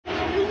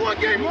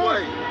game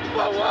away.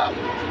 Blow up.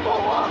 We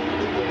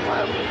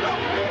playing for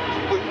something, man.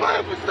 We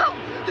playing for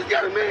something. This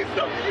gotta mean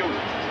something to you.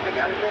 It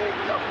gotta mean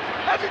something.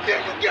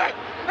 Everything you got.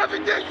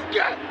 Everything you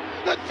got.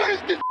 Let's finish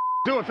this.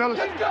 Do it, fellas.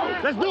 Let's go.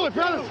 Let's do it,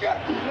 fellas.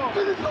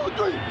 Finish 2,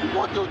 3.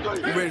 1, 2, 3.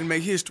 You ready to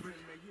make history?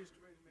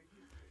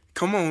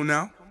 Come on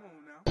now.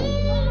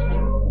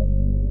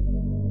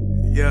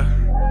 Yeah.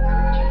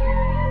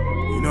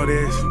 You know,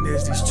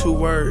 there's these two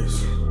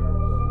words.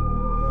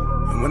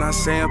 And when I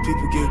say them,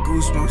 people get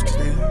goosebumps cause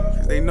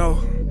they know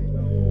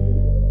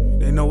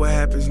what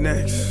happens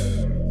next.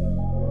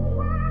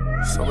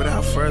 So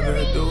without further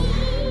ado,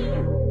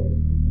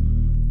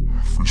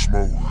 Free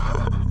smoke.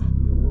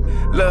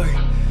 look.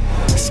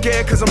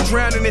 Scared cause I'm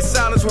drowning in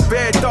silence with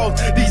bad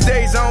thoughts. These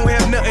days I don't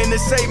have nothing to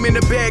say, man,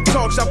 the bag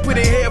talks. I put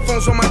in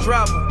headphones on my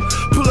driver.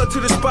 Pull up to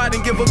the spot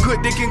and give a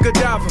good dick and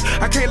Godiva.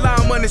 I can't lie,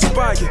 I'm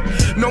uninspired.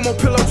 No more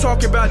pillow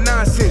talking about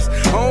nonsense.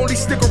 I only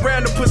stick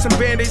around to put some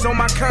band-aids on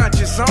my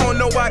conscience. I don't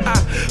know why I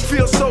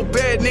feel so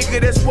bad, nigga.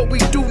 That's what we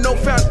do, no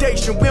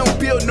foundation. We don't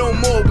build no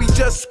more, we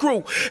just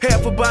screw.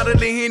 Half a bottle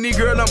of Henny,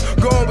 girl, I'm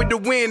going with the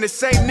wind. The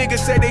same niggas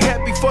say they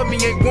happy for me,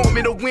 ain't want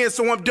me to win.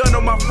 So I'm done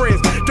on my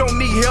friends. Don't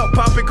need help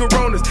popping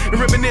Coronas and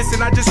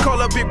reminiscing. I just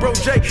call up Big Bro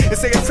J and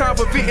say it's time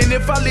for venting.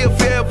 If I live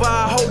forever,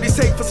 I hold this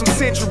hate for some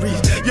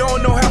centuries. You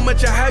don't know how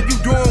much or how you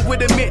doing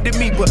what it meant to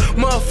me, but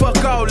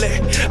motherfuck all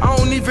that. I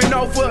don't even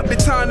offer up the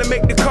time to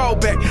make the call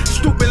back.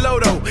 Stupid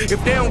Lodo,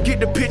 if they don't get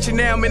the picture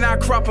now, man, I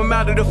crop them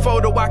out of the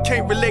photo. I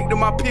can't relate to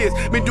my peers.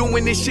 Been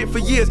doing this shit for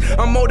years.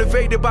 I'm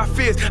motivated by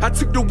fears. I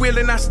took the wheel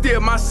and I steer.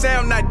 My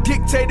sound not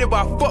dictated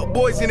by fuck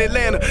boys in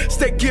Atlanta.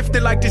 Stay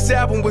gifted like this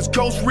album was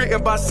ghost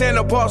written by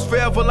Santa Bars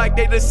forever, like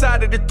they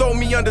decided to throw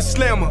me under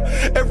Slammer.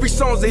 Every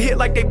song's a hit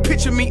like they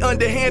picture me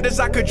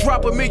underhanders. I could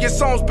drop 1,000,000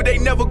 songs, but they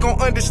never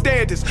gon'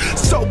 understand us.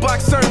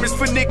 Soapbox sermons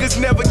for niggas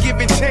never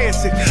giving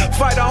chances.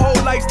 Fight our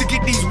whole lives to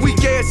get these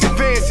weak ass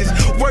advances.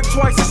 Work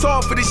twice as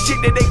hard for the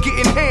shit that they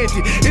getting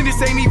handed. And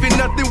this ain't even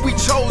nothing we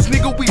chose,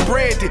 nigga, we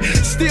branded.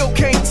 Still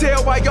can't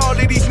tell why all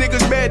of these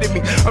niggas mad at me.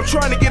 I'm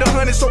trying to get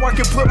 100 so I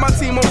can put my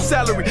team on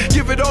salary.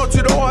 Give it all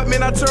to the art,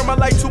 man, I turn my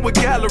life to a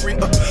gallery.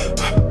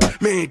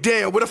 Man,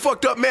 damn, what a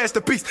fucked up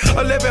masterpiece.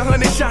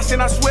 1,100 shots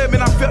and I swear,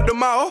 man, I felt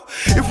them all.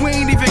 If we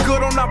ain't even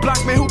good on our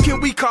block, man, who can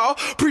we call?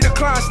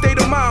 Pre-decline state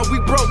of mind, we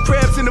broke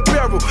crabs in the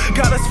barrel.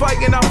 Got us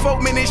fighting our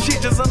folk, man, this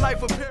shit just a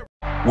life of peril.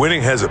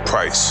 Winning has a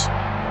price.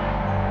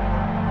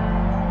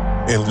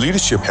 And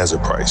leadership has a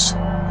price.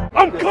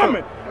 I'm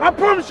coming. I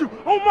promise you,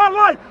 on my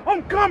life,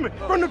 I'm coming.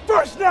 From the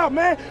first snap,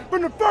 man.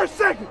 From the first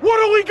second. What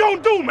are we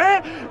gonna do,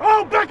 man?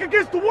 All back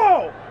against the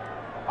wall.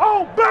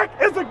 All back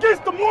is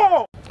against the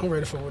wall. I'm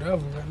ready for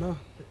whatever right now.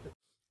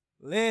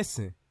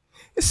 Listen,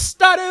 it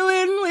started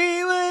when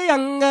we were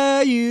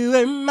younger, you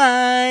and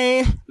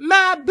my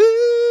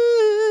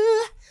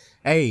boo.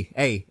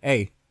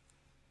 Hey.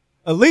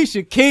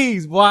 Alicia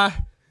Keys, boy.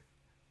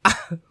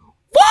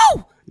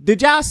 Woo!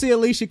 Did y'all see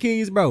Alicia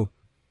Keys, bro?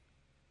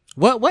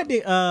 What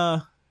did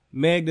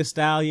Meg Thee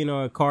Stallion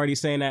or Cardi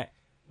saying that?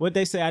 What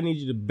they say? I need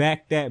you to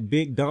back that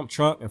big dump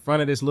truck in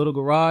front of this little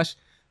garage.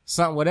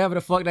 Something, whatever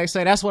the fuck they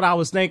say. That's what I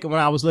was thinking when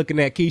I was looking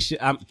at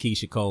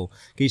Keisha Cole.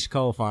 Keisha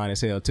Cole fine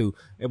as hell too.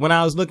 And when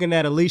I was looking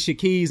at Alicia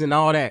Keys and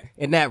all that,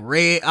 in that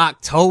red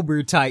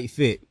October type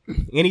fit.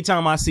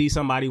 Anytime I see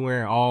somebody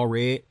wearing all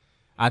red,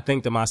 I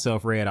think to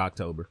myself, Red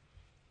October.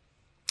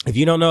 If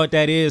you don't know what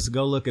that is,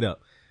 go look it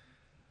up.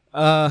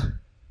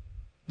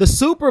 The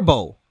Super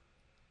Bowl.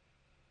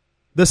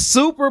 The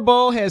Super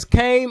Bowl has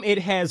came, it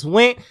has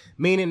went,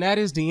 meaning that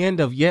is the end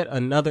of yet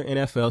another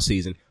NFL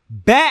season.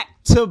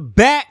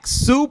 Back-to-back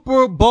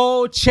Super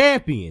Bowl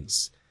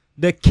champions.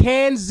 The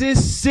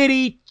Kansas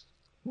City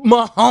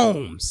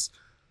Mahomes.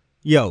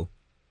 Yo,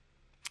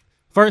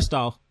 first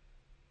off,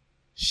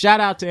 shout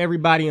out to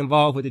everybody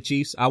involved with the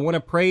Chiefs. I want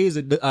to praise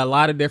a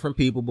lot of different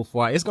people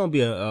before it's going to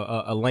be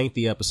a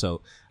lengthy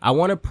episode. I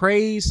want to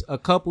praise a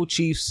couple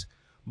Chiefs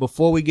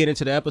before we get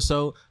into the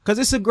episode, because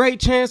it's a great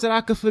chance that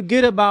I could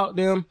forget about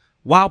them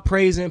while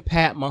praising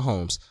Pat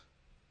Mahomes.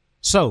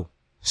 So,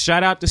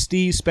 shout out to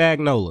Steve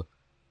Spagnuolo.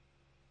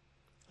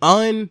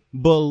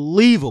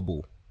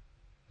 Unbelievable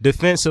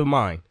defensive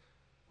mind.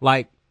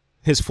 Like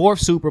his 4th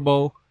Super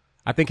Bowl,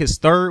 I think his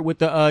 3rd with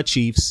the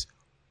Chiefs.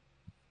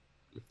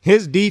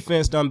 His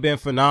defense done been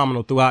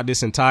phenomenal throughout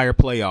this entire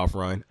playoff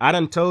run. I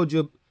done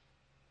praised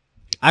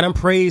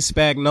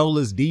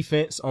Spagnuolo's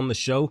defense on the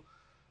show.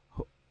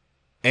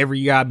 Every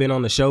year I've been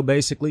on the show,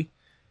 basically,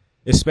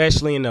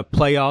 especially in the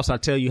playoffs. I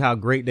tell you how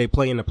great they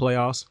play in the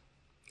playoffs.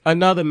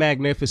 Another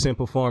magnificent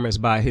performance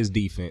by his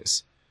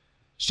defense.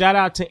 Shout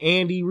out to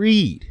Andy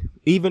Reid.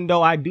 Even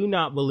though I do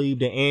not believe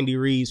that Andy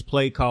Reid's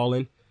play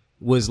calling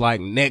was like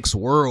next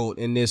world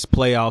in this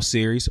playoff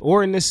series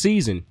or in this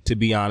season, to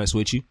be honest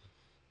with you.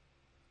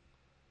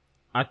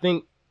 I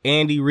think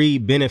Andy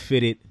Reid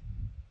benefited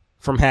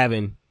from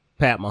having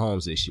Pat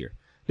Mahomes this year.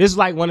 This is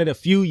like one of the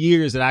few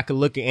years that I could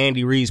look at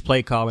Andy Reid's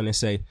play calling and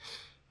say,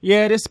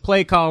 yeah, this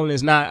play calling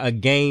is not a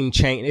game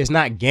change. It's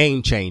not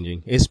game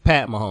changing. It's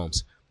Pat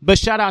Mahomes. But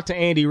shout out to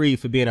Andy Reid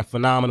for being a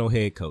phenomenal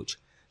head coach.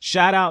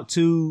 Shout out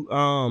to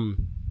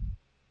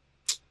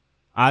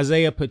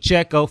Isaiah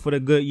Pacheco for the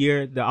good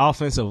year. The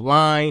offensive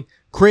line.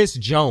 Chris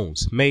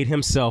Jones made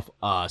himself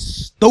a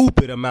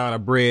stupid amount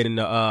of bread in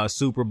the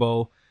Super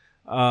Bowl.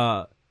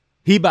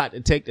 He about to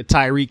take the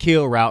Tyreek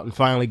Hill route and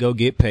finally go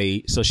get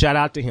paid. So shout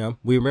out to him.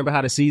 We remember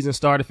how the season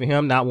started for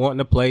him, not wanting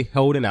to play,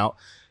 holding out.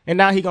 And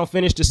now he going to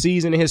finish the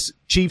season in his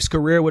Chiefs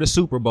career with a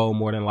Super Bowl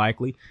more than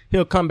likely.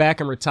 He'll come back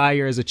and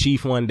retire as a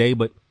Chief one day,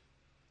 but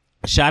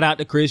shout out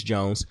to Chris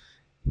Jones.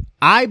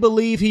 I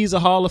believe he's a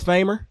Hall of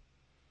Famer,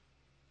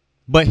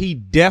 but he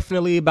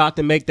definitely about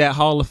to make that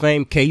Hall of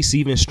Fame case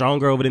even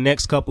stronger over the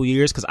next couple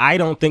years, because I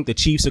don't think the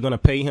Chiefs are going to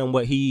pay him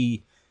what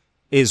he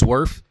is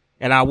worth.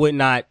 And I would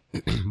not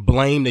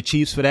blame the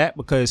Chiefs for that,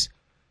 because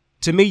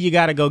to me, you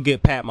got to go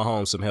get Pat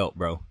Mahomes some help,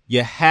 bro.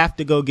 You have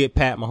to go get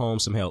Pat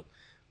Mahomes some help.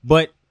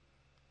 But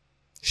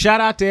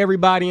shout out to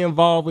everybody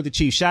involved with the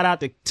Chiefs. Shout out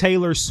to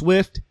Taylor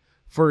Swift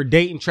for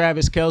dating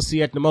Travis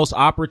Kelce at the most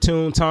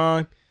opportune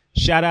time.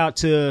 Shout out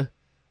to,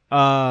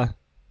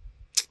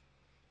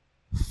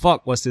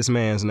 what's this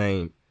man's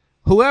name?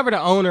 Whoever the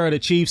owner of the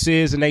Chiefs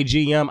is and they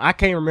GM. I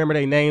can't remember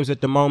their names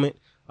at the moment.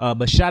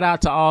 But shout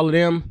out to all of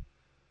them,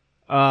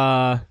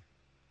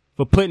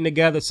 for putting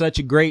together such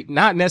a great,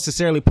 not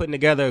necessarily putting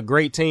together a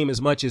great team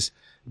as much as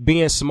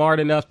being smart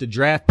enough to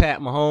draft Pat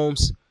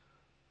Mahomes.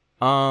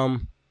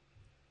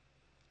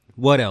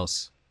 What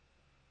else?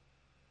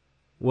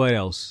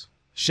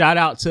 Shout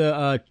out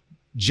to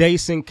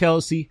Jason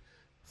Kelce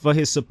for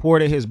his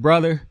support of his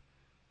brother.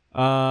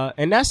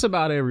 And that's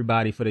about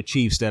everybody for the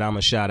Chiefs that I'm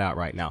going to shout out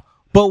right now.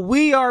 But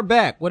we are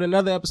back with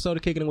another episode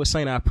of Kicking It with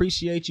Saint. I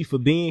appreciate you for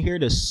being here.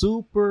 The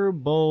Super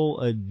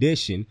Bowl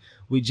edition.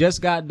 We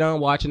just got done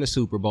watching the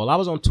Super Bowl. I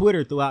was on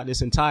Twitter throughout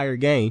this entire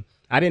game.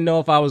 I didn't know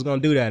if I was going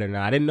to do that or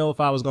not. I didn't know if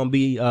I was going to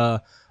be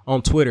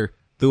on Twitter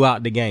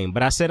throughout the game.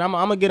 But I said I'm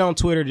going to get on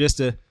Twitter just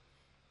to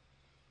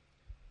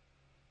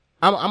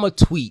I'm going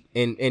to tweet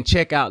and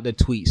check out the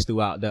tweets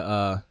throughout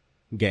the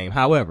game.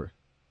 However,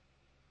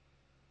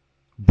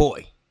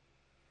 boy,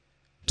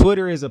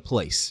 Twitter is a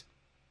place.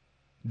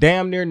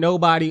 Damn near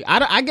nobody.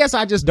 I guess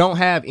I just don't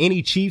have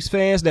any Chiefs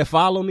fans that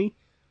follow me,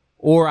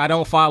 or I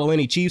don't follow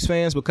any Chiefs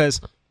fans,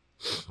 because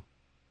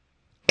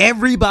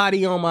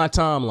everybody on my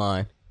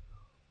timeline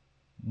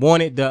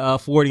wanted the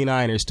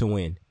 49ers to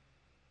win.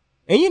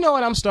 And you know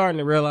what I'm starting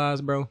to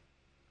realize, bro?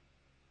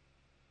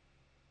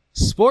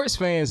 Sports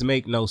fans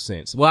make no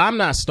sense. Well, I'm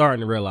not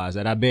starting to realize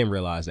that. I've been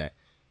realized that.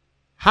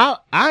 I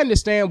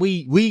understand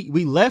we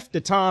left the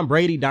Tom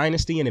Brady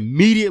dynasty and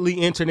immediately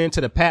entered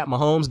into the Pat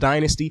Mahomes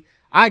dynasty.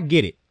 I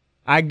get it.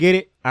 I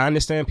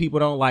understand people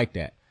don't like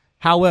that.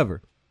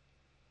 However,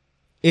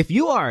 if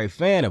you are a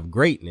fan of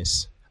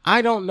greatness,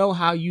 I don't know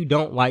how you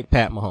don't like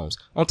Pat Mahomes.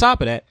 On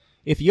top of that,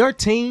 if your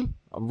team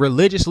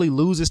religiously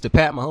loses to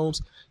Pat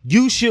Mahomes,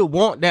 you should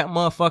want that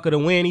motherfucker to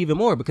win even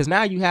more, because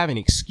now you have an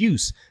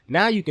excuse.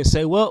 Now you can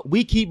say, well,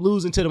 we keep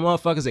losing to the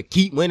motherfuckers that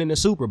keep winning the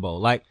Super Bowl.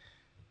 Like,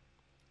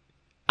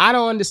 I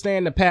don't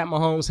understand the Pat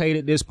Mahomes hate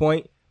at this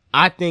point.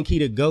 I think he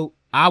the GOAT.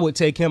 I would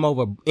take him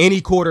over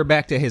any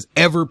quarterback that has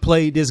ever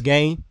played this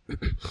game.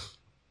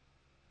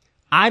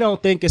 I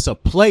don't think it's a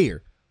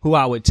player who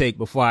I would take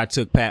before I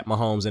took Pat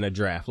Mahomes in a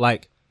draft.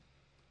 Like,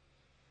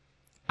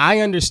 I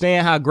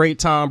understand how great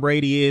Tom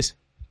Brady is.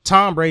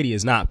 Tom Brady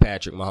is not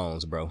Patrick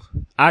Mahomes, bro.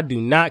 I do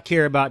not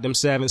care about them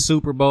 7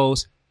 Super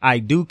Bowls. I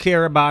do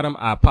care about him.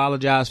 I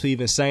apologize for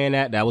even saying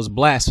that. That was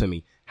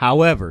blasphemy.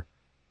 However,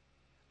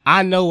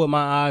 I know what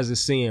my eyes are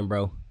seeing,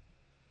 bro.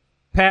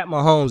 Pat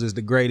Mahomes is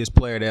the greatest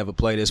player to ever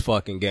play this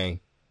fucking game.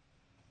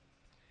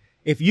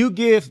 If you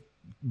give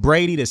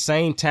Brady the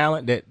same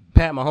talent that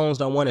Pat Mahomes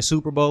done won a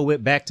Super Bowl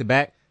with back to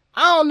back,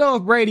 I don't know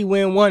if Brady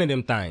win one of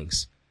them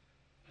things.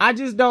 I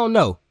just don't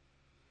know.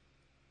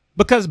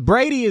 Because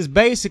Brady is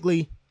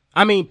basically,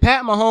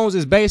 Pat Mahomes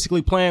is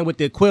basically playing with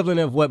the equivalent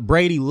of what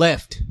Brady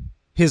left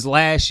his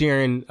last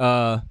year in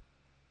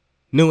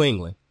New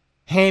England.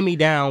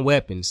 Hand-me-down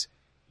weapons.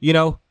 You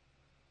know,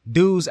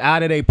 dudes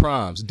out of their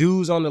primes.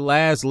 Dudes on the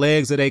last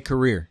legs of their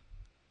career.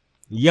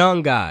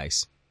 Young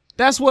guys.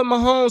 That's what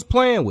Mahomes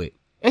playing with.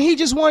 And he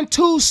just won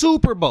 2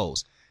 Super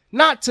Bowls.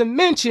 Not to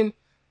mention,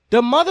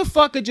 the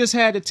motherfucker just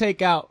had to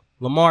take out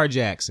Lamar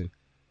Jackson,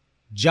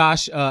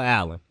 Josh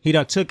Allen. He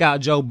done took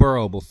out Joe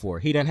Burrow before.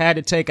 He done had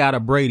to take out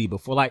a Brady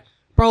before. Like,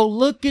 bro,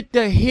 look at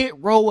the hit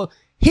roll.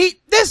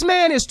 This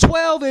man is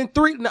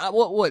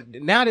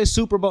 12-3. Now this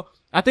Super Bowl.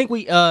 I think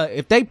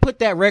if they put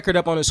that record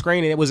up on the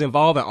screen and it was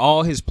involving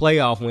all his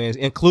playoff wins,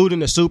 including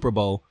the Super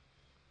Bowl,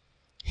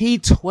 he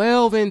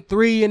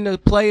 12-3 in the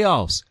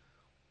playoffs.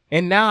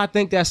 And now I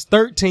think that's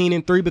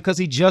 13-3 because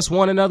he just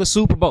won another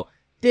Super Bowl.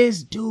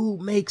 This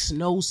dude makes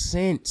no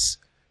sense.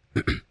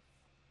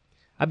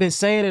 I've been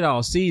saying it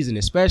all season,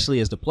 especially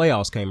as the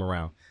playoffs came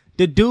around.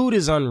 The dude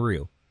is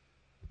unreal.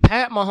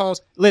 Pat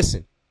Mahomes,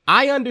 listen,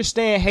 I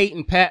understand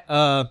hating Pat.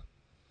 Well,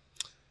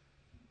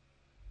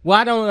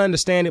 I don't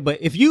understand it, but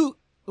if you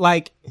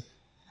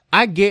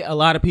I get a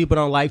lot of people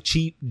don't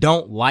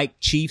like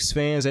Chiefs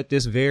fans at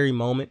this very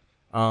moment.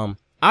 I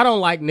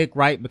don't like Nick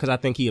Wright because I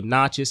think he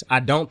obnoxious.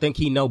 I don't think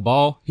he know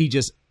ball. He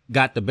just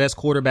got the best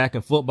quarterback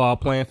in football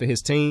playing for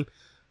his team.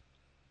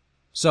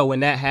 So when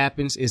that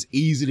happens, it's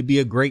easy to be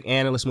a great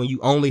analyst when you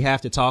only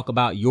have to talk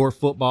about your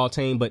football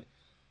team. But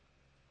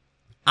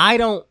I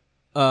don't,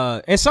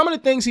 and some of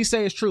the things he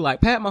says is true.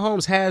 Like Pat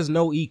Mahomes has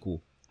no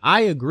equal.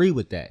 I agree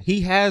with that.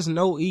 He has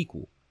no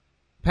equal.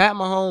 Pat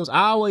Mahomes,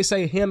 I always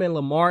say him and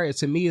Lamar,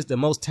 to me, is the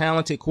most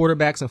talented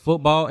quarterbacks in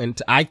football.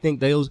 And I think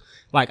those,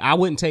 like, I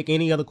wouldn't take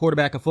any other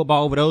quarterback in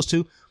football over those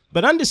two.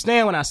 But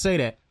understand when I say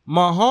that,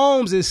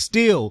 Mahomes is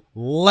still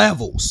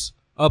levels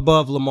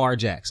above Lamar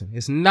Jackson.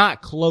 It's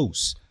not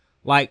close.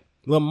 Like,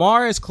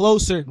 Lamar is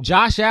closer,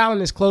 Josh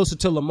Allen is closer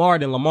to Lamar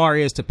than Lamar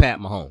is to Pat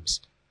Mahomes.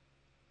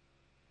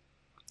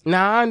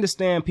 Now, I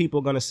understand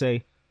people are going to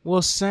say,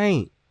 well,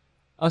 Saint,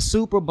 a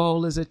Super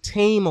Bowl is a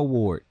team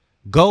award.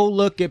 Go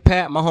look at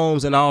Pat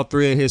Mahomes and all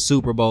three of his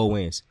Super Bowl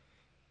wins.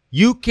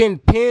 You can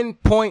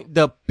pinpoint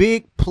the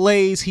big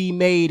plays he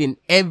made in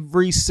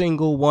every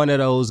single one of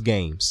those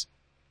games.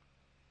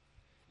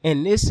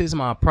 And this is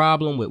my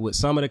problem with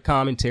some of the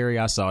commentary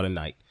I saw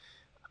tonight.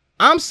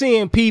 I'm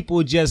seeing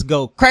people just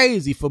go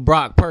crazy for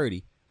Brock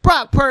Purdy.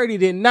 Brock Purdy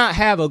did not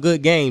have a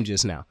good game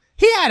just now.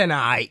 He had an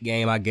alright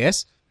game, I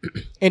guess.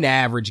 An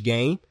average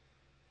game.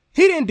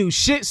 He didn't do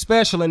shit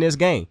special in this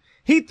game.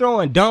 He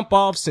throwing dump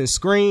offs and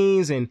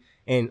screens and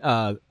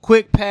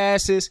quick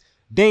passes,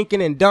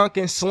 dinking and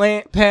dunking,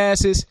 slant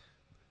passes.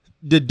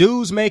 The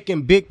dude's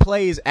making big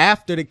plays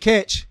after the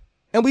catch,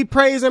 and we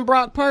praising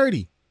Brock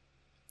Purdy.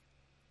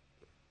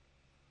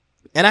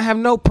 And I have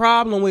no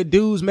problem with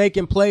dudes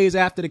making plays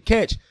after the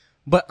catch,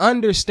 but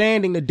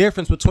understanding the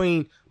difference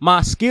between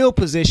my skill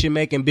position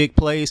making big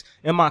plays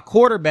and my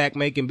quarterback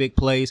making big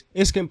plays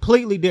is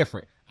completely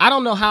different. I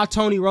don't know how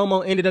Tony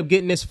Romo ended up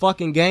getting this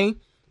fucking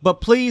game,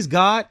 but please,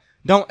 God,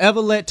 don't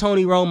ever let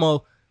Tony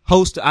Romo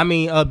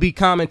be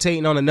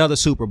commentating on another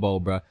Super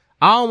Bowl, bro.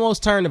 I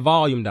almost turned the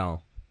volume down.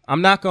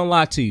 I'm not going to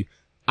lie to you.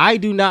 I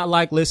do not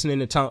like listening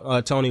to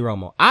Tony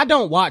Romo. I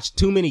don't watch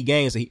too many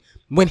games.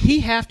 When he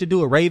have to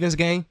do a Ravens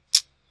game,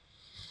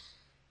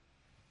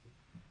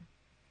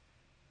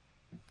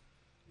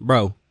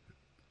 bro,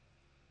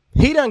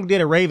 he done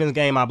did a Ravens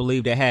game, I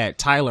believe, that had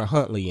Tyler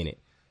Huntley in it.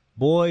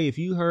 Boy, if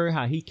you heard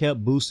how he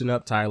kept boosting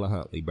up Tyler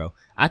Huntley, bro.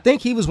 I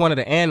think he was one of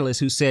the analysts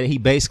who said he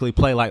basically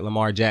played like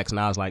Lamar Jackson.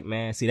 I was like,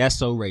 man, see, that's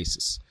so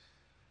racist.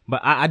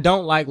 But I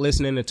don't like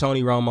listening to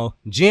Tony Romo.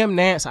 Jim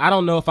Nantz, I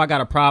don't know if I got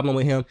a problem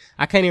with him.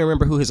 I can't even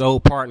remember who his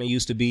old partner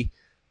used to be.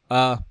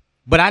 But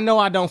I know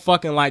I don't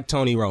fucking like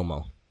Tony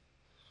Romo.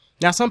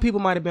 Now, some people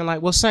might have been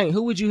like, well, Saint,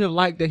 who would you have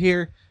liked to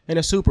hear in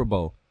a Super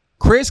Bowl?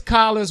 Chris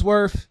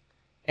Collinsworth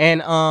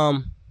and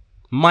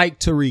Mike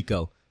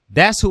Tirico.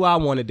 That's who I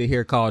wanted to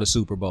hear call the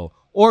Super Bowl.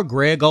 Or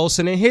Greg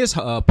Olsen and his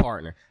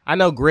partner. I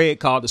know Greg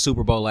called the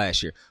Super Bowl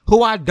last year.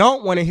 Who I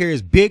don't want to hear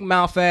is big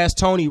mouth ass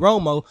Tony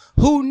Romo,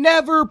 who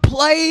never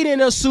played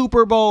in a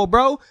Super Bowl,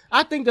 bro.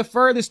 I think the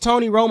furthest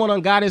Tony Romo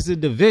done got is the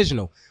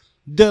divisional.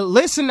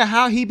 Listen to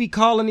how he be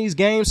calling these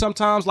games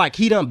sometimes like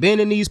he done been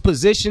in these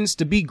positions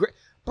to be great.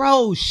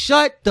 Bro,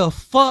 shut the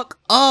fuck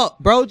up,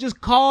 bro.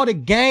 Just call the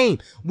game.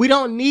 We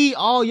don't need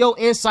all your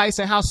insights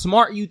and how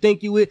smart you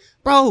think you is.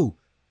 Bro,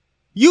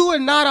 you are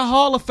not a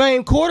Hall of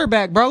Fame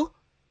quarterback, bro.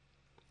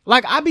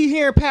 Like, I be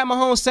hearing Pat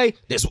Mahomes say,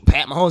 this is what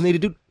Pat Mahomes need to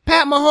do.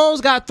 Pat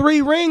Mahomes got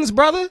 3 rings,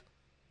 brother.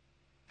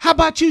 How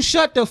about you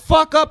shut the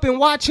fuck up and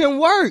watch him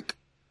work?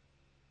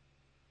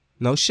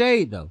 No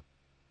shade, though.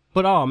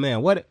 But, oh,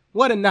 man, what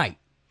a night.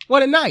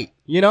 What a night,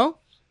 you know?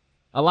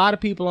 A lot of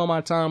people on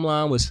my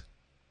timeline was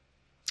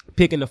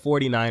picking the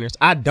 49ers.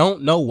 I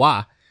don't know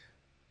why.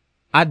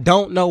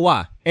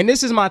 And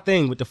this is my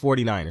thing with the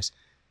 49ers.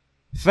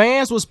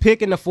 Fans was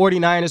picking the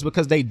 49ers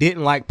because they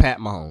didn't like Pat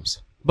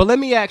Mahomes. But let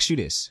me ask you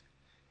this.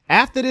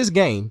 After this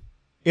game,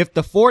 if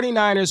the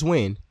 49ers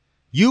win,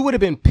 you would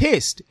have been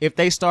pissed if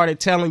they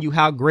started telling you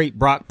how great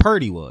Brock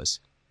Purdy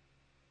was.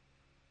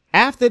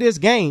 After this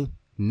game,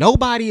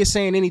 nobody is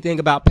saying anything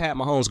about Pat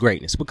Mahomes'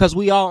 greatness because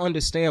we all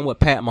understand what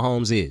Pat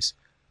Mahomes is.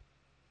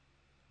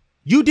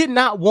 You did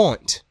not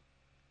want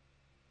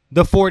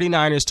the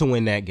 49ers to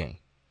win that game.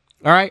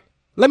 All right?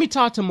 Let me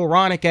talk to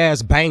moronic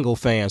ass Bengal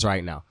fans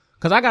right now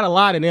because I got a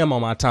lot of them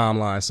on my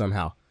timeline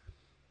somehow.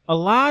 A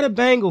lot of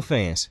Bengal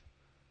fans.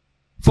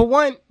 For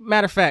one,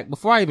 matter of fact,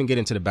 before I even get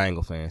into the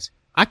Bengal fans,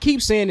 I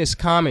keep seeing this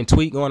common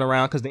tweet going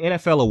around because the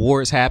NFL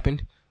awards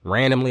happened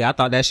randomly. I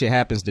thought that shit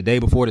happens the day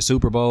before the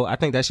Super Bowl. I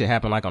think that shit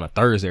happened like on a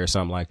Thursday or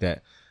something like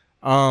that.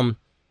 I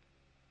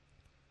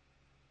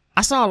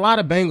saw a lot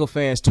of Bengal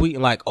fans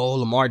tweeting like, oh,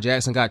 Lamar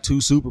Jackson got 2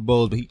 Super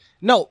Bowls, but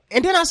no.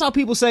 And then I saw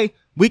people say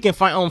we can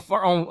find on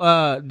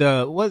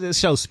what's this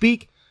show,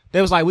 Speak. They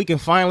was like, we can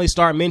finally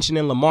start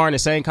mentioning Lamar in the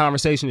same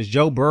conversation as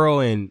Joe Burrow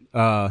and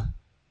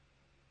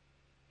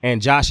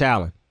Josh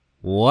Allen.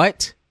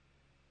 What?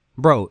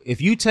 Bro,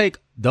 if you take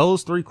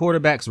those 3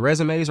 quarterbacks'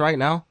 resumes right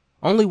now,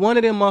 only one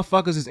of them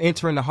motherfuckers is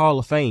entering the Hall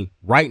of Fame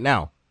right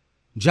now.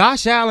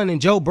 Josh Allen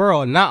and Joe Burrow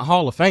are not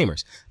Hall of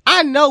Famers.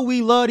 I know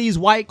we love these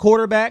white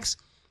quarterbacks,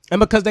 and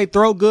because they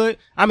throw good,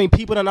 I mean,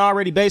 people done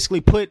already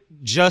basically put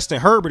Justin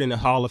Herbert in the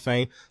Hall of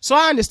Fame. So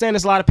I understand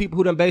there's a lot of people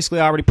who done basically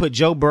already put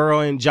Joe Burrow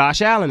and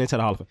Josh Allen into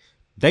the Hall of Fame.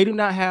 They do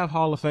not have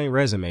Hall of Fame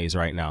resumes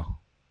right now.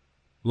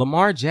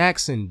 Lamar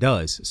Jackson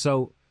does.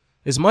 So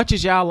as much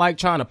as y'all like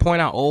trying to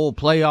point out old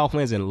playoff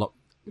wins, and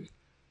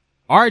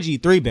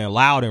RG3 been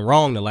loud and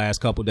wrong the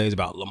last couple of days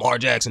about Lamar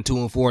Jackson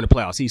 2-4 in the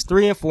playoffs. He's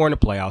 3-4 in the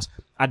playoffs.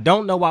 I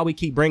don't know why we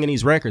keep bringing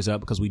these records up,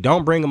 because we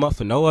don't bring them up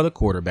for no other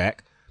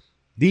quarterback.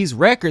 These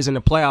records in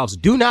the playoffs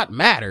do not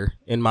matter,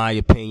 in my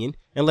opinion,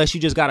 unless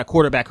you just got a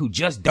quarterback who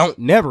just don't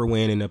never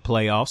win in the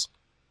playoffs.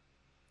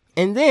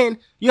 And then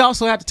you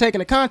also have to take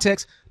into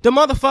context, the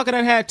motherfucker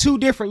done had 2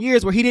 different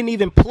years where he didn't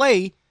even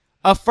play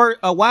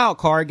a wild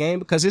card game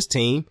because his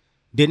team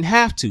didn't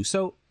have to.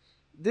 So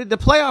the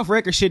playoff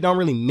record shit don't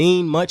really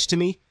mean much to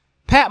me.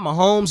 Pat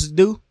Mahomes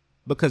do,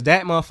 because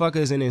that motherfucker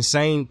is an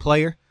insane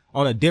player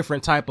on a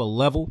different type of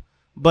level.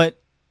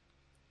 But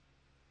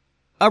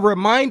a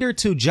reminder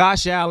to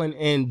Josh Allen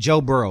and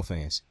Joe Burrow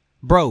fans,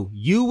 bro,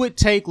 you would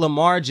take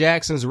Lamar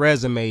Jackson's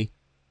resume.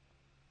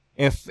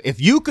 If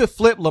you could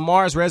flip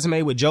Lamar's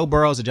resume with Joe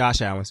Burrow's or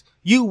Josh Allen's,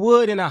 you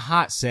would in a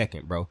hot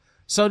second, bro.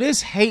 So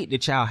this hate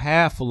that y'all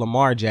have for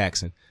Lamar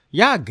Jackson,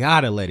 y'all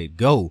gotta let it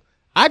go.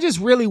 I just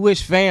really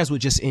wish fans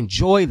would just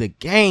enjoy the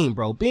game,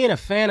 bro. Being a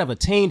fan of a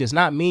team does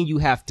not mean you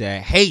have to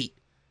hate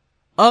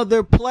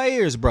other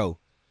players, bro.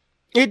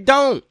 It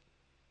don't.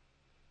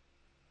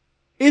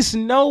 It's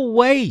no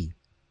way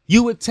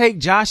you would take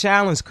Josh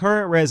Allen's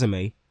current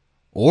resume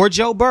or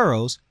Joe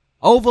Burrow's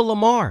over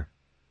Lamar.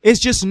 It's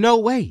just no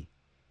way.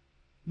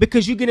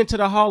 Because you get into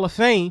the Hall of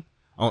Fame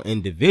on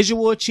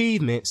individual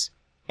achievements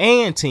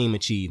and team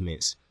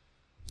achievements.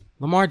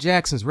 Lamar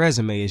Jackson's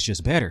resume is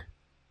just better.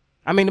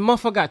 I mean, the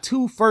motherfucker got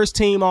 2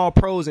 first-team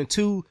All-Pros and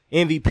 2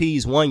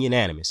 MVPs, 1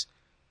 unanimous.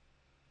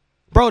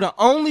 Bro, the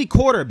only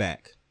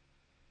quarterback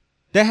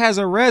that has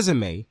a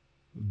resume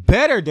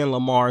better than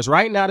Lamar's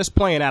right now that's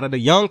playing out of the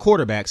young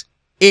quarterbacks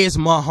is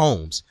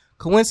Mahomes.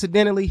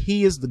 Coincidentally,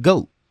 he is the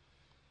GOAT.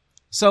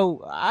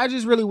 So I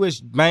just really wish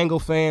Bengal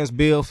fans,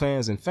 Bill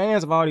fans, and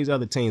fans of all these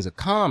other teams would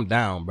calm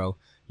down, bro.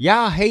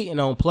 Y'all hating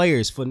on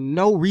players for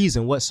no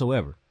reason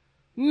whatsoever.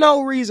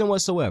 No reason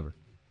whatsoever.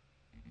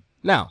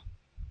 Now,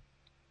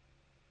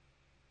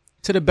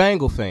 to the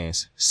Bengal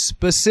fans,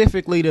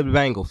 specifically the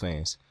Bengal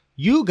fans,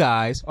 you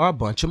guys are a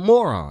bunch of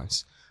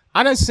morons.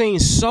 I done seen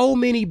so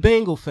many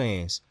Bengal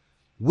fans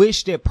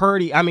wish that the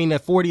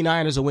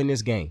 49ers will win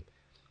this game.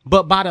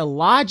 But by the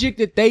logic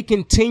that they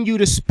continue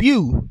to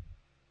spew,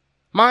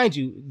 mind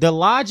you, the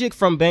logic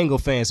from Bengal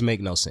fans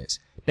make no sense.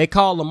 They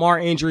call Lamar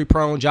injury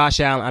prone.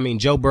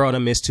 Joe Burrow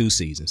done missed 2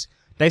 seasons.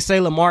 They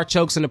say Lamar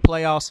chokes in the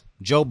playoffs.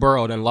 Joe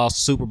Burrow done lost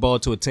the Super Bowl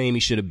to a team he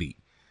should have beat.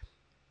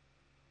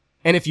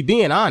 And if you're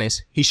being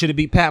honest, he should have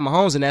beat Pat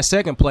Mahomes in that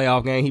second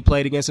playoff game he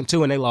played against him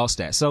too, and they lost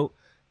that. So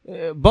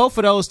both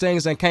of those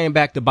things then came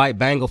back to bite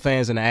Bengal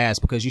fans in the ass,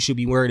 because you should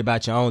be worried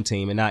about your own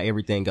team and not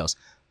everything else.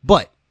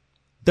 But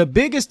the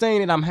biggest thing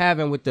that I'm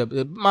having with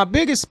my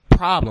biggest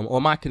problem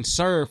or my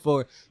concern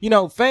for,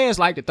 fans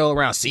like to throw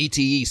around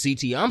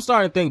CTE. I'm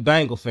starting to think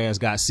Bengal fans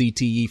got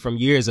CTE from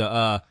years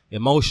of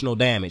emotional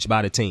damage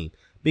by the team,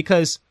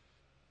 because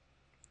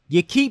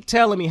you keep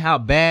telling me how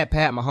bad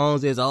Pat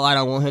Mahomes is. Oh, I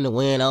don't want him to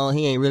win. Oh,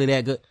 he ain't really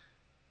that good.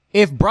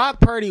 If Brock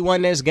Purdy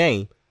won this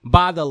game,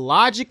 by the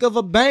logic of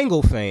a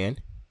Bengal fan,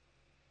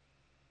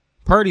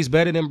 Purdy's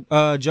better than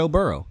Joe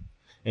Burrow.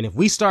 And if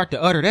we start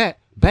to utter that,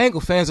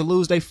 Bengal fans will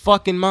lose their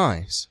fucking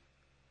minds.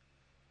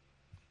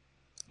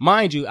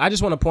 Mind you, I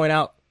just want to point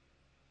out,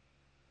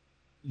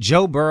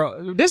 Joe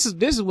Burrow, this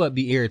is what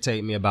be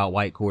irritating me about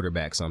white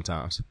quarterbacks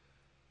sometimes.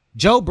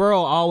 Joe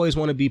Burrow always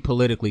want to be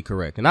politically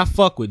correct. And I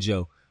fuck with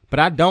Joe, but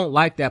I don't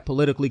like that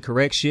politically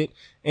correct shit.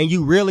 And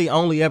you really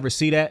only ever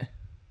see that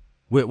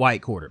with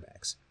white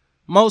quarterbacks.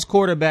 Most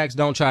quarterbacks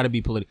don't try to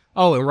be political.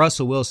 Oh, and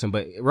Russell Wilson,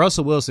 but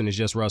Russell Wilson is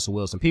just Russell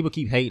Wilson. People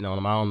keep hating on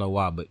him. I don't know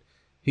why, but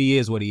he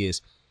is what he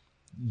is.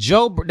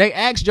 They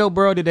asked Joe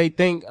Burrow, did they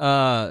think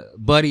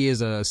Buddy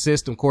is a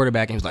system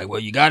quarterback? And he was like, well,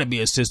 you got to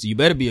be a system. You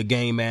better be a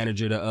game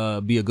manager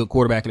to be a good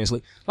quarterback in this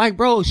league. Like,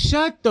 bro,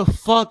 shut the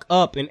fuck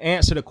up and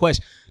answer the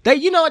question.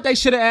 You know what they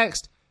should have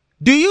asked?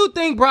 Do you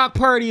think Brock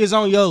Purdy is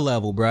on your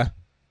level, bruh?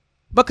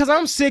 Because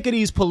I'm sick of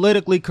these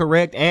politically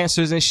correct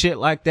answers and shit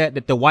like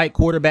that the white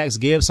quarterbacks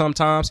give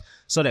sometimes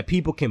so that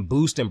people can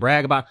boost and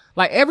brag about.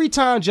 Like, every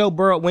time Joe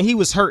Burrow, when he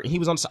was hurt, he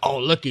was on, oh,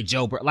 look at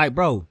Joe Burrow. Like,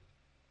 bro,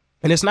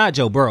 and it's not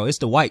Joe Burrow, it's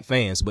the white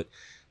fans. But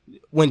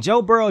when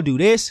Joe Burrow do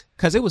this,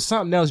 because it was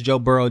something else Joe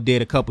Burrow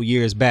did a couple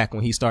years back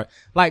when he started.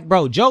 Like,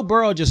 bro, Joe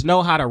Burrow just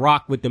know how to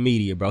rock with the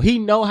media, bro. He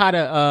know how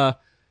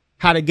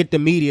to get the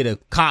media to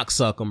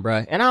cocksuck him,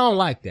 bro. And I don't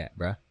like that,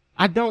 bro.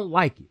 I don't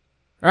like it.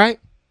 All right?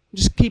 I'm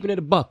just keeping it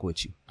a buck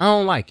with you. I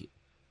don't like it.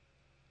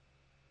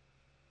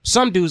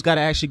 Some dudes got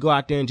to actually go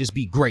out there and just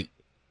be great,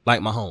 like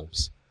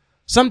Mahomes.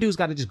 Some dudes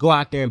got to just go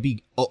out there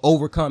and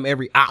overcome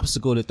every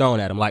obstacle that's thrown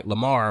at them, like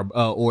Lamar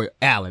or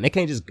Allen. They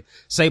can't just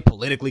say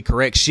politically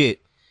correct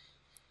shit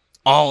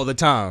all the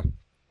time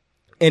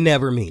and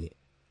never mean it.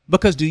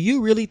 Because do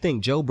you really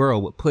think Joe Burrow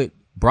would put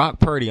Brock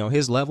Purdy on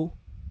his level?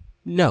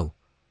 No.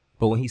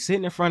 But when he's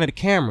sitting in front of the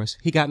cameras,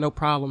 he got no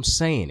problem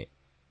saying it.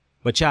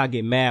 But y'all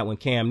get mad when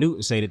Cam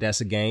Newton say that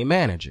that's a game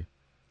manager.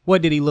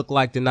 What did he look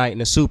like tonight in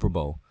the Super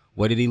Bowl?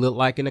 What did he look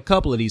like in a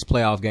couple of these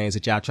playoff games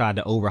that y'all tried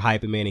to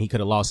overhype him in, and he could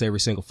have lost every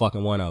single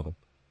fucking one of them?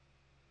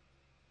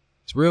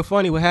 It's real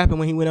funny what happened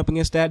when he went up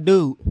against that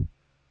dude.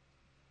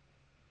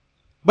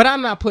 But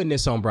I'm not putting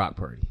this on Brock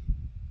Purdy.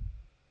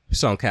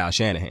 It's on Kyle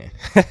Shanahan.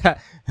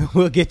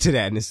 We'll get to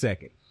that in a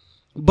second.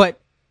 But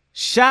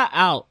shout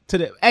out to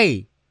the,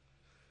 hey,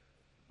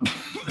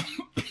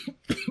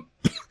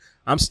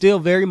 I'm still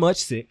very much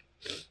sick.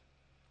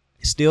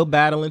 Still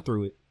battling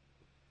through it.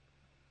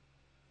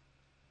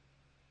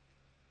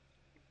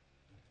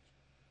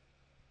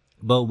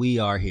 But we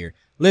are here.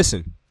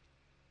 Listen,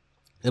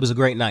 it was a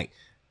great night.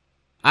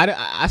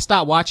 I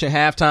stopped watching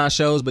halftime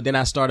shows, but then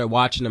I started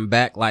watching them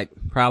back like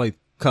probably a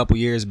couple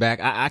years back.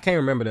 I can't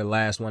remember the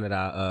last one that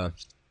I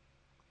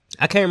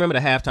can't remember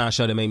the halftime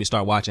show that made me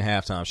start watching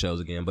halftime shows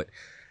again, but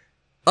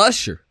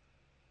Usher.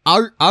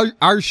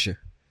 Usher.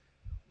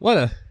 What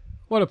a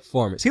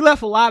performance. He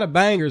left a lot of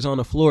bangers on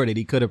the floor that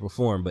he could have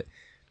performed, but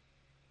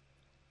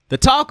the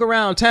talk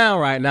around town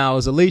right now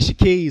is Alicia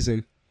Keys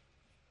and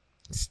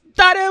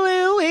started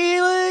when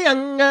we were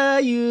younger,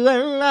 you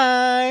and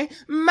I,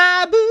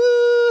 my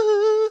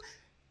boo.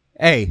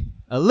 Hey,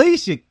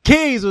 Alicia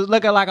Keys was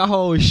looking like a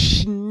whole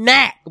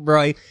snack,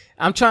 bro.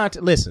 I'm trying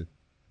to listen.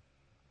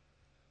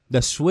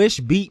 The swish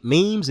beat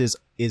memes is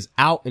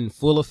out in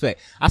full effect.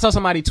 I saw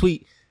somebody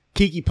tweet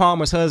Keke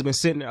Palmer's husband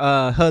sitting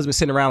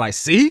around like,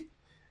 see?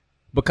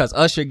 Because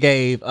Usher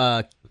gave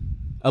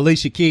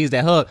Alicia Keys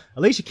that hug.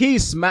 Alicia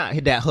Keys smiled,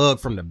 hit that hug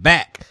from the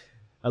back.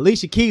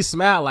 Alicia Keys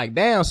smiled like,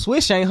 damn,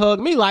 Swish ain't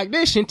hugged me like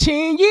this in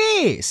 10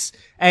 years.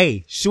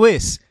 Hey,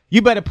 Swiss,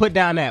 you better put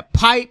down that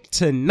pipe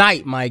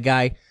tonight, my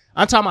guy.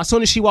 I'm talking about as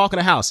soon as she walk in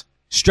the house,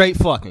 straight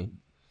fucking.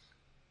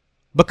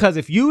 Because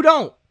if you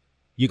don't,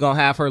 you're going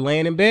to have her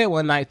laying in bed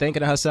one night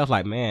thinking to herself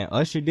like, man,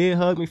 Usher did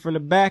hug me from the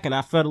back and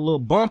I felt a little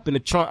bump in the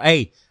trunk.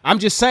 Hey, I'm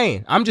just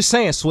saying,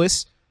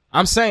 Swiss.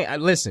 I'm saying,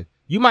 listen,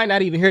 you might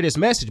not even hear this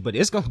message, but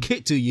it's going to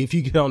get to you if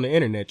you get on the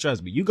internet.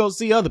 Trust me. You go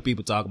see other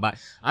people talk about it.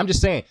 I'm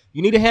just saying,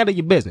 you need to handle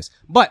your business.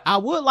 But I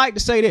would like to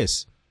say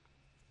this.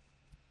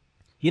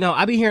 You know,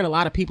 I be hearing a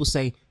lot of people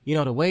say, you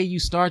know, the way you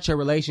start your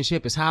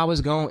relationship is how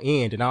it's going to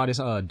end and all this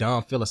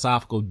dumb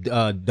philosophical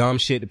dumb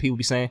shit that people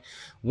be saying.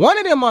 One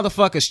of them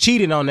motherfuckers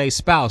cheated on their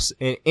spouse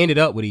and ended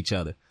up with each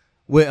other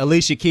with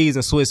Alicia Keys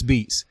and Swiss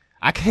Beats.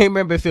 I can't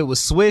remember if it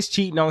was Swiss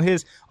cheating on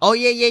his. Oh,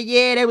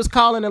 yeah. They was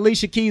calling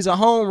Alicia Keys a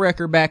home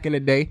wrecker back in the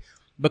day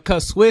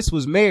because Swiss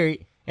was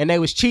married and they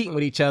was cheating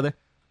with each other.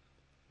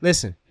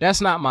 Listen,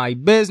 that's not my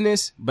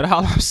business, but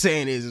all I'm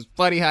saying is it's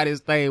funny how this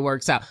thing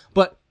works out.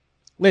 But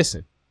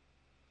listen.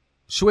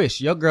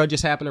 Swish, your girl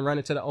just happened to run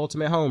into the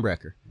ultimate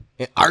homewrecker.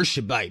 And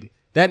Usher, baby.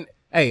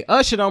 Hey,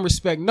 Usher don't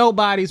respect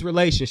nobody's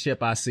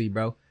relationship I see,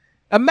 bro.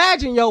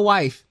 Imagine your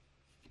wife,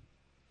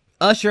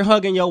 Usher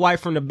hugging your wife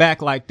from the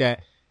back like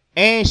that,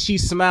 and she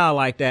smiled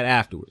like that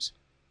afterwards.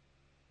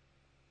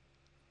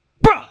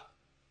 Bruh!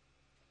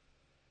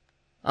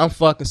 I'm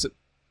fucking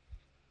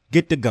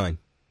get the gun.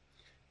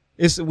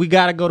 We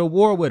gotta go to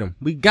war with him.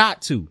 We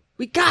got to.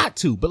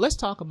 But let's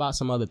talk about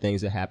some other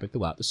things that happened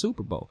throughout the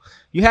Super Bowl.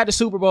 You had the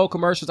Super Bowl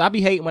commercials. I be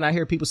hating when I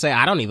hear people say,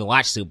 I don't even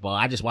watch Super Bowl.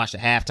 I just watch the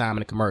halftime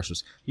and the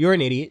commercials. You're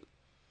an idiot.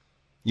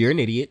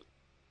 But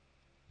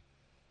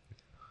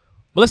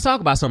let's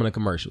talk about some of the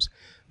commercials.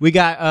 We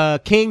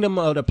got Kingdom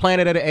of the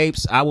Planet of the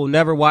Apes. I will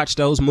never watch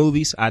those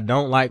movies. I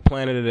don't like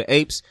Planet of the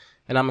Apes.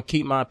 And I'm going to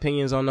keep my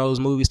opinions on those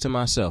movies to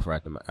myself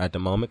at the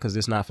moment because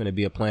it's not going to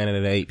be a Planet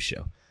of the Apes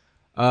show.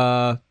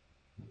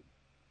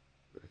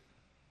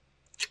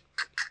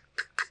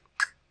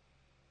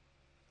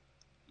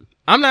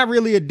 I'm not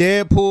really a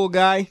Deadpool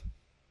guy.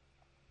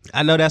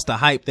 I know that's the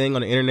hype thing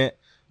on the internet,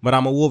 but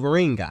I'm a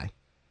Wolverine guy.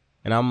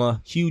 And I'm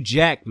a Hugh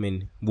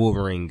Jackman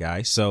Wolverine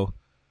guy, so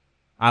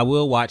I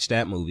will watch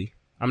that movie.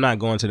 I'm not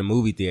going to the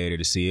movie theater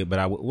to see it, but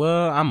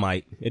I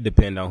might. It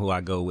depends on who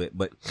I go with,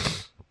 but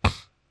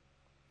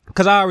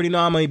because I already know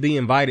I'm going to be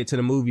invited to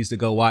the movies to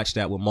go watch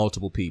that with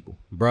multiple people.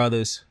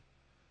 Brothers,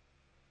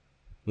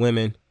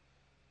 women,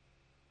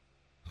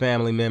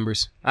 family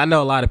members. I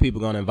know a lot of people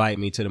going to invite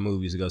me to the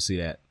movies to go see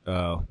that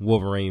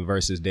Wolverine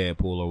versus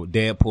Deadpool or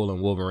Deadpool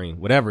and Wolverine,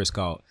 whatever it's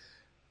called.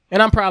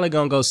 And I'm probably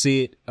going to go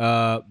see it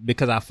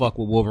because I fuck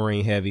with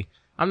Wolverine heavy.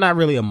 I'm not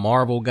really a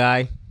Marvel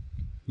guy,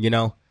 you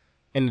know.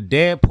 And the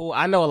Deadpool,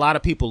 I know a lot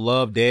of people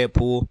love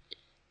Deadpool.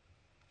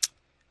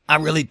 I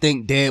really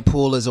think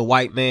Deadpool is a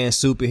white man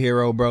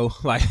superhero, bro.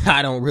 Like,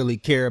 I don't really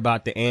care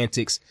about the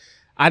antics.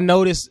 I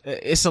notice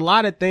it's a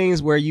lot of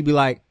things where you be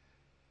like,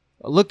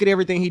 look at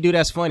everything he do.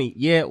 That's funny.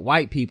 Yeah,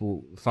 white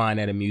people find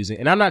that amusing.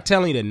 And I'm not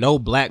telling you that no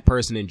black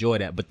person enjoy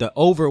that, but the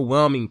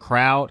overwhelming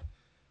crowd,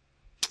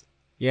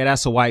 yeah,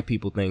 that's a white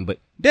people thing. But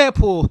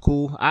Deadpool,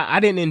 cool. I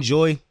didn't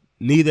enjoy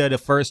neither of the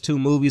first two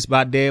movies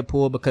by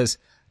Deadpool because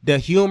the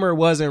humor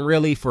wasn't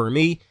really for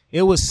me.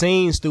 It was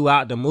scenes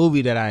throughout the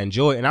movie that I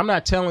enjoyed. And I'm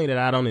not telling you that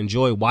I don't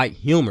enjoy white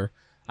humor.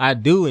 I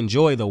do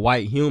enjoy the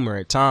white humor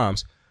at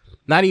times.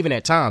 Not even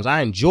at times.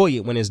 I enjoy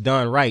it when it's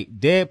done right.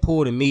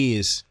 Deadpool to me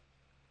is,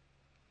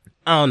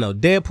 I don't know.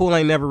 Deadpool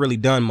ain't never really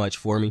done much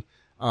for me.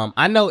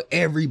 I know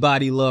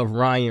everybody loved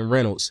Ryan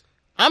Reynolds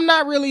I'm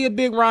not really a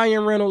big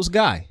Ryan Reynolds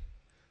guy.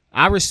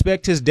 I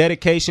respect his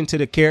dedication to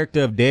the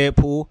character of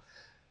Deadpool.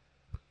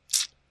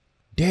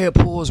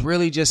 Deadpool is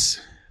really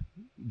just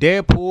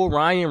Deadpool,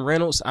 Ryan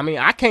Reynolds. I mean,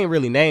 I can't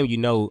really name,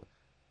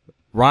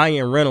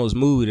 Ryan Reynolds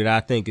movie that I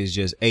think is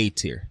just A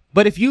tier.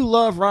 But if you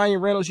love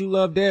Ryan Reynolds, you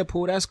love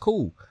Deadpool, that's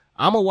cool.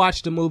 I'm going to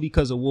watch the movie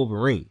because of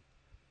Wolverine,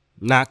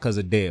 not because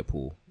of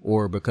Deadpool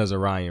or because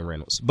of Ryan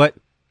Reynolds. But,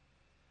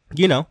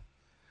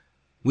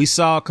 we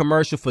saw a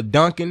commercial for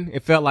Dunkin'.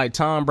 It felt like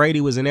Tom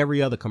Brady was in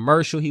every other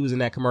commercial. He was in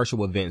that commercial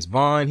with Vince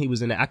Vaughn. He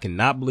was in that. I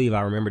cannot believe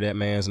I remember that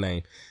man's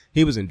name.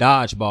 He was in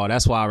Dodgeball.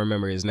 That's why I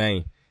remember his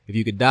name. If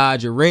you could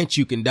dodge a wrench,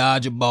 you can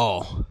dodge a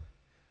ball.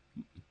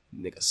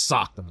 Nigga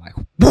socked him like,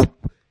 whoop.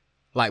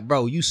 Like,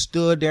 bro, you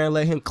stood there and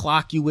let him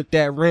clock you with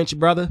that wrench,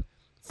 brother.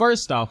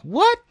 First off,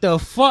 what the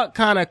fuck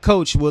kind of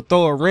coach will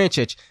throw a wrench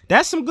at you?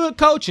 That's some good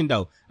coaching,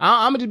 though.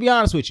 I'm going to be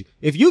honest with you.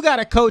 If you got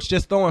a coach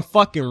that's throwing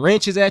fucking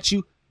wrenches at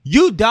you,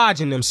 you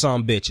dodging them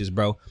some bitches,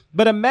 bro.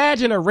 But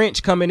imagine a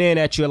wrench coming in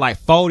at you at like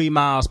 40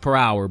 miles per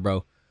hour,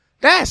 bro.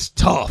 That's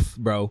tough,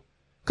 bro.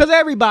 Because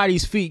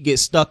everybody's feet get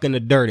stuck in the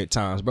dirt at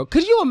times, bro.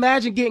 Could you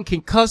imagine getting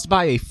concussed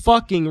by a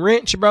fucking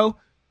wrench, bro?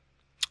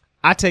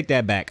 I take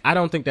that back. I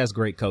don't think that's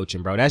great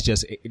coaching, bro.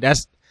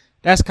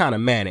 That's kind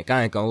of manic.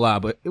 I ain't gonna lie,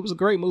 but it was a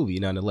great movie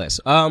nonetheless.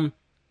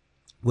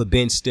 With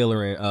Ben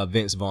Stiller and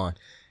Vince Vaughn.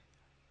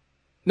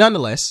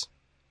 Nonetheless,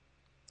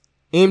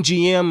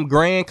 MGM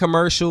Grand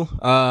commercial.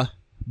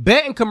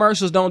 Betting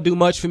commercials don't do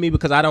much for me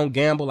because I don't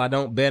gamble. I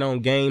don't bet on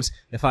games.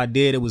 If I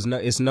did,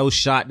 it's no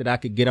shot that I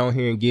could get on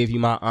here and give you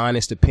my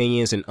honest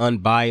opinions and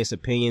unbiased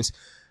opinions.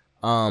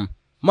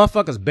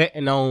 Motherfuckers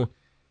betting on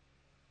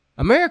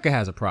America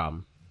has a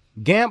problem.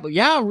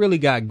 Y'all really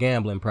got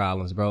gambling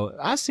problems, bro.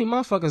 I see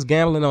motherfuckers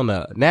gambling on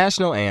the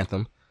national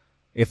anthem.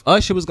 If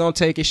Usher was gonna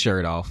take his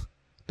shirt off,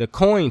 the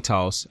coin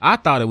toss. I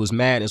thought it was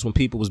madness when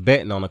people was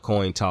betting on a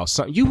coin toss.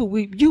 You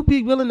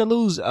be willing to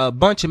lose a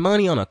bunch of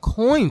money on a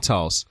coin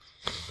toss?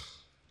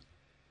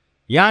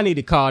 Y'all need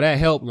to call that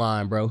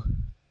helpline, bro.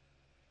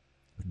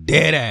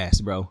 Dead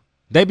ass, bro.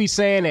 They be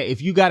saying that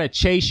if you gotta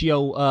chase your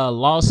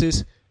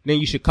losses, then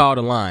you should call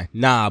the line.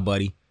 Nah,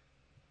 buddy.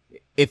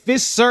 If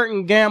it's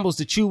certain gambles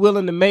that you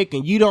willing to make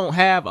and you don't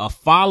have a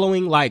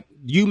following, like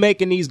you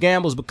making these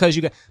gambles because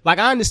you got, like,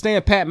 I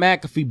understand Pat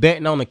McAfee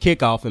betting on the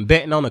kickoff and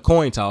betting on the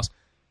coin toss.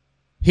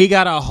 He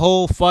got a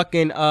whole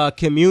fucking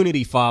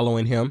community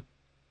following him,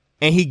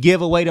 and he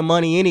give away the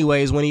money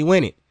anyways when he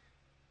win it.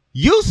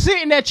 You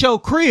sitting at your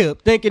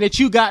crib thinking that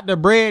you got the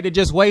bread to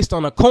just waste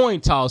on a coin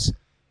toss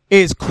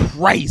is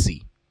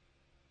crazy.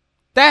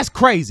 That's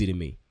crazy to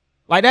me.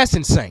 Like, that's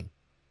insane.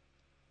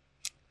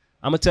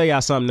 I'm going to tell y'all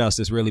something else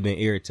that's really been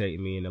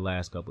irritating me in the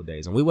last couple of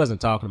days. And we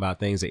wasn't talking about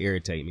things that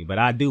irritate me, but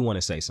I do want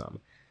to say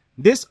something.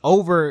 This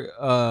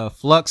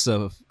flux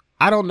of,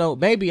 I don't know,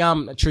 maybe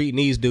I'm treating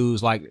these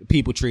dudes like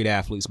people treat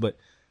athletes, but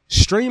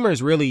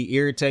streamers really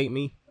irritate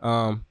me.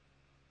 Now,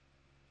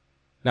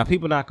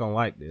 people not going to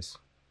like this.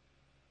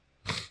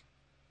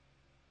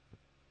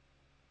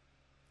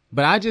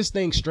 But I just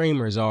think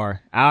streamers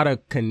are out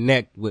of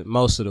connect with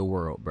most of the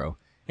world, bro.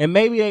 And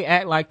maybe they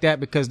act like that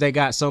because they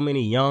got so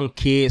many young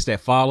kids that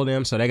follow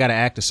them, so they got to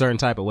act a certain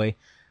type of way.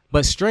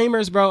 But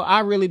streamers, bro,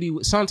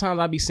 sometimes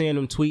I be seeing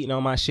them tweeting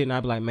on my shit, and I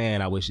be like,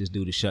 man, I wish this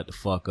dude would shut the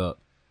fuck up.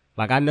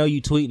 Like, I know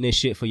you tweeting this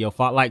shit for your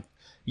fault. Like,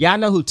 y'all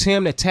know who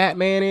Tim the Tap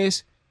Man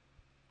is?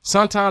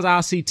 Sometimes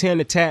I'll see Tim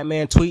the Tap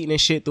Man tweeting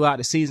this shit throughout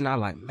the season. I'm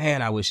like,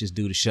 man, I wish this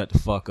dude would shut the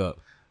fuck up.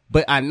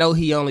 But I know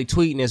he only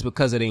tweeting this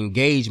because of the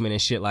engagement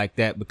and shit like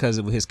that, because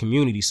of his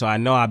community. So I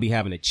know I'll be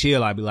having to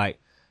chill. I'll be like,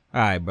 all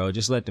right, bro,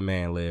 just let the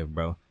man live,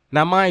 bro.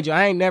 Now, mind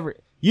you,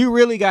 you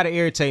really got to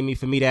irritate me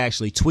for me to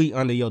actually tweet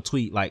under your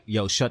tweet like,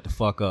 yo, shut the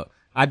fuck up.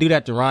 I do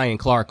that to Ryan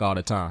Clark all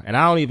the time. And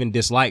I don't even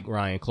dislike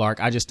Ryan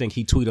Clark. I just think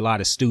he tweet a lot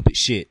of stupid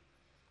shit.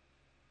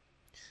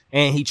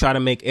 And he try to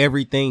make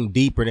everything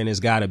deeper than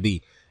it's got to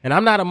be. And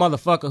I'm not a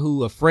motherfucker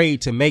who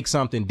afraid to make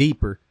something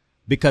deeper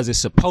because it's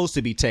supposed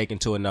to be taken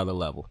to another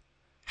level.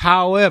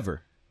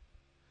 However,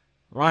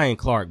 Ryan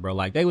Clark, bro,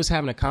 like they was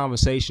having a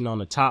conversation on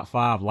the top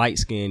 5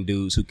 light-skinned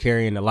dudes who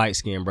carrying the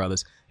light-skinned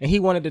brothers. And he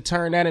wanted to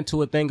turn that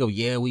into a thing of,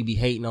 yeah, we be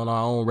hating on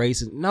our own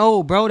races.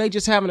 No, bro, they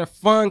just having a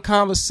fun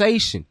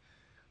conversation.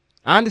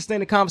 I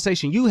understand the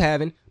conversation you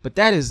having, but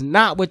that is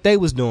not what they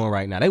was doing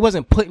right now. They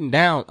wasn't putting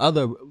down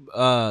other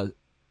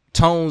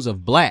tones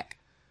of black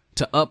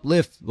to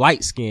uplift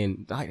light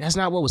skin. Like, that's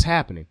not what was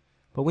happening.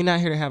 But we're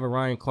not here to have a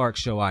Ryan Clark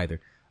show either.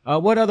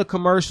 What other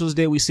commercials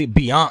did we see?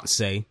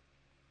 Beyonce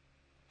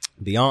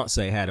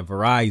had a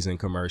Verizon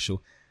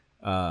commercial.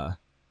 Or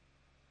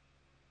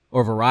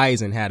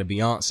Verizon had a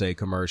Beyonce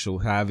commercial,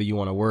 however you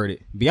want to word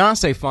it.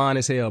 Beyonce fine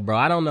as hell, bro.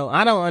 I don't know.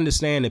 I don't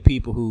understand the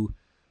people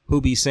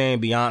who be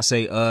saying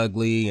Beyonce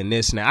ugly and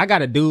this and that. I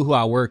got a dude who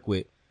I work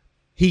with.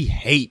 He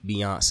hate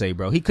Beyonce,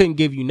 bro. He couldn't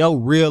give you no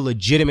real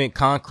legitimate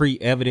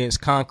concrete evidence,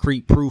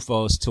 concrete proof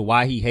as to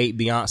why he hate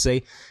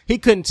Beyonce. He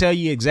couldn't tell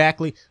you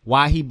exactly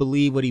why he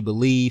believed what he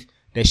believed,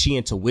 that she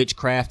into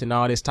witchcraft and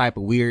all this type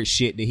of weird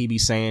shit that he be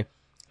saying.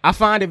 I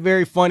find it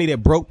very funny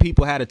that broke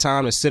people had the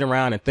time to sit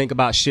around and think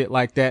about shit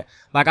like that.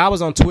 Like, I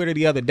was on Twitter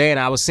the other day and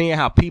I was seeing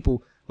how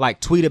people like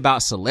tweet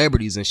about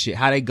celebrities and shit,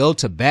 how they go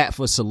to bat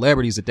for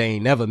celebrities that they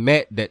ain't never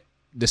met, that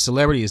the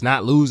celebrity is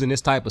not losing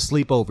this type of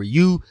sleep over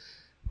you.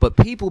 But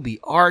people be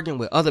arguing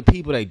with other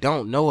people they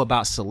don't know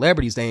about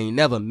celebrities they ain't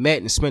never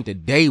met and spent a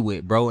day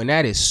with, bro. And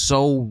that is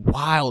so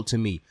wild to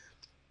me.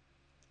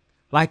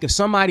 Like, if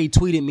somebody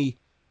tweeted me,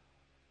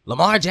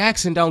 Lamar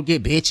Jackson don't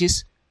get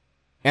bitches,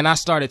 and I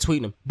started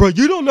tweeting him, bro,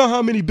 you don't know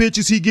how many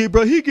bitches he get,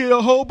 bro. He get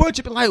a whole bunch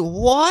of, like,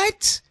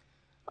 what?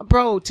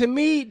 Bro, to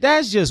me,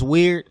 that's just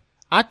weird.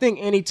 I think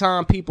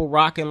anytime people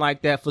rocking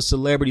like that for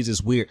celebrities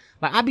is weird.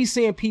 Like, I be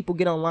seeing people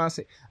get online and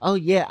say, oh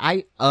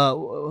yeah,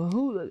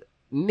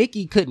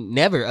 Nikki couldn't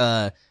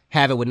never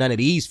have it with none of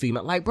these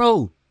females. Like,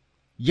 bro,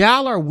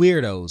 y'all are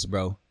weirdos,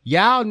 bro.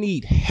 Y'all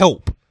need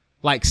help.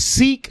 Like,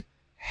 seek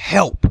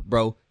help,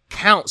 bro.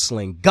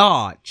 Counseling,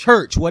 God,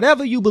 church,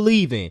 whatever you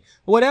believe in,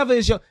 whatever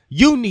is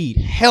you need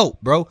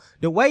help, bro.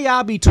 The way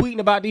y'all be tweeting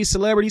about these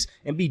celebrities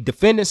and be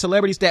defending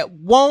celebrities that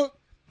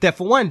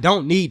for one,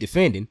 don't need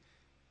defending.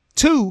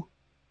 Two,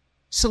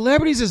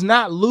 celebrities is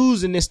not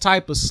losing this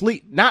type of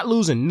sleep, not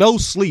losing no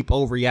sleep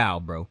over y'all,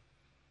 bro.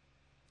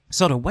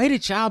 So the way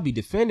that y'all be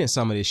defending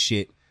some of this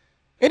shit,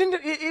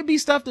 it be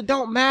stuff that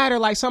don't matter.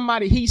 Like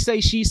somebody, he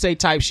say, she say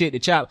type shit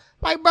that y'all,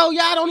 like, bro,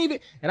 y'all don't even,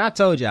 and I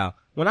told y'all,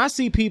 when I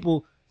see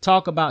people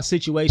talk about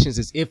situations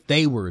as if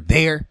they were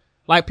there,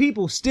 like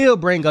people still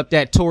bring up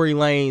that Tory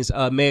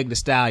Lanez, Meg Thee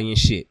Stallion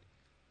shit.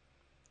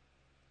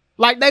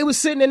 Like they was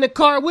sitting in the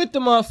car with the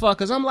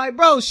motherfuckers. I'm like,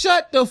 bro,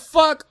 shut the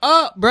fuck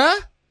up, bruh.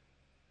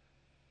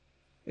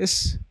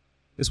 It's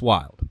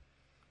wild.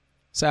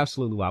 It's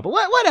absolutely wild. But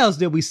what else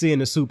did we see in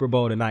the Super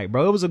Bowl tonight,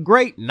 bro? It was a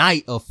great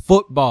night of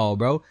football,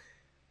 bro.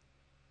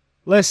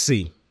 Let's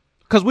see.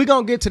 Because we're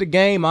going to get to the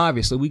game,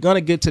 obviously. We're going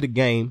to get to the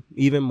game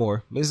even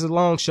more. This is a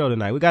long show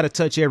tonight. We got to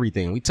touch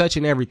everything. We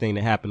touching everything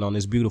that happened on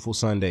this beautiful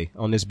Sunday,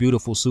 on this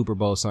beautiful Super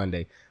Bowl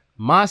Sunday.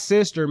 My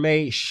sister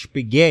made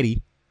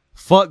spaghetti.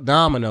 Fuck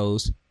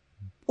Domino's.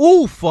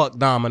 Ooh, fuck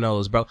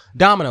Domino's, bro.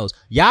 Domino's.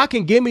 Y'all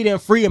can give me them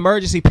free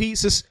emergency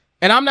pizzas,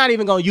 and I'm not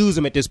even going to use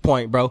them at this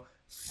point, bro.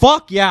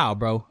 Fuck y'all,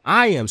 bro.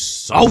 I am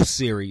so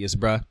serious,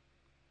 bro.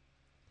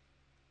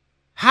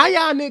 How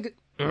y'all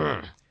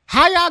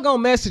How y'all gonna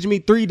message me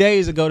 3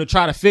 days ago to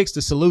try to fix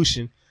the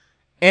solution,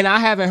 and I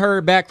haven't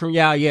heard back from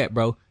y'all yet,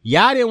 bro?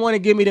 Y'all didn't want to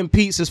give me them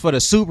pizzas for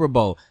the Super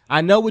Bowl.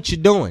 I know what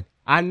you're doing.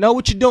 I know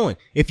what you're doing.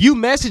 If you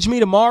message me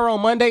tomorrow on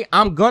Monday,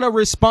 I'm gonna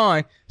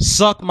respond,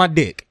 suck my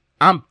dick.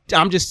 I'm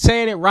just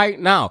saying it right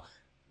now.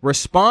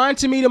 Respond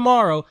to me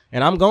tomorrow,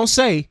 and I'm gonna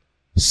say,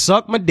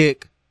 suck my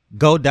dick,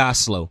 go die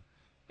slow.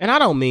 And I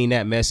don't mean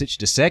that message,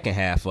 the second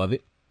half of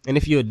it. And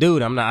if you're a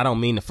dude, I don't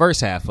mean the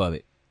first half of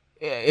it.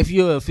 If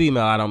you're a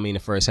female, I don't mean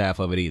the first half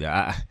of it either.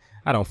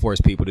 I don't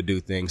force people to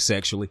do things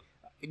sexually.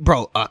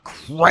 Bro, a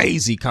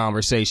crazy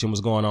conversation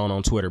was going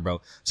on Twitter, bro.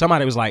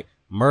 Somebody was like,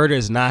 murder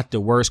is not the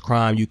worst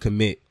crime you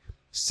commit.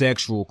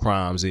 Sexual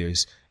crimes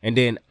is. And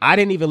then I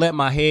didn't even let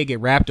my head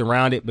get wrapped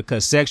around it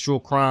because sexual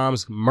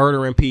crimes,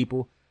 murdering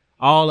people,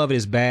 all of it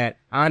is bad.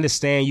 I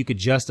understand you could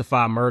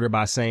justify murder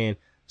by saying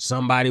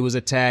somebody was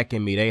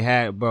attacking me. They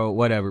had, bro,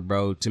 whatever,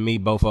 bro. To me,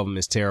 both of them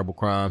is terrible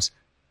crimes.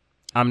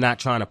 I'm not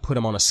trying to put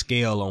them on a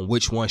scale on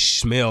which one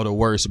smelled the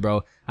worst,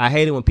 bro. I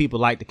hate it when people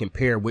like to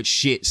compare which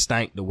shit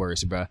stank the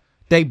worst, bro.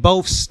 They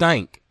both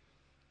stank.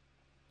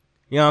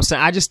 You know what I'm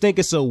saying? I just think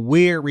it's a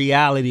weird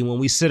reality when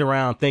we sit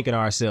around thinking to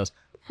ourselves,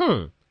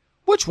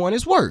 which one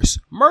is worse?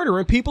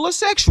 Murdering people or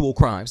sexual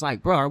crimes?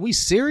 Like, bro, are we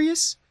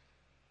serious?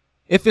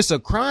 If it's a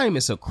crime,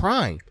 it's a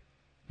crime.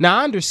 Now,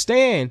 I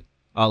understand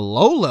a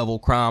low-level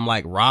crime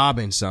like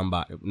robbing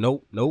somebody.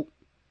 Nope.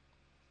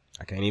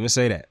 I can't even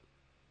say that.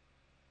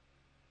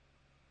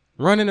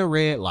 Running a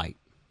red light.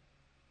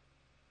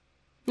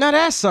 Now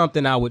that's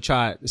something I would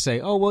try to say,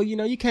 oh, well,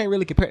 you can't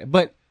really compare.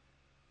 But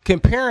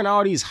comparing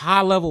all these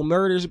high-level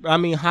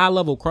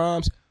high-level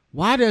crimes,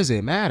 why does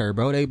it matter,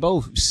 bro? They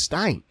both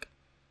stink.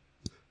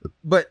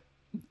 But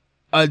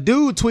a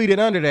dude tweeted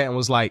under that and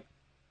was like,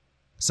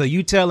 so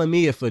you telling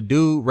me if a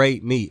dude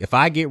raped me, if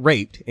I get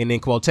raped, and in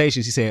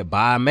quotations he said,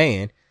 by a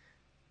man,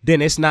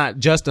 then it's not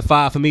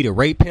justified for me to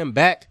rape him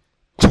back?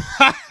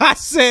 I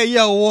said,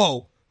 yo,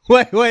 whoa.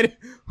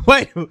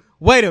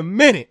 Wait a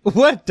minute.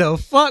 What the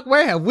fuck?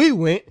 Where have we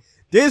went?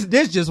 This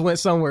just went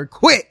somewhere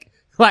quick.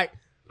 Like,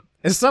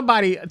 and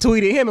somebody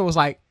tweeted him and was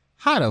like,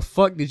 how the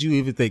fuck did you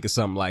even think of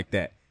something like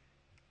that?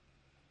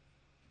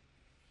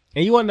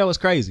 And you want to know what's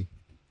crazy?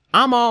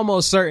 I'm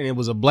almost certain it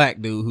was a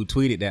black dude who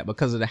tweeted that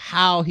because of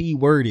how he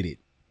worded it.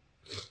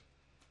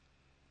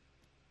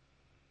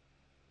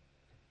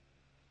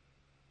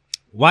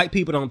 White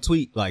people don't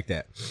tweet like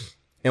that.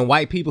 And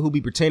white people who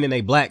be pretending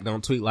they black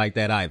don't tweet like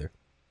that either.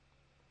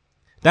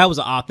 That was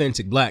an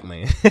authentic black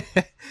man.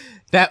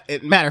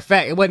 Matter of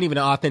fact, it wasn't even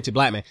an authentic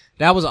black man.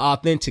 That was an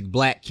authentic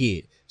black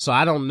kid. So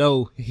I don't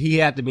know. He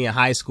had to be in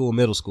high school,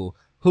 middle school.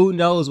 who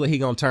knows what he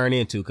gonna turn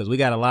into? Because we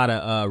got a lot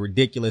of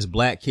ridiculous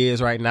black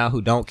kids right now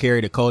who don't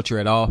carry the culture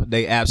at all.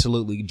 They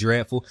absolutely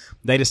dreadful.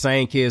 They the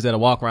same kids that'll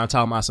walk around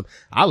talking about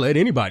I'll let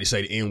anybody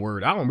say the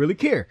N-word. I don't really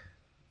care.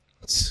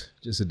 It's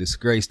just a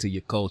disgrace to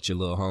your culture,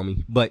 little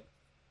homie. But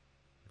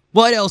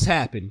what else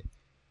happened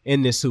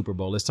in this Super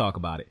Bowl? Let's talk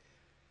about it.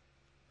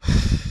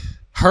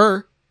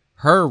 Her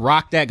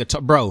rock that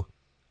guitar, bro.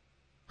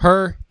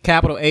 Her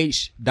capital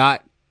H.E.R.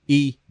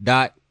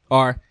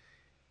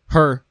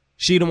 Her.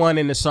 She the one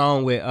in the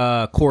song with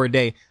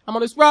Corday. I'm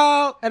on this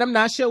road and I'm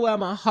not sure where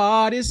my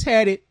heart is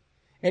headed.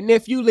 And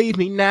if you leave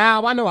me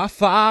now, I know I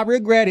far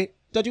regret it.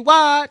 Told you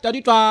once, told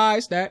you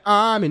twice that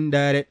I'm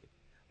indebted.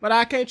 But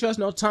I can't trust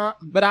no time.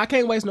 But I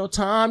can't waste no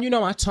time. You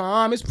know my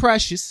time is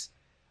precious.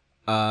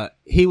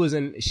 She was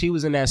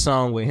in that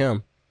song with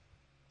him.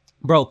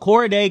 Bro,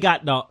 Corday's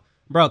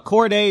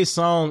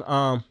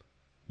song,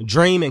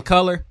 Dream in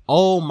Color.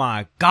 Oh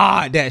my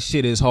God, that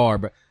shit is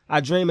hard, bro. I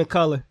dream in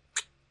color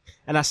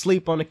and I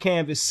sleep on the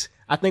canvas.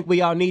 I think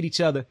we all need each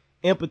other.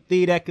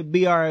 Empathy, that could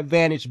be our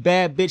advantage.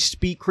 Bad bitch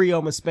speak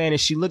Creole and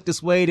Spanish. She looked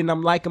this way and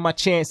I'm liking my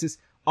chances.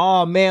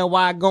 Oh man,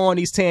 why I go on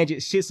these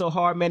tangents? Shit so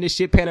hard, man. This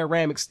shit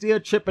panoramic. Still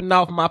tripping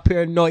off my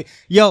paranoid.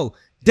 Yo,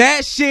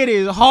 that shit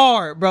is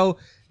hard, bro.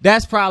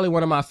 That's probably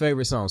one of my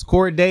favorite songs.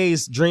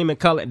 Corday's Dream in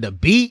Color. The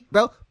beat,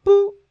 bro.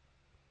 Boo.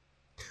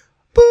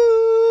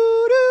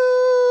 Boo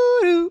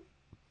doo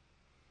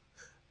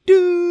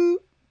doo.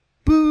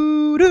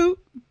 Boo doo.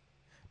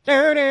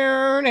 Bro,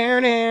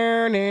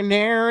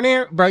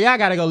 y'all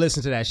gotta go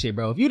listen to that shit,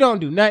 bro. If you don't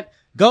do nothing,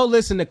 go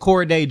listen to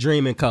Corday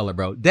Dream in Color,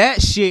 bro.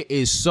 That shit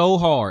is so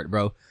hard,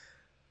 bro.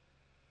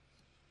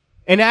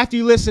 And after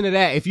you listen to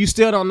that, if you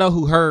still don't know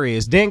who her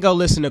is, then go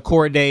listen to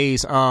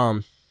Corday's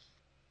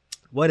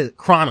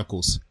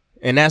Chronicles.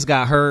 And that's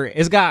got her.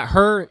 It's got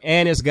her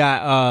and it's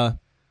got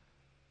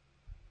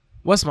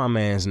what's my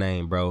man's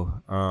name,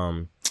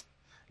 bro?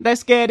 They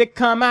scared to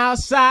come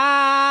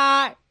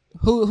outside.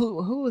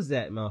 Who is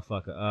that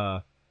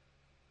motherfucker?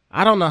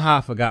 I don't know how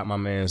I forgot my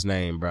man's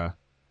name, bro.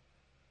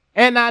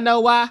 And I know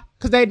why.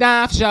 Cause they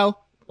dying for show.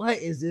 What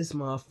is this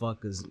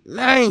motherfucker's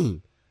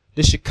name?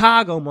 The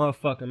Chicago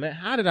motherfucker, man.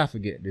 How did I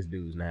forget this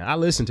dude's name? I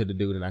listened to the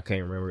dude and I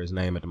can't remember his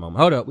name at the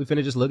moment. Hold up. We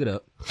finna just look it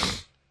up.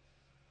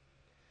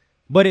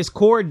 But it's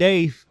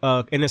Corday,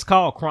 and it's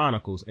called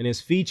Chronicles, and it's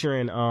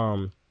featuring,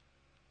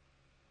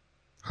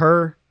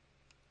 her.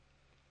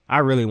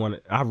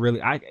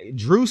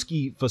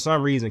 Drewski, for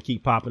some reason,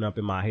 keep popping up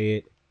in my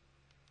head.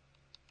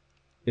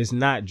 It's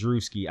not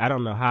Drewski. I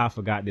don't know how I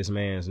forgot this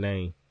man's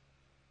name.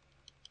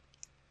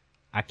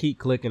 I keep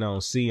clicking on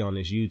C on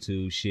this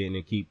YouTube shit and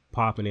it keep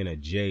popping in a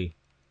J.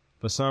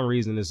 For some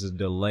reason, this is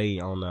delay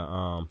on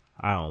the,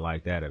 I don't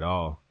like that at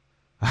all.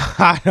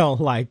 I don't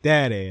like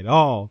that at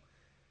all.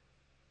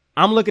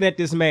 I'm looking at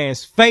this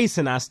man's face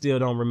and I still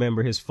don't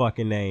remember his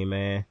fucking name,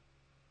 man.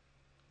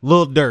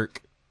 Lil Durk.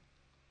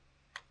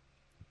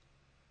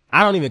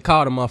 I don't even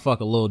call the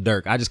motherfucker Lil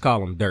Durk. I just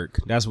call him Durk.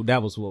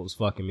 That was what was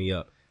fucking me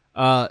up.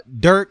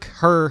 Durk,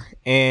 her,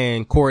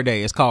 and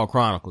Corday. It's called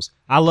Chronicles.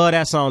 I love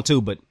that song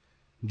too, but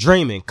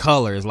Dream in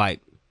Color is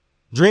like,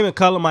 Dream in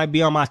Color might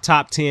be on my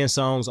top 10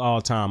 songs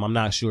all time. I'm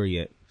not sure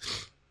yet.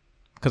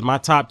 Cause my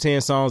top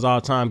 10 songs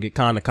all time get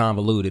kind of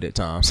convoluted at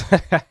times.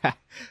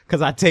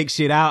 Cause I take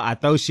shit out, I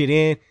throw shit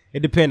in.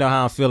 It depends on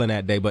how I'm feeling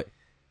that day. But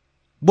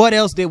what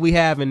else did we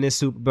have in this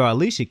Super Bowl?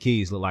 Alicia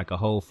Keys look like a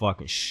whole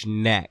fucking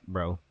snack,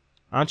 bro.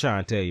 I'm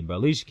trying to tell you, bro.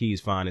 Alicia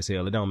Keys fine as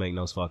hell. It don't make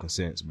no fucking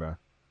sense, bro.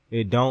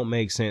 It don't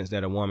make sense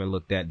that a woman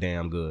looked that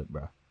damn good,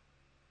 bro.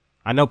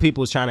 I know people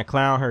was trying to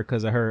clown her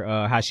because of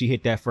her, how she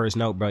hit that first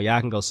note, bro.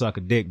 Y'all can go suck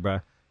a dick, bro.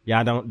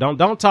 Y'all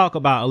don't talk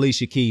about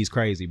Alicia Keys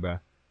crazy, bro.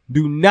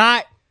 Do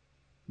not,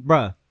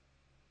 bro.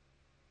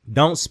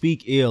 Don't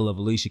speak ill of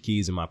Alicia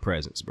Keys in my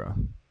presence, bro.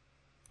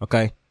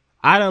 Okay?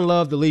 I done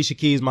loved Alicia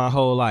Keys my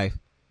whole life.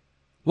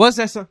 What's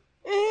that song?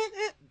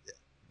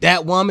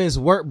 That woman's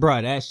work,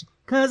 bro. That's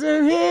cause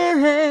her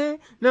hair,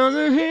 knows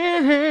her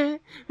hair, and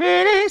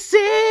it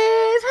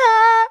sees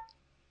her.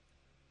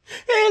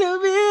 It'll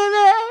be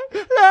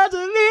there, love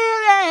to be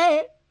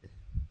there.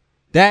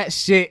 That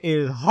shit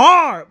is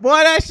hard, boy.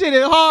 That shit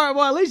is hard,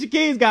 boy. Alicia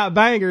Keys got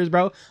bangers,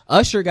 bro.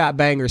 Usher got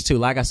bangers too.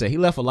 Like I said, he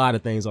left a lot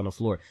of things on the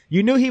floor.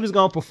 You knew he was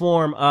gonna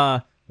perform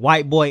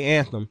White Boy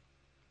Anthem.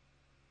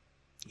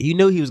 You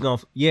knew he was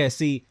gonna. Yeah,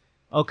 see.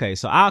 Okay,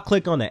 so I'll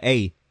click on the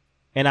A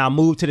and I'll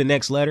move to the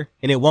next letter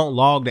and it won't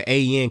log the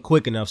A in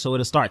quick enough, so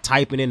it'll start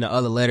typing in the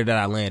other letter that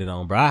I landed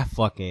on, bro.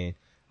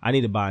 I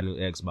need to buy a new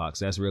Xbox.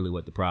 That's really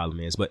what the problem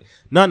is. But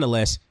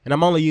nonetheless, and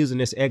I'm only using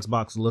this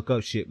Xbox to look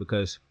up shit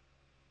because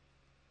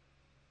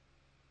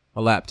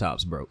my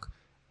laptop's broke.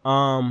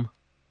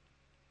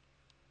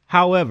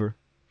 However,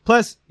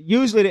 plus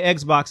usually the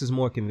Xbox is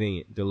more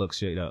convenient to look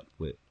shit up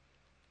with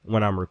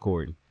when I'm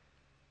recording.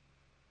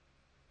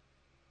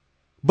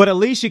 But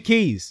Alicia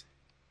Keys,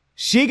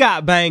 she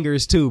got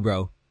bangers too,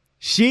 bro.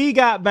 She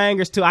got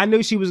bangers too. I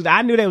knew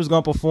they was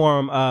gonna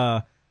perform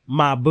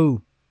My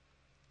Boo.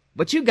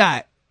 But you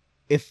got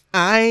If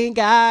I Ain't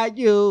Got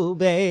You,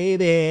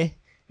 Baby.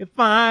 If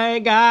I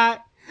Ain't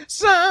Got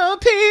Some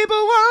people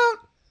want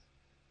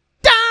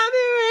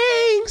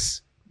diamond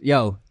rings.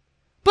 Yo,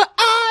 but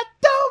I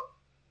don't.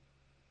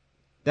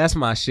 That's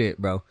my shit,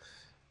 bro.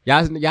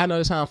 Y'all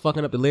notice how I'm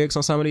fucking up the lyrics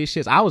on some of these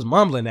shits? I was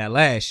mumbling that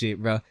last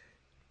shit, bro.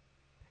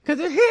 Cause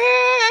it's here.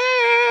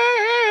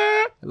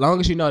 As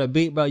long as you know the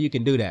beat, bro, you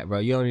can do that, bro.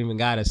 You don't even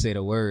gotta say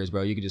the words,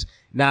 bro. You can just,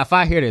 now if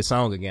I hear this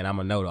song again, I'm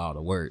gonna know all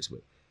the words,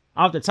 but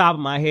off the top of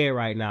my head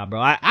right now,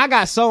 bro, I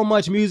got so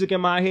much music in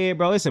my head,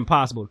 bro, it's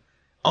impossible.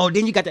 Oh,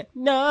 then you got that,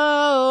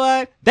 no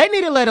one. They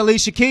need to let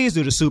Alicia Keys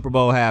do the Super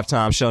Bowl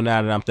halftime show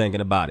now that I'm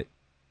thinking about it.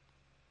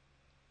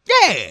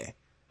 Yeah,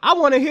 I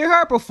want to hear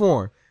her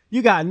perform.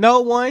 You got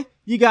No One,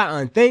 you got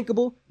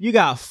Unthinkable, you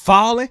got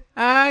Falling.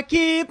 I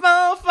keep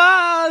on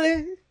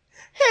falling.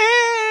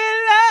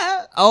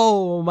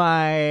 Oh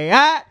my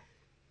God.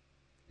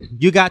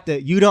 You got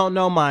the You Don't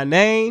Know My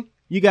Name.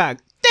 You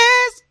got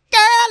This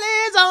Girl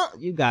Is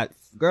On. You got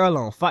Girl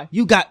on Fire.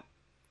 You got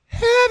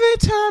Every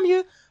Time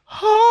You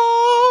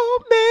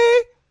Hold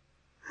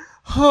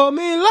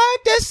Me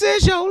like this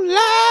is your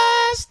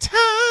last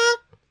time.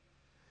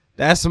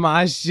 That's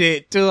my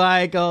shit too.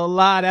 I ain't gonna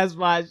lie. That's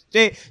my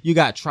shit. You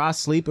got Try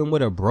Sleeping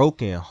with a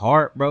Broken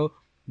Heart, bro.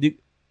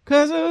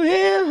 Cause of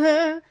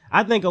him.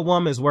 I think A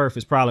Woman's Worth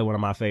is probably one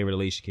of my favorite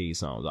Alicia Keys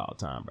songs all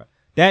the time, bro.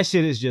 That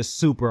shit is just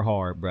super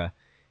hard, bro.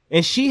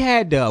 And she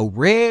had the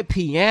red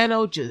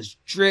piano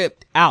just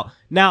dripped out.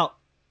 Now,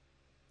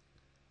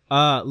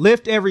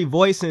 Lift Every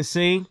Voice and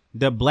Sing,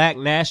 the Black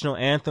National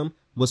Anthem,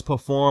 was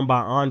performed by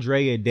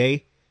Andrea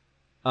Day.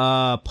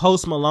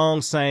 Post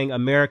Malone sang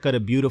America the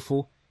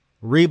Beautiful.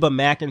 Reba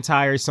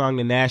McEntire sung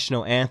the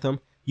national anthem.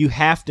 You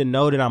have to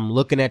know that I'm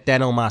looking at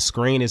that on my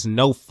screen. It's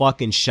no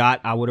fucking shot.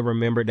 I would have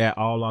remembered that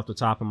all off the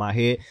top of my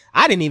head.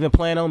 I didn't even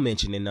plan on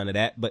mentioning none of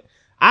that, but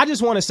I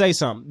just want to say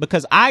something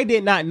because I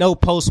did not know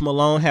Post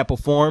Malone had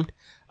performed.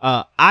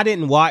 I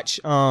didn't watch,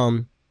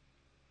 I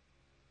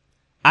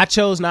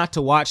chose not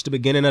to watch the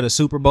beginning of the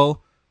Super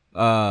Bowl.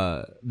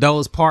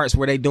 Those parts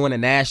where they doing the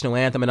national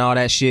anthem and all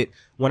that shit.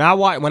 When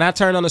I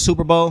turned on the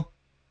Super Bowl,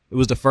 it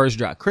was the first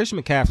drive.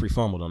 Christian McCaffrey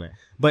fumbled on that,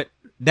 but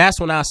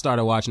that's when I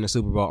started watching the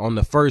Super Bowl, on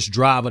the first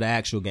drive of the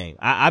actual game.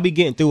 I be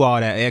getting through all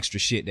that extra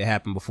shit that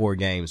happened before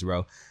games,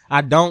 bro.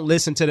 I don't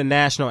listen to the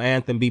national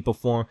anthem be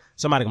performed.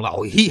 Somebody gonna be like,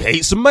 oh, he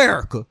hates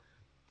America.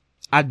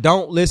 I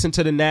don't listen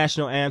to the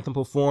national anthem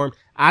performed.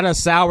 I done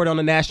soured on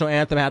the national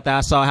anthem after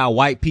I saw how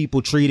white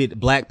people treated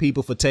black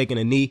people for taking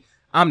a knee.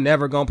 I'm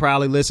never gonna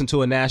probably listen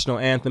to a national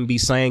anthem be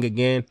sang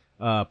again,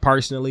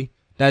 personally.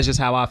 That's just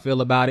how I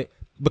feel about it.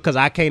 Because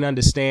I can't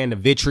understand the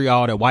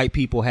vitriol that white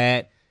people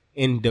had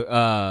in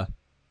the,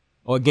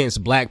 or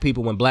against black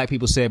people when black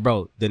people said,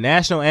 bro, the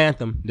national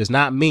anthem does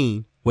not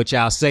mean what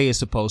y'all say it's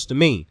supposed to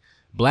mean.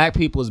 Black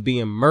people is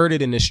being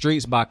murdered in the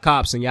streets by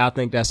cops and y'all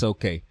think that's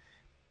okay.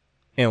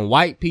 And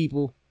white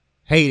people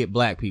hated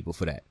black people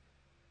for that.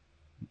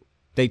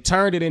 They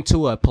turned it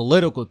into a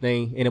political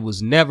thing and it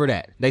was never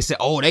that. They said,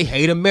 oh, they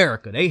hate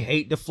America. They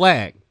hate the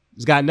flag.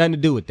 It's got nothing to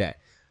do with that.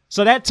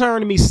 So that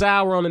turned me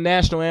sour on the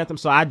national anthem.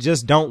 So I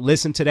just don't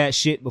listen to that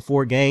shit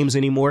before games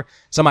anymore.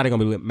 Somebody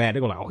gonna be mad.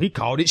 They're gonna be like, oh, he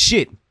called it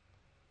shit.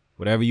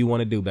 Whatever you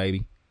want to do,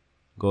 baby.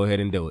 Go ahead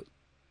and do it.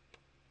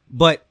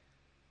 But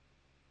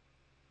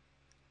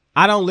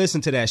I don't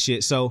listen to that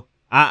shit. So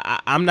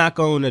I'm not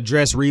going to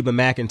address Reba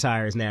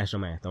McEntire's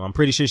national anthem. I'm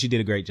pretty sure she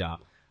did a great job.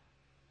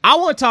 I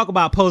want to talk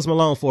about Post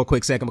Malone for a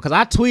quick second because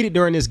I tweeted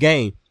during this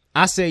game.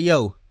 I said,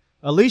 yo,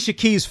 Alicia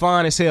Keys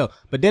fine as hell.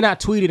 But then I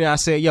tweeted and I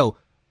said, yo,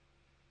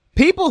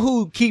 people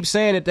who keep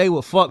saying that they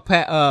would fuck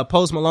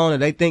Post Malone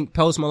and they think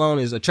Post Malone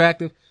is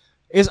attractive,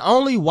 it's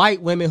only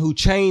white women who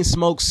chain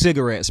smoke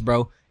cigarettes,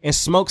 bro, and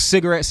smoke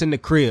cigarettes in the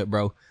crib,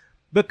 bro.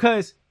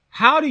 Because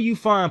how do you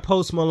find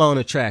Post Malone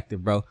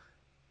attractive, bro?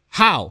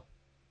 How?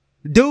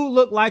 Dude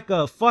look like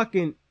a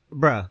fucking,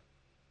 bruh.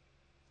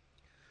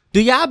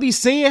 Do y'all be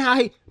seeing how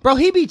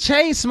he be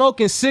chain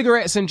smoking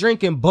cigarettes and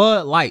drinking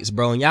Bud Lights,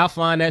 bro, and y'all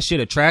find that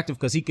shit attractive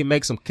because he can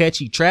make some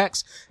catchy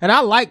tracks. And I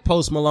like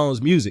Post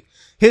Malone's music.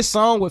 His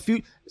song with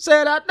Future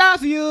said, I die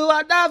for you,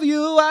 I die for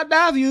you, I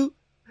die for you.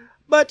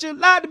 But you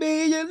lied to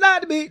me, you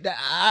lied to me.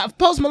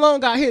 Post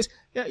Malone got his,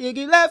 you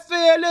get left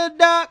in the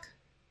dark,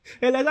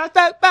 and as I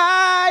stuck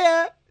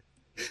by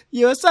you,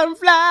 you're a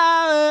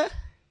sunflower.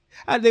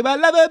 I think my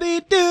love will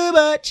be too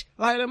much.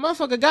 Like, the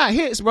motherfucker got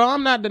hits, bro.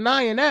 I'm not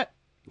denying that.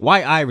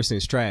 White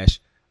Iverson's trash,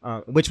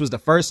 which was the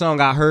first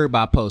song I heard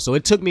by Post. So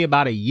it took me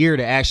about a year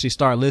to actually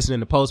start listening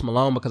to Post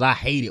Malone because I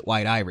hated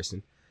White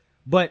Iverson.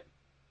 But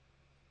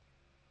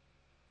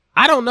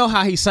I don't know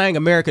how he sang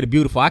America the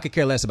Beautiful. I could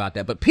care less about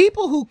that. But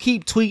people who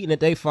keep tweeting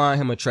that they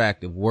find him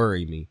attractive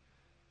worry me.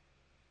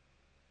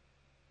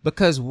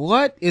 Because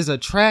what is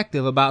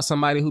attractive about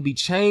somebody who be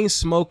chain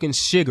smoking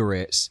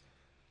cigarettes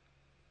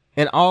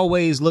and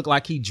always look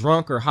like he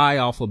drunk or high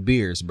off of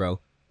beers, bro?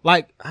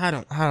 Like, I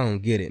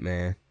don't get it,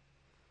 man.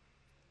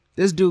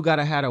 This dude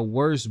gotta have the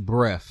worst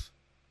breath.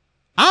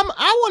 I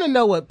want to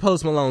know what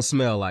Post Malone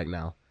smell like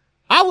now.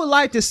 I would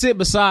like to sit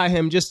beside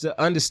him just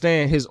to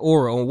understand his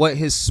aura on what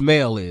his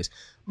smell is.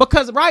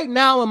 Because right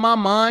now in my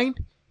mind,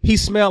 he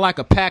smell like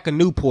a pack of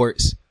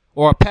Newports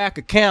or a pack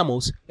of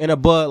Camels and a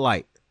Bud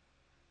Light.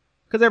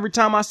 Because every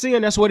time I see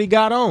him, that's what he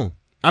got on.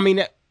 I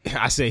mean,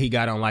 I said he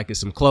got on like it's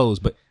some clothes,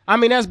 but I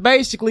mean, that's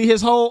basically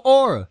his whole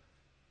aura.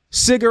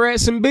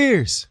 Cigarettes and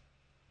beers.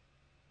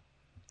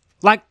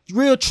 Like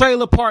real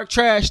trailer park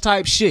trash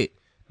type shit.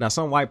 Now,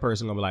 some white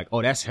person gonna be like,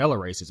 oh, that's hella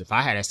racist. If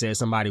I had said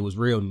somebody was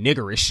real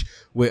niggerish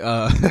with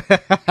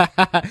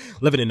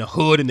living in the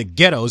hood and the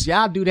ghettos,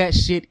 y'all do that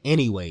shit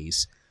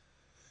anyways.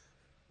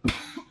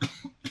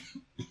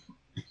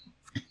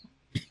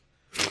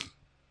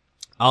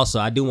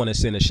 Also, I do want to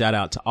send a shout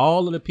out to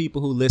all of the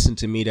people who listen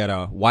to me that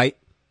are white.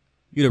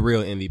 You're the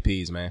real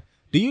MVPs, man.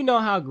 Do you know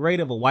how great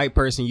of a white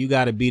person you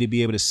got to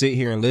be able to sit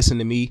here and listen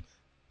to me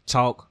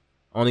talk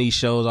on these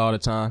shows all the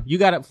time? You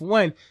got to, for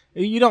one,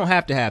 you don't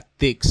have to have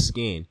thick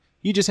skin.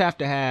 You just have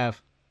to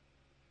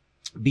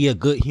be a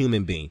good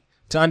human being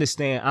to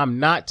understand I'm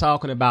not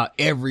talking about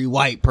every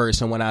white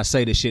person when I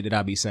say the shit that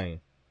I be saying.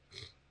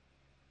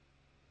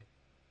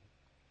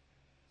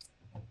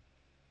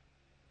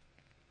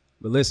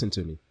 But listen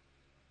to me.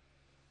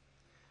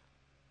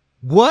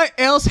 What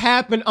else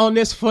happened on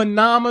this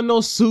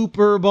phenomenal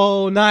Super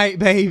Bowl night,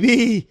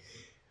 baby?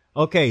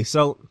 Okay,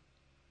 so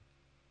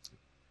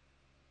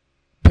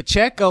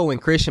Pacheco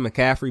and Christian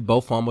McCaffrey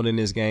both fumbled in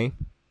this game.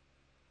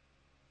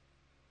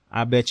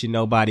 I bet you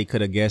nobody could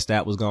have guessed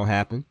that was going to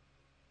happen.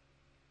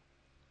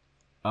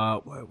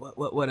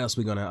 What else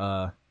we going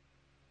to,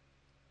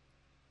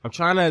 I'm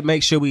trying to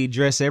make sure we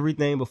address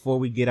everything before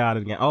we get out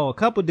of the game. Oh, a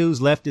couple dudes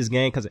left this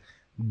game because,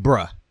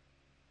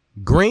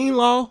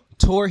 Greenlaw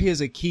tore his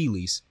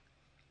Achilles,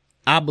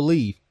 I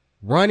believe,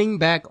 running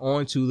back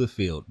onto the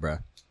field,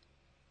 bruh.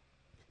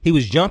 He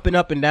was jumping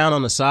up and down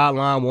on the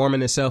sideline, warming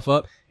himself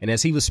up, and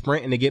as he was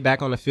sprinting to get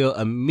back on the field,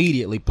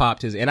 immediately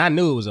popped his, and I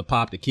knew it was a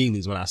popped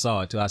Achilles when I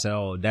saw it too. I said,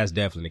 oh, that's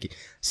definitely an Achilles.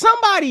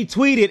 Somebody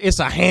tweeted it's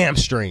a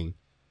hamstring.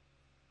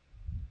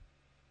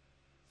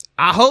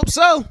 I hope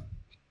so.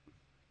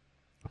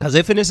 Because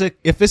if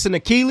it's an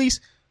Achilles,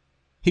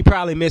 he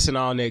probably missing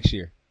all next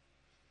year.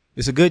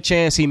 It's a good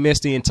chance he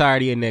missed the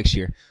entirety of next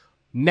year.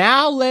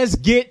 Now let's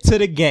get to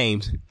the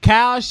games.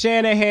 Kyle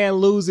Shanahan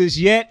loses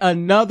yet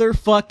another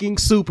fucking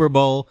Super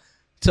Bowl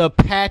to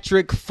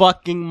Patrick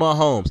fucking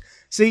Mahomes.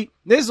 See,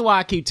 this is why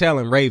I keep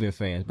telling Raven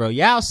fans, bro,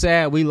 y'all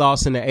sad we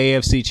lost in the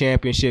AFC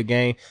Championship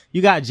game.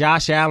 You got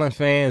Josh Allen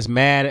fans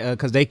mad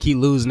because they keep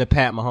losing to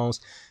Pat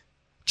Mahomes.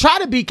 Try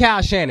to beat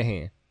Kyle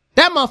Shanahan.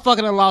 That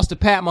motherfucker done lost to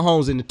Pat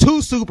Mahomes in the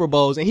 2 Super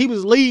Bowls, and he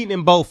was leading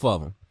in both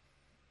of them.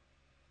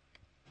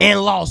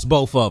 And lost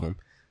both of them.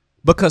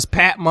 Because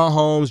Pat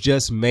Mahomes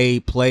just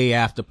made play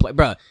after play.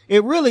 Bruh,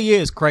 it really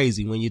is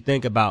crazy when you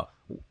think about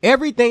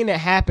everything that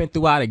happened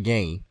throughout a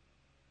game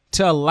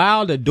to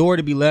allow the door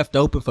to be left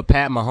open for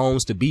Pat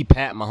Mahomes to be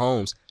Pat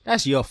Mahomes.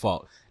 That's your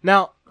fault.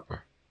 Now,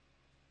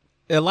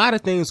 a lot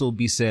of things will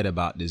be said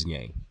about this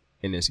game.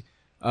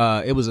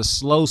 It was a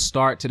slow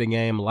start to the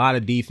game. A lot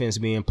of defense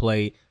being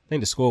played. I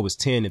think the score was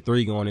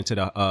 10-3 going into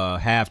the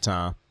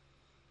halftime.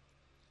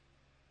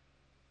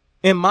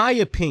 In my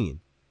opinion,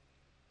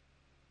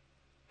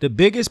 the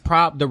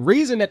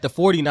reason that the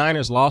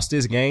 49ers lost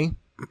this game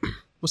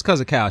was because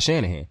of Kyle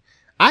Shanahan.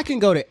 I can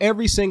go to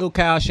every single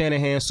Kyle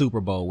Shanahan Super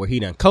Bowl where he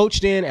done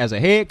coached in as a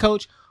head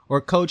coach or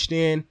coached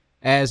in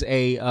as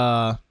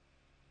a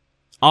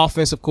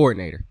offensive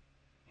coordinator.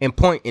 And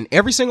point in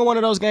every single one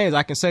of those games,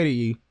 I can say to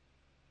you,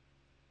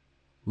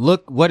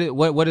 look what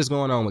is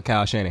going on with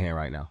Kyle Shanahan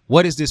right now.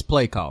 What is this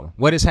play calling?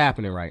 What is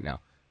happening right now?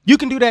 You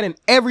can do that in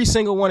every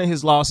single one of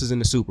his losses in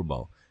the Super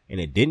Bowl. And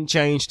it didn't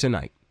change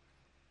tonight.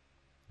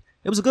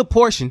 It was a good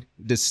portion,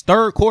 this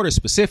third quarter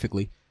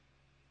specifically,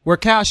 where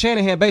Kyle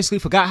Shanahan basically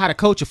forgot how to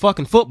coach a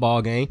fucking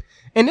football game.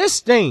 And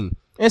this thing,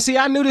 and see,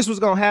 I knew this was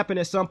going to happen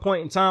at some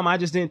point in time. I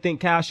just didn't think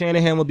Kyle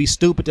Shanahan would be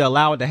stupid to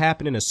allow it to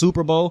happen in a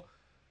Super Bowl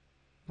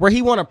where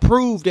he want to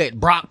prove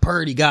that Brock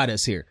Purdy got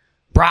us here.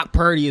 Brock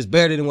Purdy is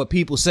better than what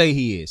people say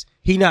he is.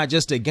 He not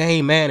just a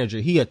game manager.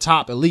 He a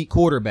top elite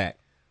quarterback.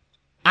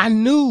 I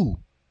knew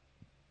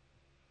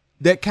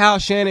that Kyle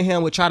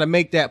Shanahan would try to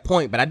make that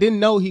point, but I didn't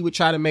know he would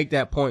try to make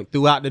that point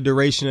throughout the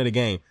duration of the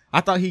game.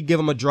 I thought he'd give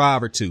him a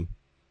drive or two.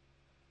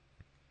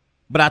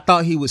 But I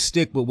thought he would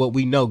stick with what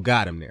we know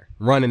got him there,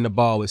 running the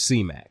ball with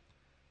C-Mac.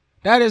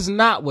 That is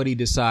not what he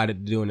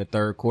decided to do in the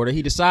third quarter.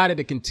 He decided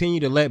to continue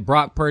to let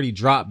Brock Purdy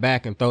drop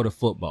back and throw the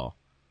football.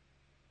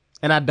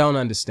 And I don't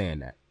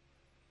understand that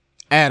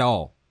at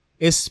all.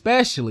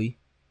 Especially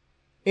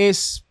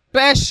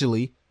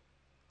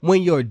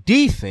when your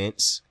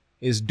defense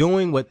is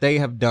doing what they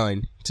have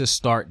done to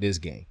start this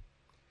game.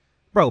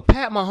 Bro,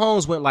 Pat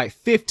Mahomes went like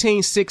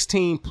 15,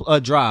 16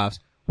 drives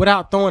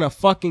without throwing a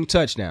fucking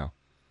touchdown.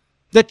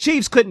 The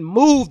Chiefs couldn't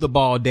move the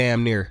ball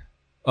damn near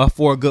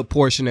for a good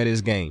portion of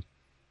this game.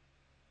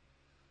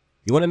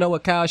 You want to know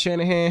what Kyle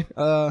Shanahan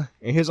and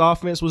his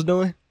offense was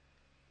doing?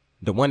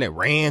 The one that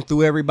ran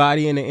through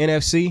everybody in the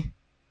NFC?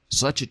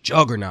 Such a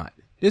juggernaut.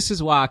 This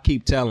is why I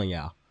keep telling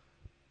y'all.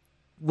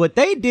 What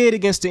they did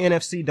against the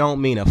NFC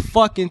don't mean a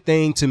fucking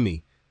thing to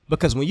me.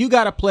 Because when you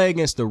got to play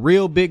against the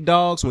real big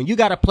dogs, when you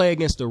got to play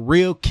against the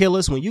real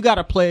killers, when you got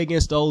to play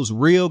against those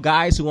real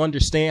guys who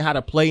understand how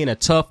to play in a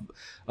tough,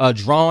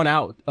 drawn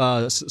out,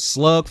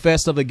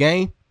 slugfest of a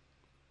game,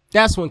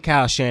 that's when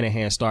Kyle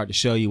Shanahan started to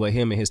show you what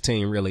him and his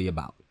team really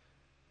about.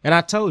 And I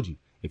told you,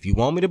 if you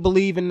want me to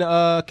believe in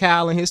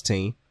Kyle and his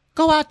team,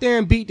 go out there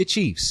and beat the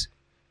Chiefs.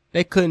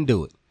 They couldn't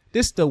do it.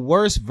 This is the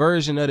worst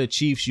version of the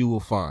Chiefs you will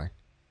find.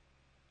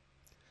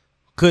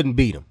 Couldn't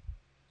beat them.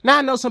 Now,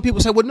 I know some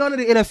people say, well, none of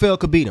the NFL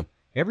could beat them.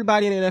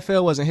 Everybody in the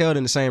NFL wasn't held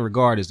in the same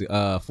regard as the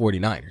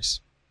 49ers.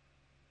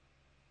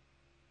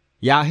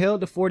 Y'all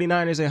held the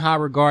 49ers in high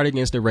regard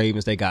against the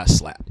Ravens. They got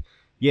slapped.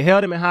 You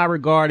held them in high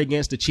regard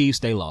against the Chiefs.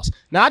 They lost.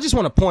 Now, I just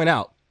want to point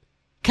out,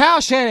 Kyle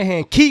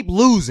Shanahan keep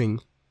losing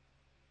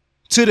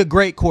to the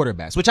great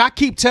quarterbacks, which I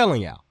keep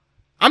telling y'all.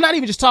 I'm not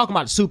even just talking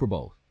about the Super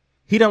Bowl.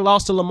 He done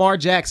lost to Lamar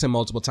Jackson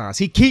multiple times.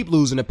 He keep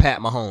losing to Pat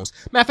Mahomes.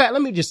 Matter of fact,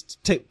 let me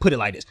just put it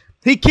like this.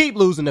 He keep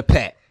losing to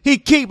Pat. He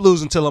keep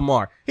losing to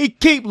Lamar. He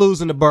keep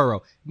losing to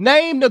Burrow.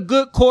 Name the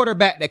good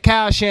quarterback that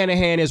Kyle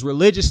Shanahan has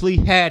religiously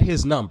had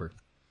his number.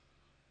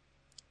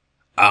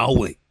 I'll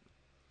wait.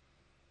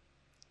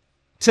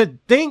 To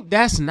think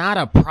that's not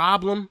a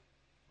problem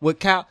with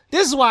Kyle.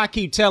 This is why I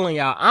keep telling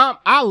y'all,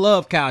 I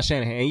love Kyle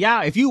Shanahan. And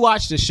y'all, if you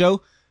watch the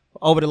show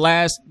over the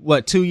last,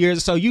 2 years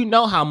or so, you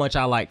know how much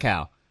I like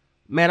Kyle.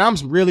 Man, I'm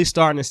really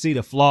starting to see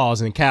the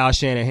flaws in Kyle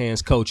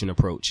Shanahan's coaching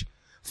approach.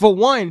 For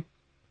one,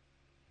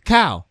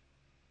 Kyle,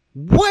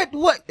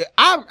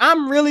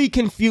 I'm really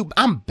confused.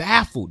 I'm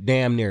baffled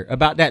damn near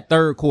about that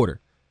third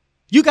quarter.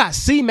 You got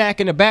C-Mac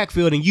in the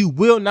backfield and you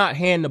will not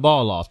hand the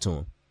ball off to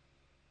him.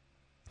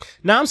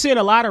 Now, I'm seeing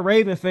a lot of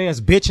Raven fans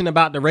bitching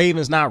about the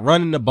Ravens not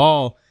running the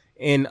ball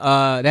in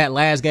that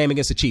last game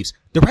against the Chiefs.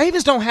 The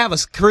Ravens don't have a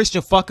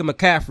Christian fucking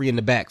McCaffrey in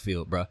the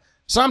backfield, bro.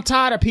 So I'm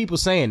tired of people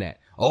saying that.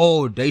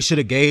 Oh, they should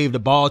have gave the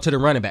ball to the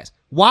running backs.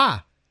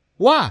 Why?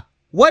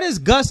 What has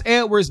Gus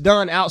Edwards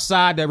done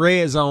outside the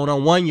red zone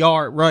on 1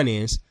 yard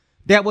run-ins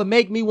that would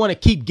make me want to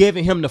keep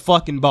giving him the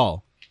fucking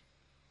ball?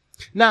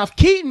 Now, if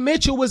Keaton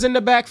Mitchell was in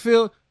the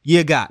backfield,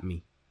 you got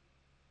me.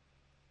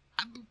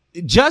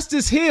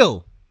 Justice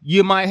Hill,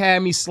 you might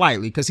have me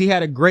slightly because he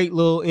had a great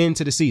little end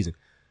to the season.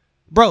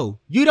 Bro,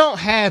 you don't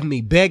have me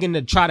begging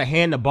to try to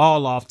hand the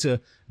ball off to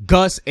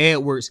Gus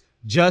Edwards,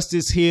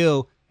 Justice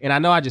Hill. And I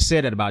know I just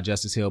said that about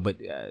Justice Hill, but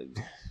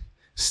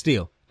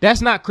still,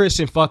 that's not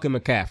Christian fucking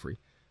McCaffrey.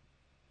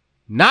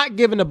 Not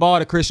giving the ball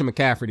to Christian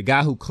McCaffrey, the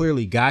guy who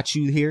clearly got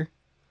you here,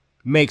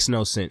 makes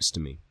no sense to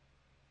me.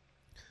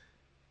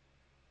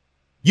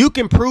 You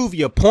can prove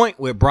your point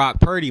with Brock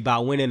Purdy by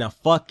winning a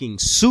fucking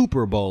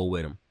Super Bowl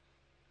with him.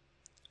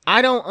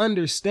 I don't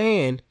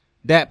understand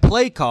that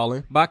play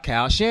calling by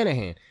Kyle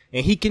Shanahan.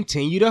 And he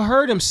continued to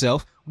hurt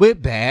himself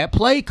with bad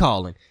play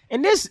calling.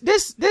 And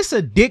this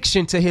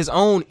addiction to his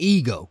own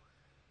ego,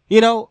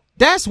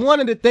 that's one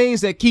of the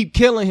things that keep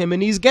killing him in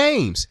these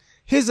games.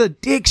 His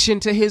addiction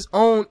to his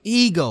own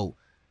ego.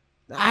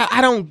 I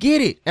don't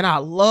get it. And I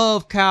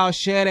love Kyle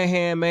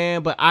Shanahan,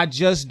 man, but I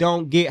just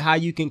don't get how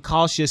you can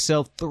cost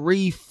yourself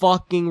 3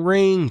 fucking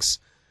rings.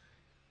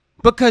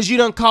 Because you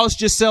done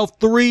cost yourself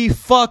 3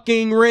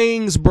 fucking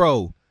rings,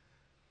 bro.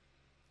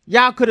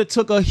 Y'all could have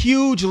took a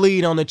huge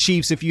lead on the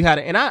Chiefs if you had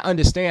it. And I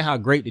understand how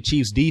great the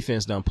Chiefs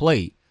defense done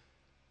played.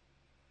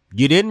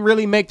 You didn't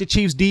really make the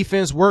Chiefs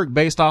defense work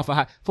based off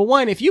of for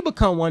one, if you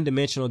become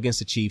one-dimensional against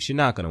the Chiefs, you're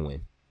not going to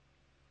win.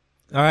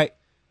 All right?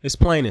 It's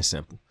plain and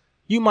simple.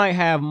 You might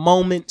have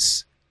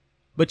moments,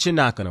 but you're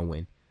not going to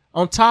win.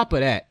 On top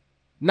of that,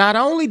 not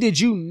only did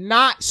you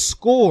not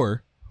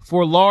score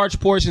for large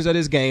portions of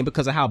this game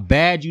because of how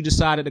bad you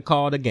decided to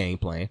call the game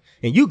plan,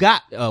 and you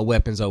got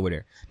weapons over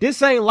there.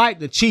 This ain't like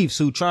the Chiefs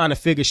who trying to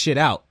figure shit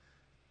out.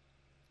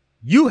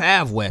 You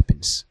have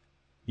weapons.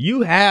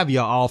 You have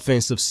your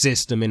offensive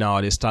system and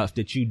all this stuff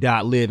that you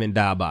live and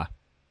die by.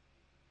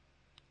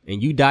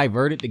 And you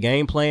diverted the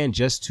game plan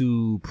just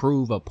to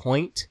prove a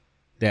point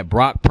that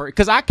Brock Purdy,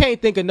 because I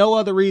can't think of no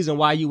other reason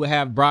why you would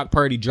have Brock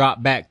Purdy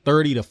drop back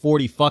 30 to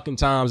 40 fucking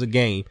times a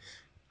game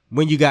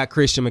when you got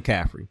Christian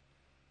McCaffrey.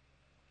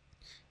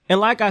 And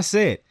like I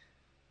said,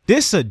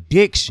 this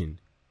addiction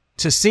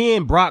to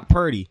seeing Brock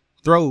Purdy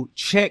throw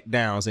check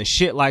downs and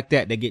shit like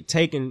that get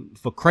taken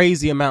for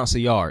crazy amounts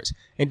of yards.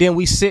 And then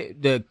we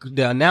sit, the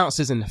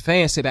announcers and the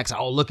fans sit back and say,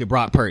 oh, look at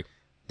Brock Purdy.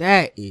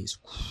 That is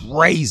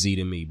crazy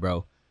to me,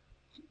 bro.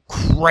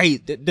 Crazy.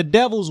 The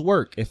devil's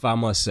work, if I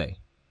must say,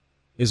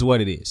 is what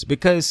it is.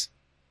 Because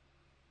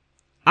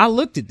I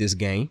looked at this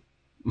game,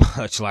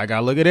 much like I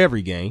look at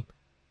every game.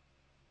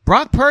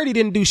 Brock Purdy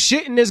didn't do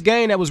shit in this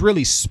game that was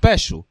really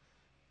special.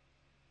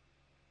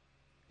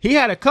 He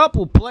had a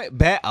couple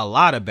a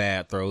lot of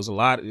bad throws.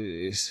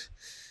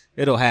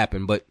 It'll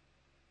happen, but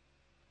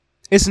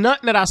it's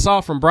nothing that I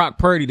saw from Brock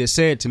Purdy that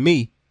said to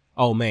me,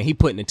 oh man, he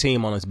putting the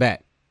team on his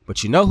back.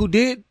 But you know who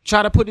did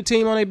try to put the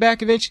team on their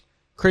back eventually?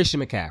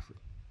 Christian McCaffrey,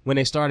 when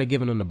they started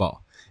giving him the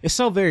ball. It's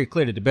so very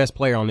clear that the best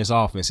player on this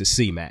offense is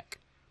C-Mac.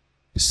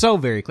 So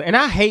very clear. And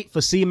I hate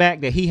for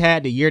C-Mac that he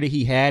had the year that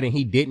he had and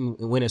he didn't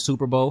win a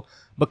Super Bowl,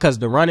 because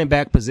the running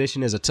back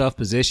position is a tough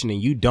position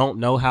and you don't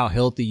know how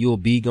healthy you'll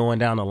be going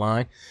down the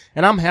line.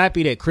 And I'm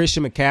happy that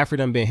Christian McCaffrey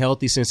done been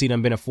healthy since he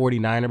done been a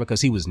 49er,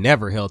 because he was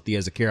never healthy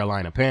as a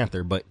Carolina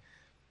Panther. But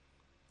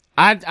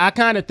I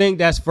kind of think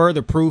that's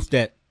further proof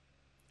that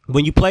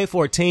when you play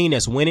for a team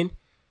that's winning,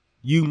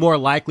 you more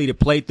likely to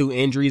play through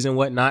injuries and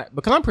whatnot.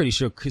 Because I'm pretty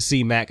sure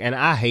C-Mac, and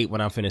I hate what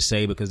I'm finna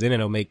say because then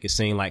it'll make it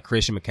seem like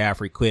Christian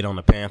McCaffrey quit on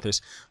the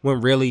Panthers when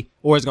really,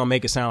 or it's going to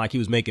make it sound like he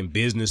was making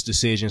business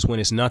decisions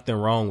when it's nothing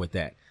wrong with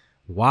that.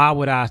 Why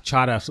would I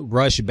try to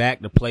rush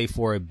back to play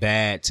for a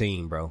bad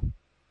team, bro,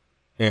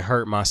 and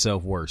hurt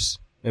myself worse?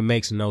 It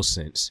makes no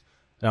sense.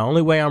 The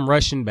only way I'm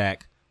rushing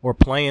back or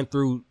playing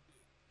through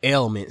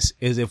ailments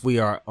is if we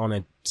are on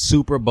a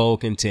Super Bowl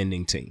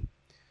contending team.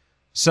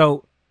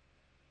 So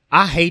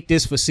I hate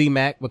this for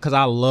C-Mac because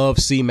I love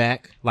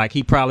C-Mac. Like,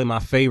 he probably my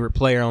favorite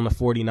player on the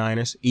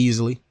 49ers,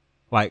 easily.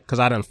 Like, because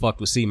I done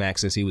fucked with C-Mac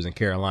since he was in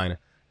Carolina.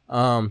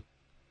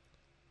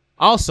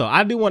 Also,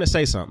 I do want to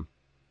say something.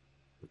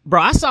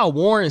 Bro, I saw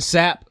Warren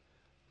Sapp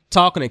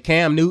talking to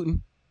Cam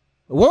Newton.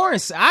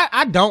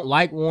 I don't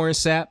like Warren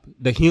Sapp,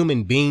 the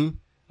human being.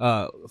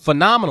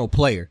 Phenomenal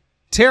player.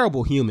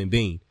 Terrible human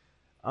being.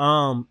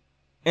 And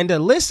to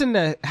listen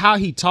to how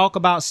he talk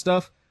about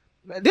stuff,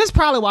 this is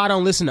probably why I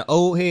don't listen to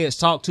old heads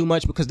talk too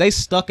much, because they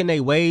stuck in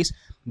their ways.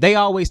 They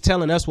always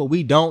telling us what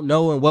we don't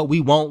know and what we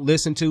won't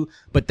listen to,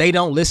 but they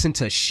don't listen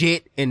to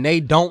shit and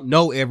they don't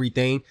know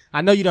everything.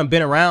 I know you done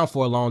been around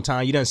for a long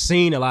time. You done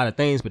seen a lot of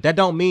things, but that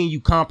don't mean you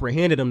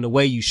comprehended them the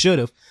way you should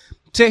have.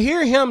 To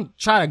hear him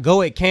try to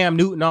go at Cam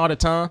Newton all the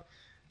time,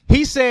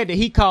 he said that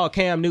he called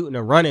Cam Newton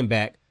a running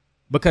back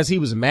because he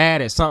was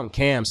mad at something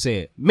Cam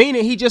said.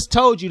 Meaning he just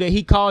told you that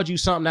he called you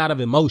something out of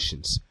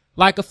emotions,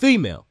 like a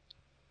female.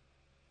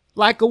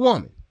 Like a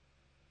woman.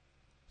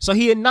 So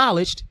he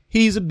acknowledged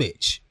he's a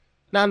bitch.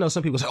 Now I know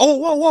some people say, oh,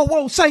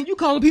 whoa, Saint, you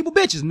calling people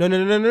bitches.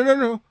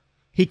 No.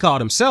 He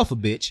called himself a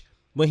bitch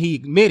when he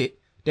admitted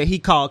that he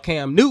called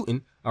Cam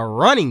Newton a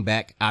running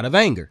back out of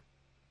anger.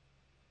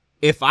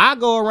 If I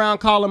go around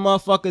calling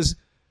motherfuckers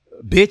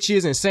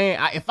bitches and saying,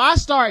 if I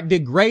start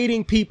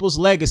degrading people's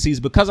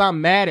legacies because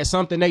I'm mad at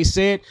something they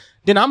said,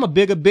 then I'm a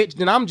bigger bitch.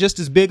 Then I'm just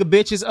as big a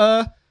bitch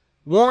as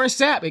Warren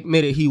Sapp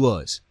admitted he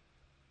was.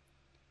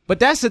 But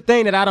that's the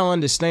thing that I don't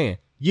understand.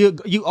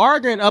 You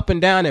arguing up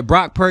and down that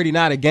Brock Purdy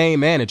not a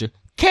game manager.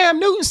 Cam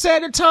Newton said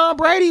that Tom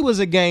Brady was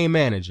a game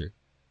manager.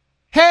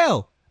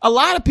 Hell, a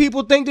lot of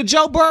people think that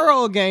Joe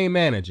Burrow a game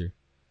manager.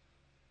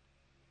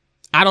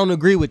 I don't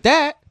agree with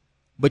that,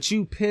 but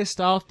you pissed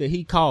off that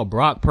he called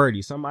Brock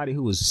Purdy, somebody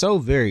who was so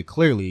very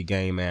clearly a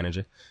game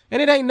manager.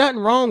 And it ain't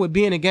nothing wrong with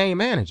being a game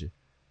manager.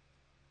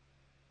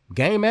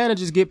 Game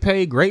managers get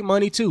paid great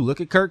money too. Look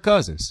at Kirk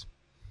Cousins.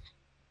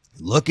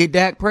 Look at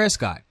Dak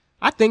Prescott.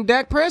 I think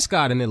Dak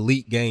Prescott an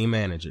elite game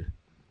manager.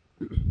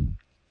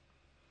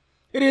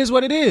 It is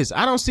what it is.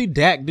 I don't see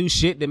Dak do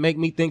shit that make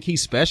me think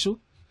he's special.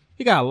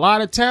 He got a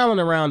lot of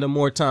talent around him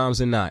more times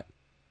than not.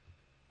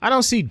 I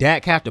don't see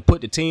Dak have to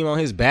put the team on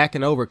his back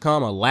and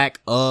overcome a lack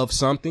of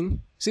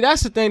something. See,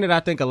 that's the thing that I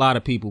think a lot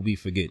of people be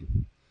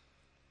forgetting.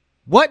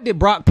 What did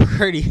Brock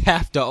Purdy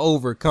have to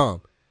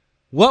overcome?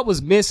 What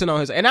was missing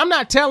on his... And I'm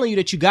not telling you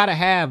that you got to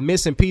have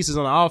missing pieces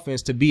on the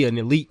offense to be an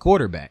elite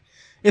quarterback.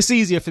 It's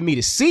easier for me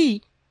to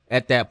see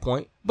at that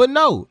point. But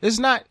no, it's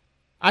not.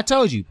 I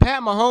told you,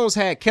 Pat Mahomes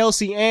had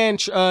Kelsey and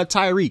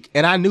Tyreek,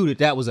 and I knew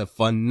that was a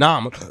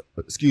phenomenal,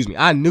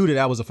 I knew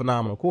that was a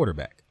phenomenal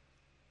quarterback.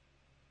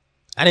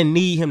 I didn't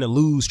need him to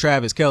lose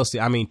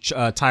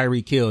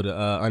Tyreek Hill to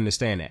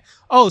understand that.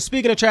 Oh,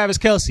 speaking of Travis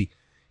Kelce,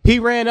 he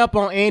ran up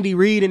on Andy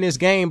Reid in this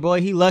game, boy.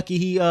 He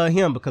lucky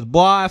him, because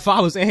boy, if I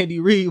was Andy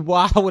Reid,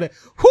 boy, I would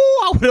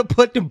have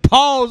put them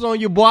paws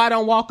on you, boy.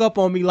 Don't walk up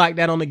on me like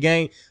that on the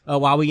game,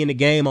 while we in the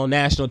game on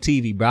national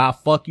TV, bro. I'll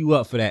fuck you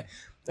up for that.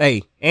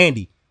 Hey,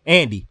 Andy,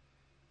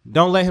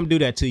 don't let him do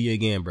that to you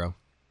again, bro.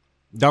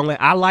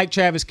 I like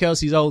Travis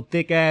Kelce's old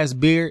thick ass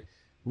beard,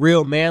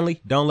 real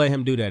manly. Don't let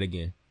him do that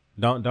again.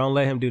 Don't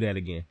let him do that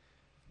again.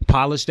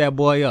 Polish that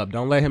boy up.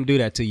 Don't let him do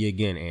that to you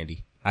again,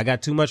 Andy. I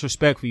got too much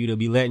respect for you to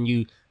be letting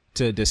you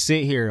to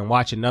sit here and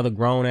watch another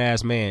grown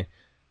ass man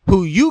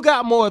who you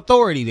got more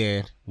authority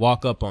than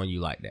walk up on you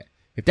like that.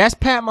 If that's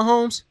Pat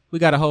Mahomes, we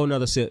got a whole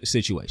nother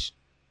situation.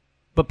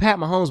 But Pat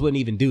Mahomes wouldn't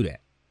even do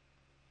that.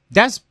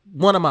 That's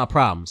one of my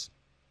problems.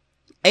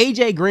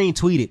 AJ Green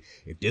tweeted,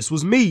 if this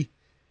was me,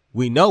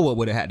 we know what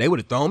would have happened. They would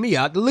have thrown me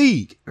out the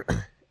league.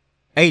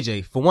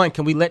 AJ, for one,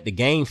 can we let the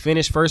game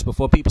finish first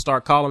before people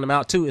start calling them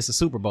out too? It's a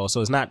Super Bowl,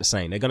 so it's not the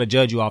same. They're going to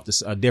judge you off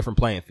a different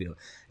playing field.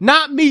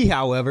 Not me,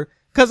 however,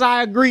 because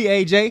I agree,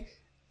 AJ.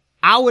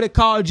 I would have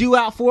called you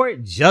out for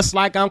it just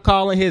like I'm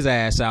calling his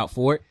ass out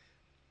for it.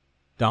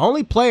 The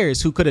only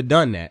players who could have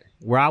done that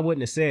where I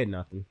wouldn't have said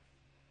nothing,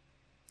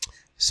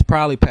 it's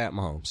probably Pat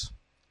Mahomes.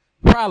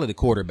 Probably the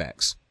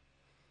quarterbacks.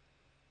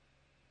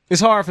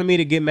 It's hard for me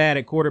to get mad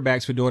at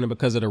quarterbacks for doing it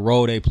because of the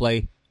role they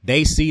play.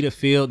 They see the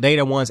field. They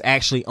the ones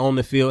actually on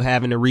the field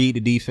having to read the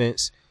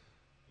defense.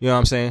 You know what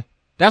I'm saying?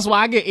 That's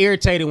why I get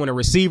irritated when a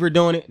receiver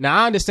doing it.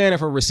 Now, I understand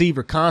if a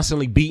receiver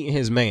constantly beating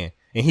his man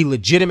and he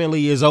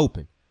legitimately is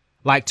open,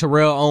 like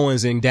Terrell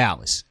Owens in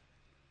Dallas.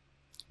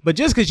 But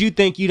just because you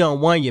think you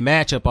don't won your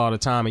matchup all the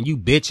time and you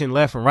bitching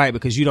left and right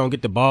because you don't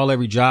get the ball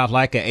every drive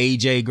like an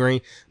AJ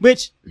Green,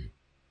 which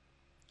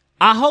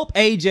I hope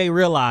AJ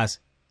realized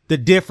the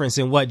difference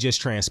in what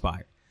just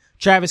transpired.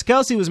 Travis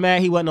Kelce was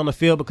mad he wasn't on the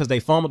field because they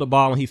fumbled the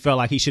ball and he felt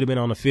like he should have been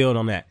on the field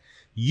on that.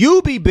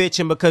 You be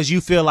bitching because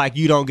you feel like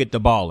you don't get the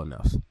ball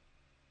enough.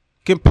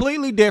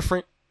 Completely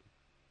different.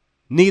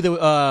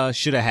 Neither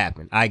should have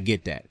happened. I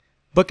get that.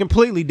 But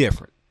completely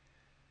different.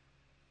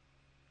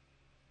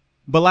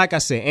 But like I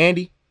said,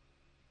 Andy,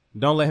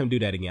 don't let him do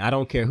that again. I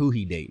don't care who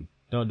he dating.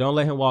 Don't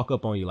let him walk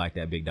up on you like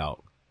that, big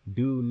dog.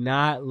 Do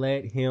not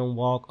let him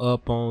walk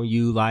up on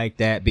you like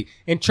that.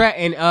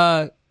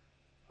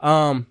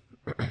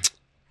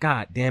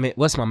 God damn it.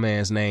 What's my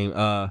man's name?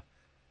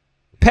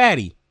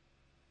 Patty.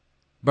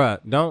 Bruh,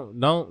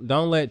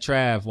 don't let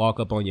Trav walk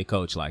up on your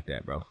coach like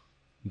that, bro.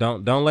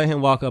 Don't let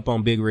him walk up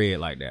on Big Red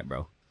like that,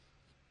 bro.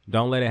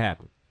 Don't let it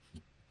happen.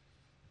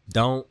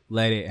 Don't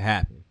let it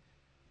happen.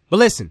 But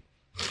listen,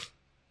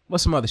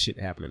 what's some other shit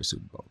that happened in the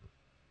Super Bowl?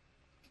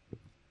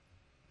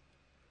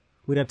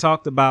 We done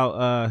talked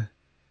about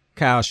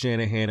Kyle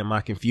Shanahan and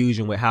my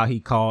confusion with how he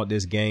called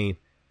this game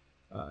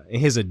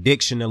and his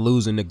addiction to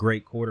losing to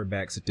great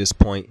quarterbacks at this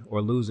point, or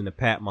losing to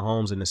Pat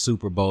Mahomes in the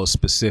Super Bowl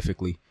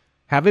specifically.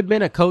 Have it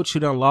been a coach who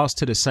done lost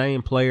to the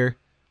same player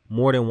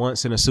more than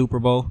once in a Super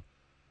Bowl?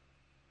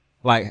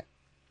 Like,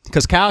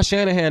 because Kyle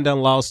Shanahan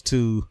done lost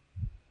to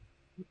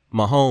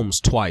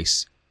Mahomes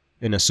twice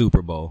in a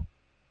Super Bowl.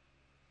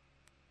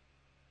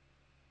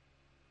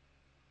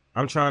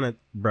 I'm trying to,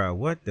 bro,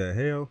 what the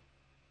hell?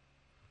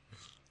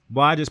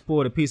 Boy, I just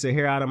pulled a piece of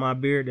hair out of my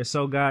beard that's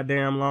so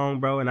goddamn long,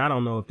 bro, and I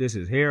don't know if this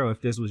is hair or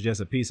if this was just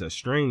a piece of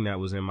string that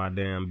was in my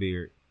damn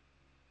beard.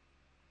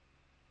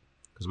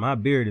 Because my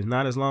beard is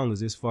not as long as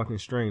this fucking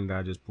string that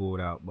I just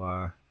pulled out,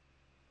 boy.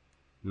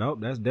 Nope,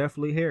 that's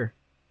definitely hair.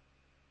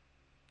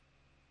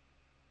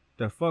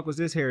 The fuck was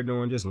this hair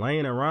doing? Just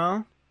laying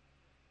around?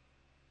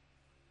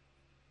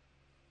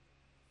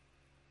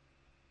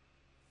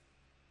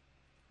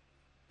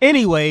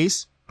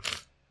 Anyways,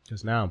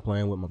 because now I'm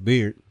playing with my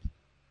beard.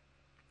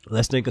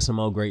 Let's think of some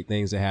more great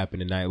things that happened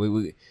tonight.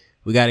 We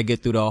got to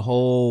get through the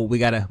whole. We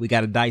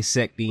gotta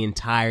dissect the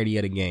entirety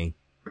of the game.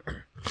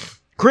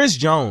 Chris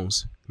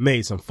Jones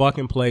made some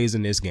fucking plays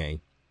in this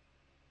game.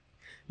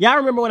 Y'all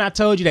remember when I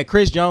told you that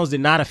Chris Jones did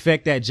not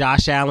affect that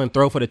Josh Allen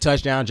throw for the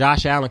touchdown?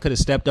 Josh Allen could have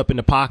stepped up in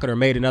the pocket or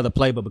made another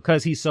play, but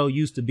because he's so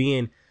used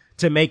to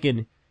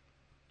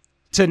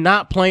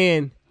not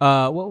playing,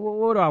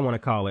 what do I want to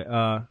call it?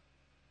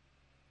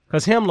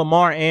 Because him,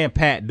 Lamar, and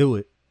Pat do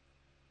it.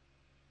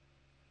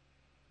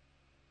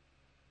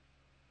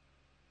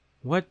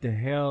 What the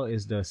hell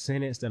is the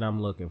sentence that I'm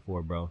looking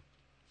for, bro?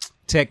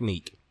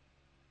 Technique.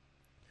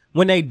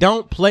 When they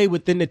don't play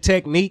within the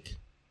technique,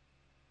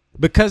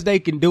 because they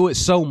can do it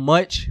so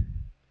much.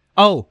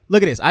 Oh,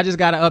 look at this. I just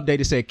got an update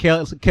that said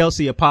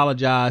Kelce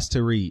apologized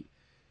to Reed.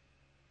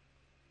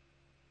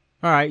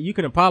 All right, you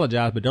can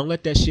apologize, but don't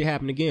let that shit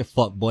happen again,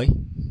 fuck boy.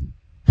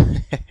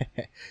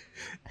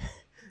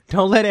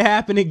 Don't let it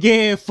happen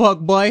again, fuck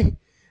boy.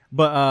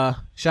 But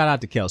shout out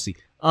to Kelce.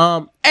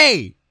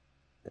 Hey,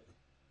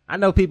 I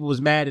know people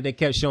was mad that they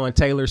kept showing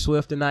Taylor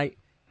Swift tonight.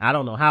 I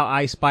don't know how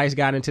Ice Spice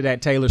got into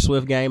that Taylor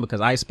Swift game, because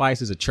Ice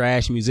Spice is a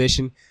trash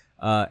musician,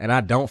 and I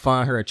don't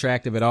find her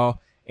attractive at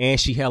all, and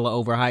she hella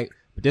overhyped.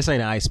 But this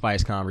ain't an Ice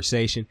Spice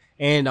conversation,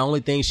 and the only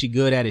thing she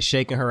good at is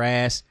shaking her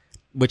ass,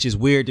 which is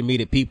weird to me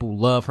that people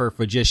love her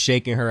for just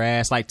shaking her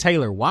ass. Like,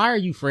 Taylor, why are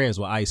you friends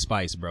with Ice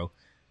Spice, bro?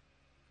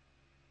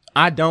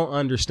 I don't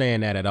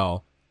understand that at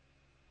all.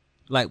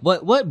 Like,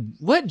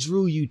 what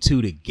drew you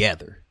two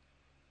together?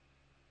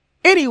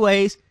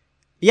 Anyways,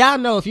 y'all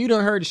know, if you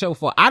done heard the show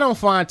before, I don't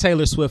find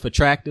Taylor Swift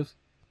attractive.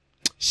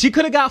 She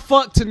could have got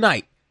fucked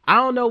tonight. I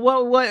don't know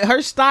what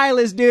her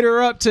stylist did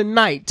her up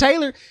tonight.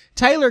 Taylor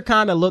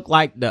kind of looked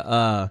like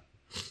the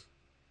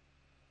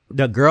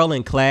girl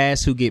in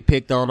class who get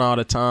picked on all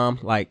the time.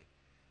 Like,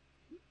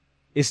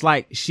 it's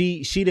like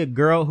she the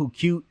girl who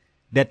cute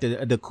that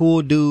the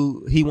cool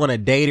dude, he want to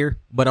date her,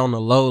 but on the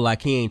low,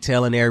 like he ain't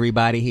telling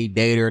everybody he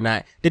date her or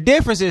not. The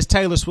difference is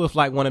Taylor Swift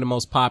like one of the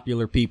most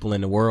popular people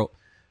in the world.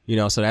 You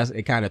know, so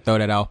it kind of throw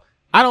that off.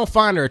 I don't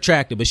find her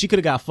attractive, but she could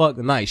have got fucked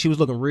tonight. She was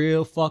looking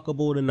real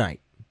fuckable tonight.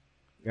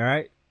 All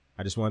right?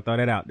 I just want to throw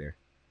that out there.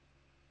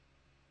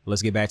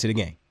 Let's get back to the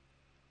game.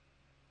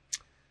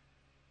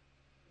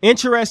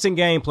 Interesting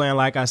game plan,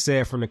 like I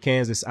said, from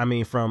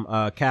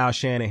Kyle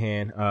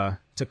Shanahan,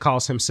 to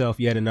cost himself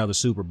yet another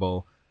Super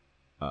Bowl.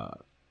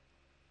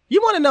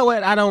 You want to know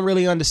what I don't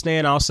really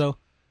understand also?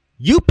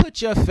 You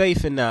put your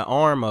faith in the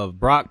arm of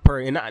Brock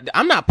Purdy, and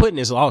I'm not putting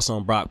this loss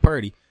on Brock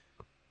Purdy,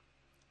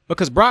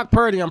 because Brock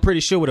Purdy, I'm pretty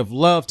sure, would have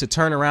loved to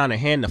turn around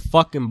and hand the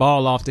fucking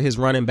ball off to his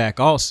running back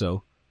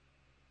also.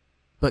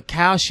 But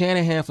Kyle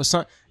Shanahan, for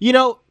some, you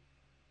know,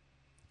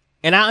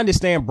 and I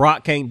understand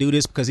Brock can't do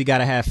this because he got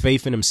to have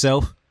faith in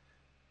himself.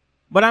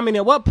 But I mean,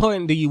 at what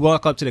point do you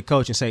walk up to the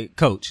coach and say,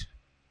 Coach,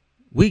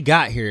 we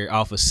got here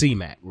off of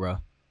C-Mac, bro.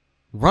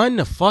 Run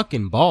the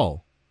fucking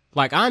ball.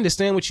 Like, I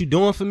understand what you're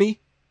doing for me,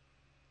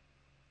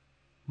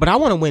 but I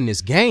want to win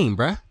this game,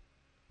 bro.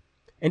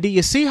 And do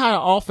you see how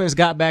the offense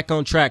got back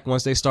on track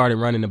once they started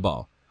running the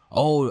ball?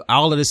 Oh,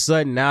 all of a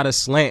sudden now the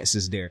slants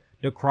is there.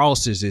 The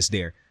crosses is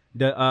there.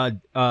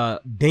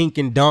 The dink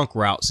and dunk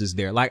routes is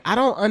there. Like, I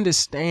don't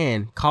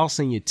understand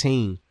costing your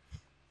team.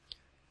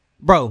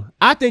 Bro,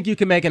 I think you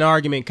can make an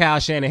argument Kyle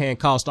Shanahan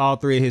cost all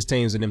 3 of his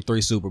teams in them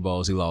 3 Super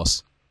Bowls he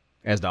lost.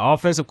 As the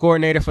offensive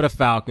coordinator for the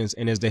Falcons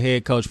and as the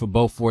head coach for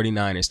both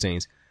 49ers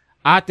teams.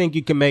 I think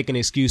you can make an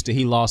excuse that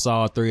he lost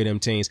all 3 of them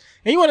teams.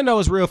 And you want to know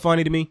what's real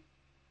funny to me?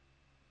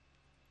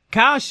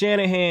 Kyle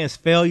Shanahan's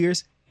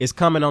failures is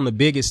coming on the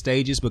biggest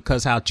stages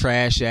because how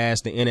trash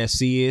ass the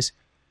NFC is.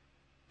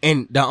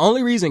 And the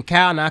only reason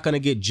Kyle not going to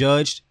get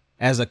judged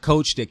as a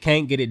coach that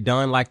can't get it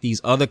done like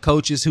these other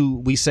coaches who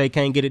we say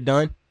can't get it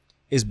done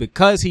is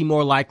because he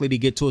more likely to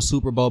get to a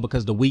Super Bowl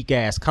because the weak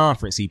ass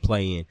conference he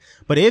play in.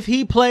 But if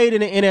he played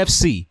in the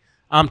NFC,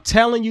 I'm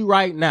telling you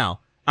right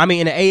now, I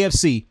mean in the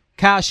AFC,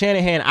 Kyle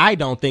Shanahan, I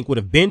don't think would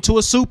have been to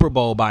a Super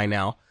Bowl by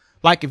now.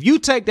 Like if you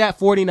take that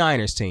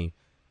 49ers team,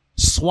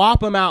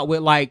 swap him out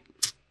with like,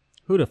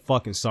 who the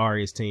fucking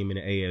sorriest team in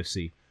the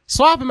AFC?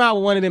 Swap him out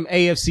with one of them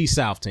AFC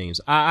South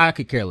teams. I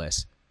could care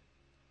less.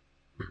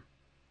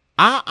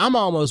 I'm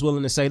almost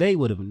willing to say they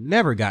would have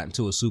never gotten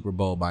to a Super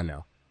Bowl by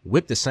now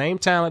with the same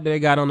talent that they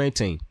got on their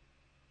team.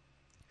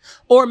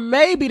 Or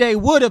maybe they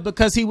would have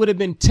because he would have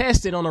been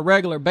tested on a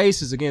regular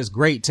basis against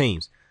great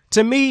teams.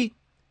 To me,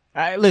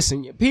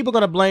 listen, people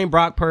going to blame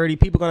Brock Purdy.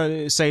 People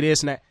going to say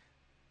this and that.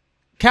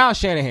 Kyle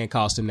Shanahan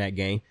cost him that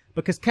game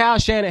because Kyle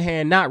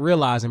Shanahan not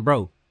realizing,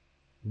 bro,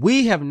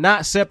 we have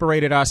not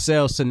separated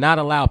ourselves to not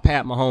allow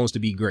Pat Mahomes to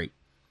be great.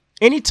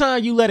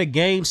 Anytime you let a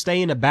game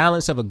stay in the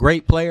balance of a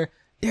great player,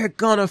 they're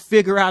going to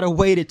figure out a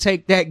way to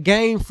take that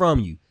game from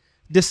you,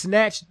 to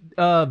snatch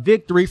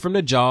victory from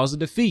the jaws of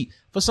defeat.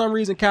 For some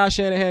reason, Kyle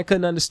Shanahan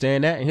couldn't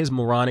understand that, and his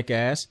moronic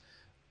ass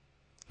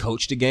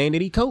coached the game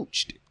that he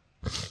coached.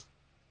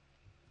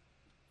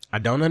 I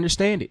don't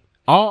understand it.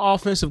 All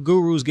offensive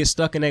gurus get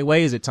stuck in their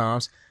ways at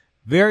times.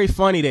 Very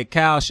funny that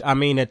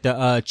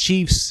the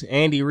Chiefs,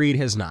 Andy Reid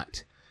has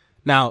not.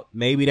 Now,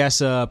 maybe that's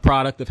a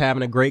product of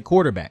having a great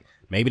quarterback.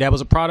 Maybe that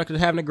was a product of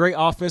having a great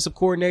offensive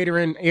coordinator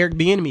in Eric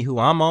Bieniemy, who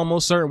I'm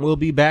almost certain will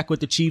be back with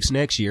the Chiefs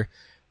next year.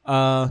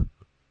 But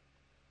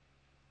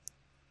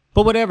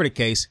whatever the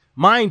case,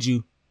 mind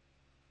you,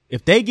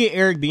 if they get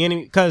Eric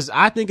Bieniemy, because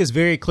I think it's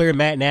very clear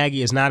Matt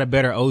Nagy is not a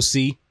better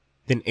OC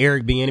than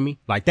Eric Bieniemy.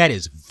 Like, that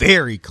is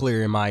very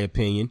clear in my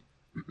opinion.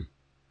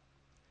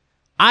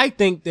 I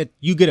think that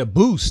you get a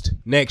boost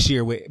next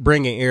year with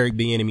bringing Eric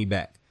Bieniemy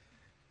back.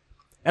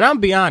 And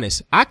I'm be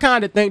honest, I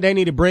kind of think they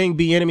need to bring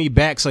Bieniemy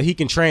back so he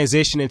can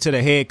transition into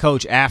the head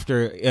coach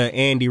after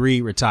Andy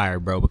Reid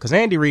retired, bro, because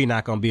Andy Reid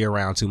not going to be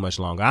around too much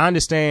longer. I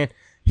understand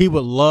he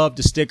would love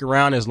to stick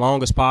around as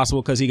long as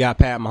possible because he got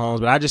Pat Mahomes,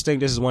 but I just think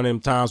this is one of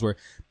them times where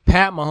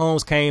Pat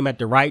Mahomes came at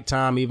the right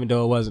time, even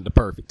though it wasn't the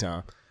perfect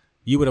time.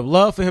 You would have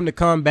loved for him to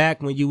come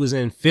back when you was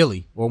in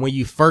Philly or when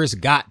you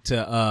first got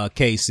to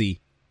KC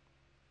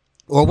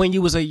or when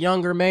you was a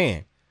younger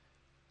man.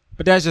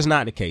 But that's just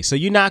not the case. So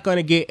you're not going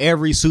to get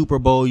every Super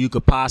Bowl you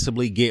could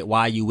possibly get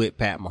while you with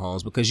Pat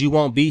Mahomes because you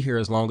won't be here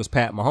as long as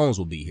Pat Mahomes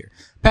will be here.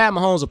 Pat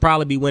Mahomes will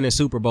probably be winning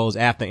Super Bowls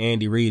after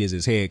Andy Reid is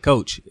his head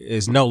coach,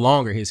 is no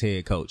longer his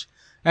head coach.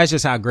 That's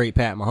just how great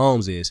Pat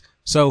Mahomes is.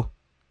 So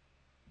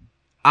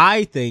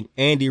I think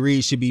Andy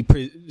Reid should be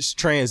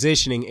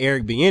transitioning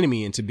Eric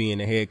Bieniemy into being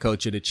the head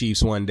coach of the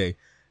Chiefs one day.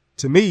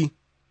 To me,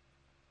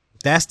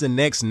 that's the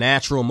next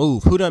natural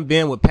move. Who done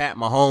been with Pat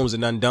Mahomes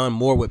and done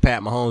more with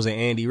Pat Mahomes than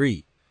Andy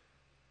Reid?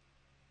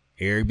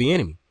 Eric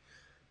Bieniemy.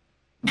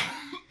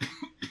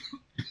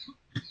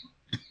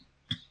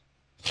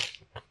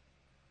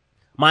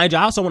 Mind you,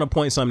 I also want to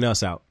point something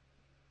else out.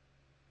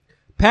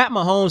 Pat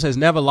Mahomes has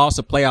never lost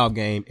a playoff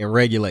game in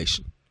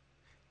regulation.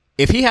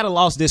 If he had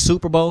lost this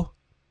Super Bowl,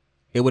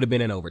 it would have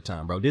been in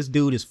overtime, bro. This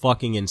dude is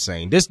fucking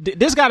insane. This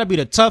got to be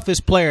the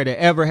toughest player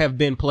to ever have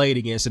been played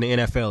against in the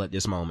NFL at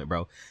this moment,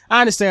 bro.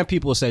 I understand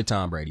people will say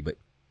Tom Brady, but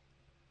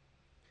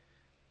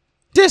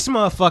this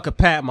motherfucker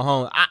Pat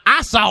Mahomes,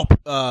 I saw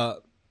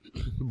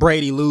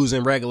Brady lose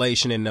in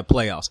regulation in the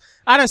playoffs.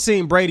 I done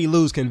seen Brady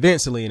lose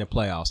convincingly in the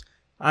playoffs.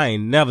 I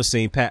ain't never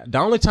seen Pat. The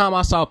only time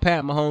I saw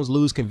Pat Mahomes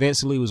lose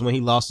convincingly was when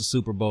he lost the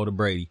Super Bowl to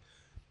Brady.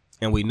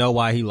 And we know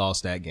why he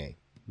lost that game.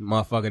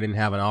 Motherfucker didn't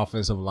have an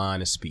offensive line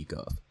to speak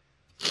of.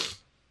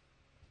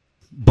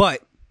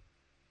 But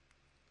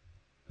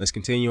let's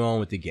continue on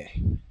with the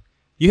game.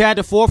 You had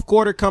the fourth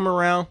quarter come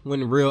around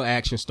when the real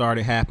action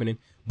started happening.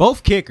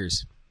 Both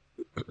kickers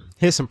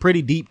hit some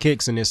pretty deep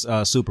kicks in this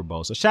Super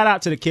Bowl. So shout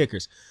out to the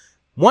kickers.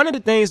 One of the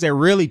things that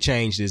really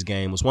changed this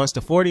game was once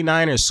the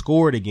 49ers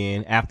scored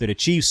again after the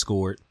Chiefs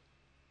scored,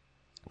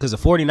 because the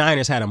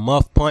 49ers had a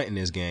muff punt in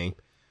this game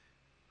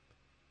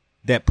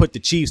that put the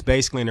Chiefs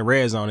basically in the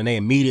red zone, and they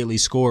immediately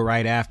scored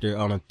right after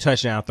on a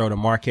touchdown throw to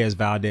Marquez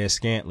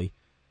Valdez-Scantling.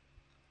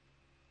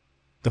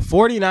 The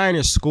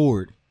 49ers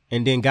scored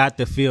and then got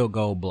the field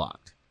goal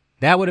blocked.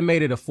 That would have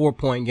made it a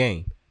 4-point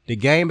game. The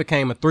game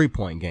became a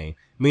 3-point game,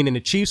 meaning the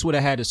Chiefs would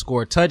have had to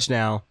score a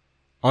touchdown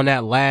on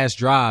that last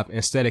drive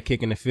instead of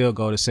kicking the field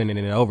goal to send it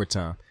in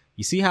overtime.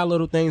 You see how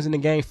little things in the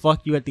game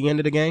fuck you at the end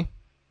of the game?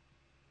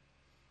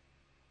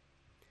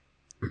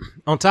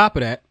 On top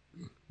of that,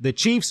 the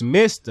Chiefs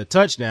missed a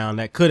touchdown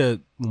that could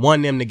have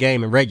won them the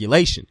game in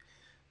regulation.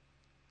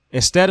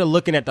 Instead of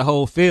looking at the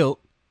whole field,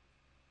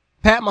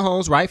 Pat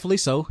Mahomes, rightfully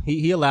so,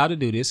 he allowed to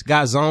do this,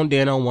 got zoned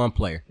in on one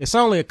player. It's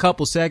only a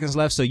couple seconds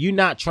left, so you're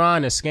not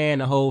trying to scan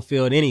the whole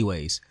field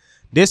anyways.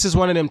 This is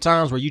one of them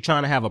times where you're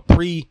trying to have a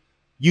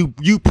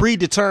you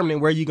predetermine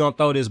where you're going to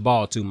throw this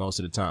ball to most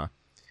of the time.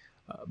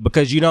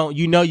 Because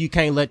you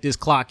can't let this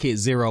clock hit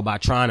zero by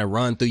trying to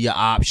run through your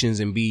options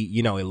and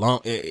be,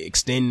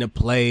 extend the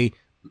play.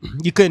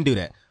 You couldn't do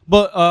that.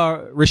 But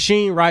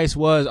Rasheed Rice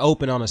was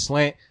open on a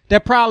slant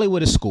that probably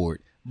would have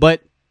scored.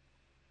 But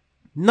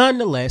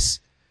nonetheless,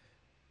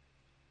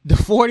 the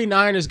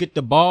 49ers get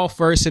the ball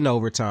first in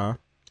overtime.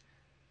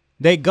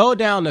 They go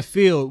down the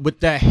field with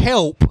the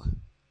help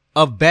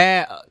of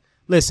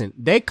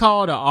they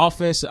called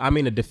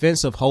a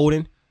defensive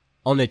holding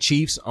on the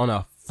Chiefs on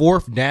a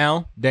 4th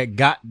down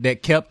that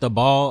kept the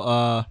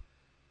ball,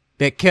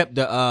 that kept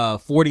the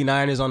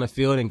 49ers on the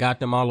field and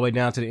got them all the way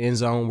down to the end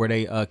zone where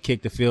they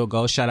kicked the field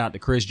goal. Shout out to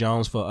Chris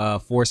Jones for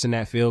forcing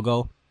that field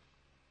goal.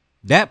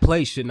 That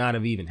play should not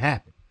have even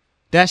happened.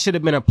 That should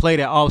have been a play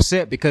that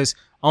offset, because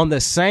on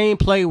the same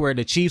play where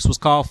the Chiefs was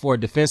called for a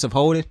defensive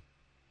holding,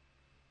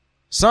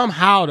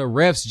 somehow the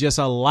refs just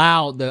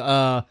allowed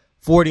the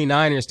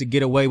 49ers to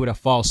get away with a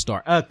false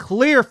start. A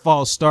clear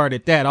false start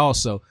at that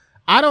also.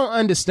 I don't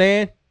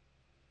understand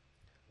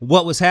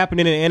what was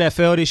happening in the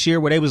NFL this year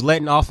where they was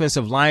letting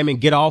offensive linemen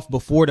get off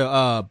before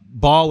the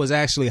ball was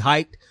actually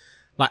hiked.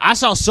 Like, I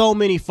saw so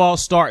many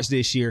false starts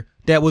this year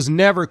that was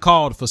never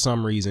called for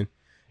some reason.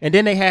 And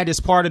then they had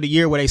this part of the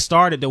year where they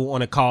started to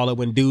want to call it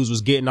when dudes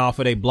was getting off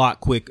of their block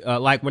quick,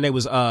 like when they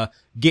was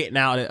getting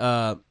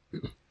out.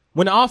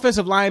 When the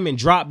offensive linemen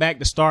dropped back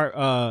to start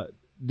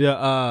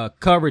the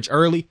coverage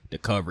early,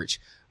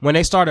 when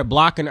they started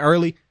blocking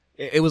early,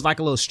 it was like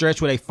a little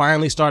stretch where they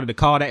finally started to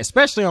call that,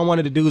 especially on one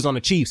of the dudes on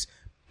the Chiefs.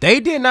 They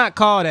did not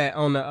call that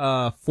on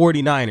the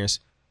 49ers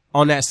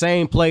on that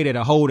same play that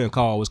a holding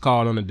call was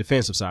called on the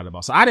defensive side of the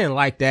ball. So I didn't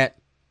like that.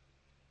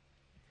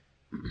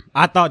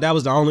 I thought that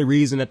was the only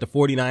reason that the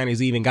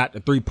 49ers even got the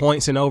 3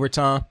 points in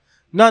overtime.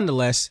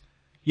 Nonetheless,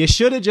 you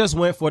should have just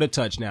went for the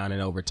touchdown in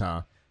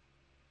overtime.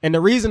 And the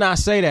reason I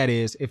say that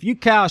is, if you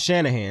Kyle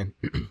Shanahan,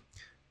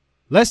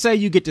 let's say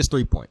you get this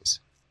 3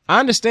 points. I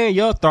understand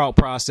your thought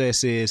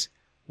process is,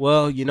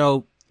 well,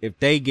 if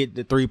they get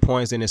the 3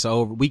 points and it's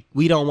over,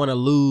 we don't want to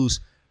lose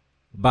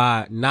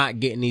by not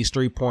getting these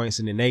 3 points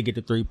and then they get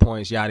the 3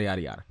 points, yada, yada,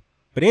 yada.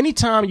 But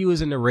anytime you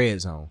was in the red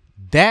zone,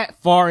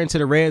 that far into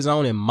the red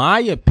zone, in my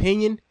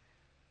opinion,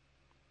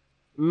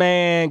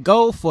 man,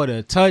 go for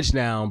the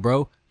touchdown,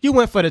 bro. You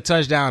went for the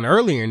touchdown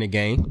earlier in the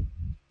game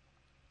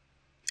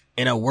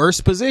in a worse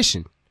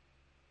position.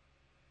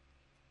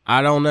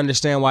 I don't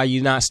understand why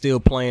you're not still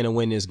playing to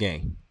win this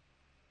game.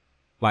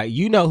 Like,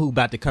 who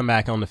about to come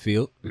back on the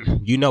field.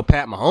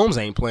 Pat Mahomes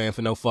ain't playing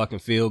for no fucking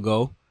field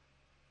goal.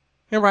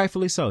 And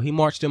rightfully so. He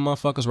marched them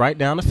motherfuckers right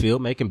down the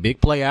field, making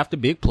big play after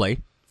big play,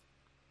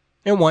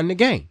 and won the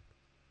game.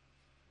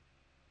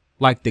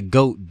 Like the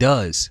GOAT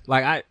does.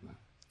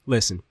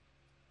 Listen.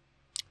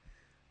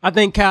 I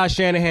think Kyle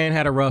Shanahan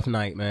had a rough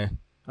night, man.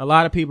 A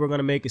lot of people are going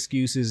to make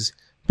excuses.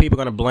 People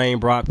are going to blame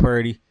Brock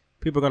Purdy.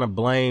 People are going to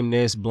blame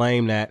this,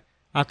 blame that.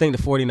 I think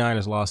the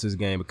 49ers lost this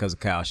game because of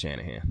Kyle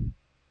Shanahan.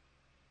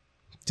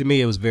 To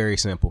me, it was very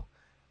simple.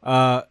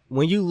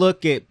 When you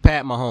look at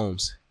Pat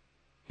Mahomes,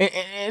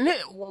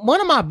 one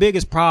of my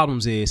biggest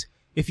problems is,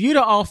 if you're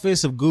the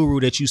offensive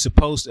guru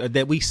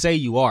that we say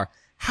you are,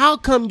 how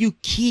come you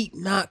keep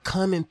not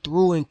coming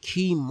through in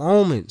key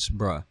moments,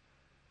 bruh?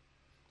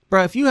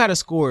 Bruh, if you had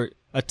scored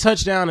a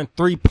touchdown and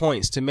 3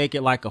 points to make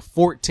it like a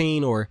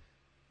 14 or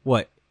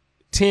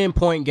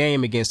 10-point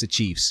game against the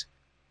Chiefs,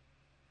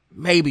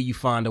 maybe you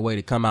find a way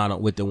to come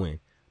out with the win.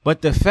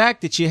 But the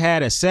fact that you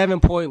had a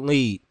 7-point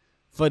lead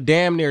for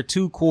damn near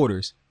 2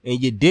 quarters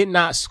and you did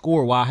not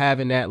score while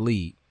having that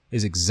lead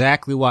is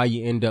exactly why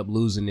you end up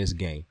losing this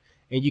game.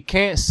 And you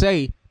can't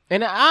say,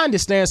 and I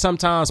understand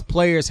sometimes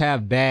players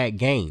have bad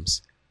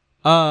games.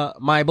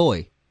 My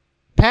boy,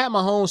 Pat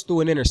Mahomes threw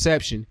an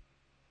interception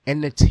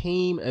and the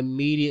team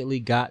immediately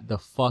got the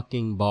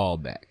fucking ball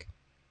back.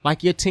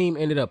 Like, your team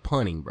ended up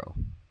punting, bro.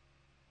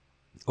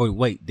 Or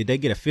wait, did they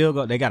get a field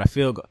goal? They got a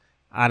field goal.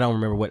 I don't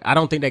remember I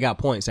don't think they got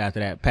points after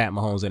that Pat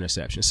Mahomes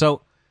interception.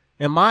 So,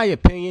 in my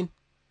opinion,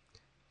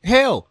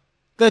 hell,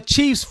 the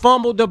Chiefs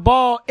fumbled the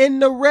ball in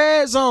the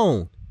red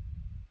zone.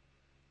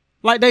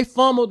 Like, they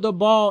fumbled the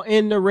ball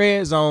in the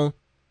red zone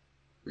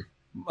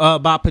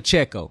by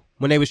Pacheco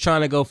when they was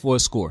trying to go for a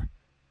score.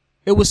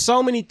 It was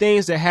so many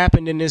things that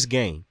happened in this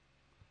game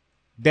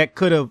that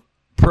could have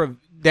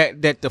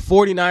that the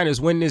 49ers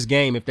win this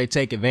game if they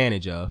take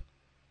advantage of.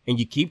 And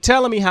you keep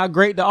telling me how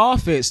great the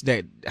offense,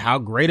 how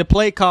great a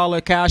play caller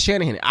Kyle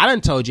Shanahan. I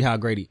done told you how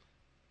great he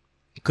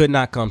could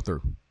not come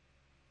through.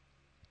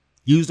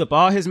 Used up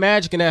all his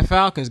magic in that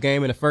Falcons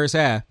game in the first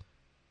half.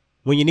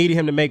 When you needed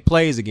him to make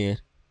plays again,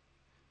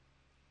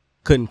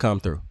 couldn't come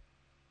through.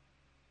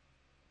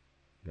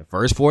 The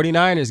first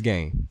 49ers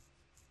game,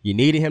 you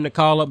needed him to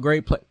call up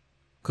great play.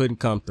 Couldn't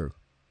come through.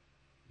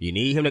 You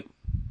need him to,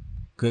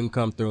 couldn't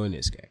come through in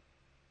this game.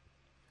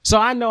 So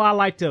I know I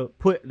like to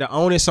put the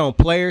onus on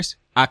players.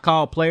 I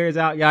call players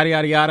out, yada,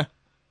 yada, yada.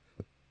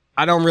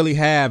 I don't really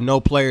have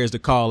no players to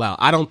call out.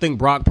 I don't think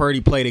Brock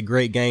Purdy played a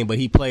great game, but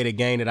he played a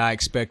game that I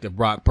expect of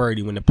Brock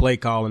Purdy when the play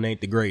calling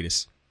ain't the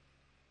greatest.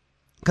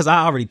 Because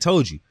I already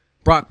told you,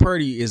 Brock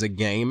Purdy is a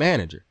game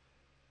manager.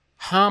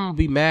 How I'm going to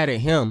be mad at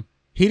him?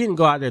 He didn't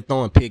go out there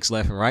throwing picks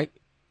left and right.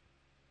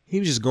 He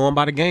was just going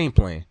by the game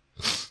plan.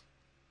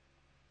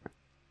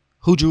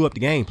 Who drew up the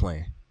game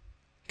plan?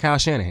 Kyle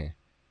Shanahan.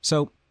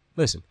 So,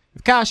 listen,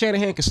 if Kyle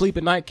Shanahan can sleep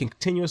at night,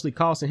 continuously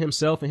costing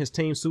himself and his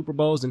team Super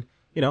Bowls, then,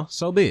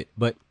 so be it.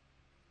 But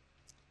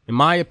in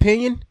my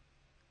opinion,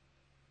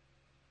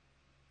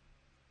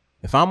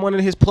 if I'm one of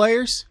his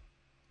players,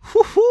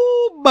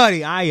 whoo,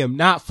 buddy, I am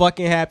not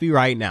fucking happy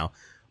right now.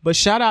 But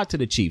shout out to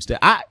the Chiefs.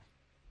 Pat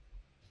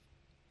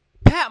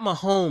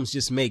Mahomes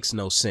just makes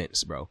no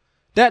sense, bro.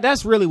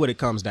 That's really what it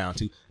comes down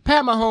to.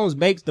 Pat Mahomes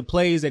makes the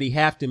plays that he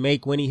have to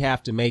make when he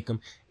have to make them.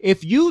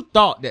 If you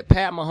thought that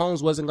Pat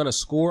Mahomes wasn't going to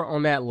score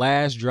on that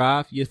last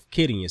drive, you're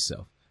kidding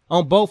yourself.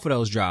 On both of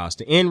those drives,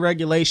 to end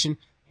regulation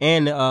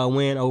and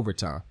win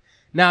overtime.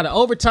 Now, the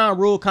overtime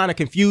rule kind of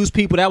confused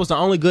people. That was the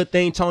only good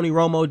thing Tony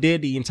Romo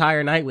did the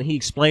entire night when he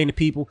explained to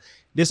people,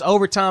 this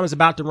overtime is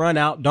about to run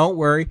out. Don't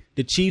worry.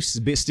 The Chiefs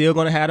is still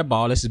going to have the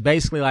ball. This is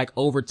basically like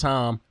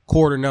overtime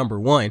quarter number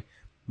 1.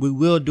 We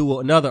will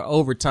do another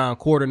overtime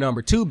quarter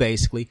number 2,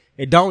 basically.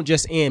 It don't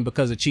just end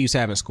because the Chiefs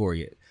haven't scored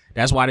yet.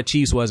 That's why the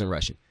Chiefs wasn't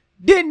rushing.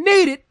 Didn't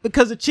need it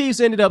because the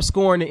Chiefs ended up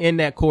scoring in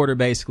that quarter,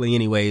 basically,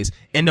 anyways,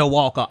 and they'll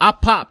walk off. I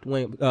popped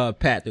when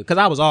Pat threw, because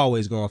I was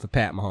always going for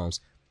Pat Mahomes.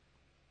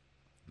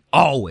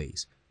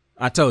 Always.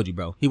 I told you,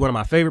 bro. He one of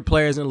my favorite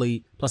players in the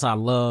league. Plus, I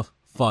love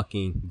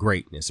fucking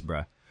greatness,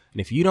 bro.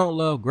 And if you don't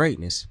love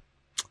greatness,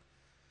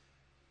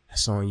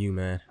 that's on you,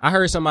 man. I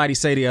heard somebody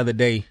say the other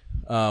day,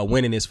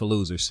 winning is for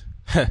losers.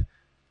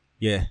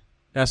 Yeah,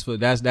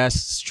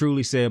 that's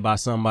truly said by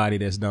somebody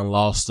that's done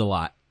lost a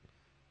lot.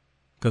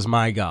 Cause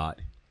my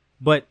God.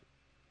 But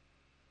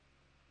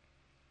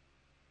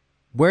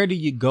where do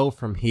you go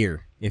from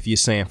here if you're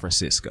San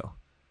Francisco?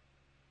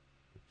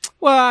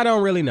 Well, I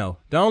don't really know.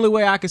 The only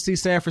way I can see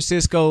San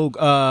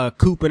Francisco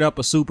cooping up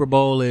a Super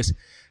Bowl is,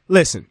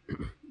 listen,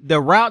 the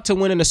route to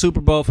winning the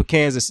Super Bowl for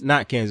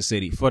not Kansas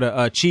City, for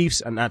the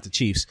Chiefs, not the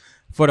Chiefs,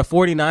 for the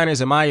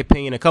 49ers, in my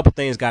opinion, a couple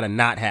things got to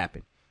not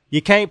happen.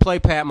 You can't play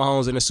Pat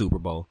Mahomes in the Super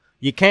Bowl.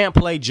 You can't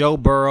play Joe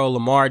Burrow,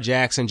 Lamar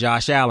Jackson,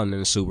 Josh Allen in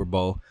the Super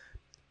Bowl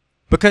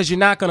because you're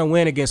not going to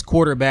win against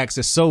quarterbacks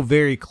that's so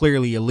very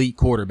clearly elite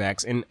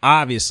quarterbacks. And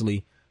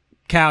obviously,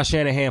 Kyle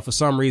Shanahan, for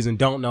some reason,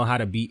 don't know how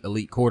to beat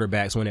elite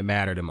quarterbacks when it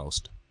mattered the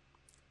most.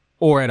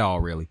 Or at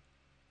all, really.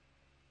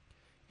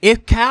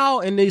 If Kyle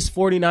and this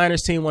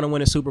 49ers team want to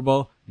win a Super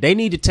Bowl, they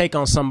need to take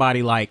on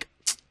somebody like,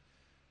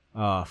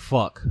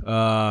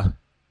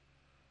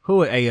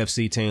 who an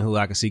AFC team who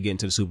I can see getting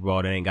to the Super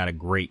Bowl that ain't got a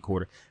great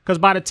quarter. Because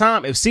by the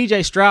time, if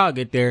CJ Stroud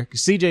get there,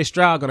 CJ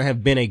Stroud going to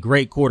have been a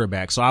great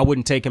quarterback, so I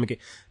wouldn't take him again.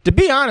 To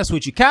be honest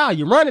with you, Kyle,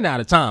 you're running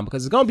out of time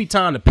because it's going to be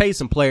time to pay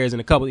some players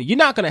in a couple. You're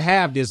not going to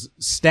have this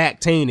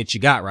stacked team that you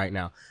got right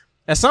now.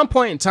 At some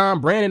point in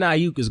time, Brandon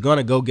Ayuk is going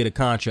to go get a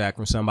contract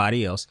from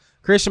somebody else.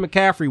 Christian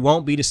McCaffrey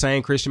won't be the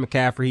same Christian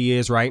McCaffrey he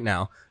is right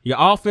now. Your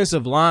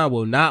offensive line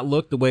will not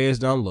look the way it's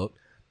done look.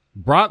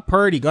 Brock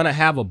Purdy going to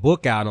have a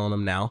book out on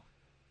him now.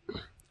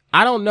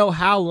 I don't know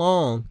how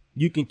long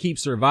you can keep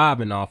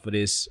surviving off of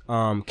this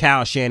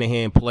Kyle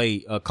Shanahan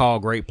call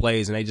great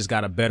plays, and they just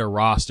got a better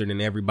roster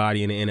than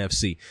everybody in the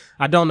NFC.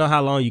 I don't know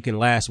how long you can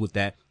last with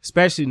that,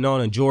 especially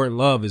knowing that Jordan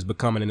Love is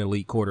becoming an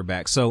elite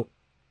quarterback. So,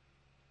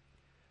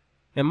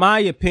 in my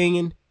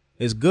opinion,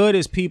 as good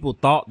as people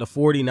thought the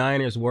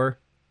 49ers were,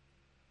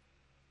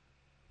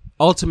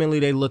 ultimately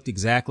they looked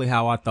exactly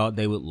how I thought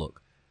they would look.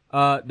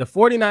 The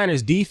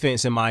 49ers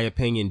defense, in my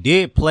opinion,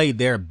 did play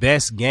their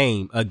best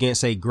game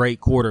against a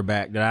great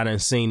quarterback that I done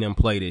seen them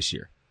play this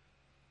year.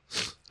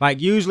 Like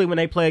usually when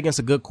they play against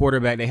a good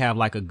quarterback, they have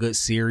like a good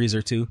series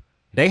or two.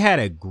 They had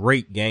a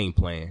great game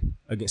plan.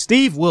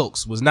 Steve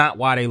Wilkes was not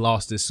why they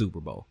lost this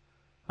Super Bowl.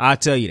 I'll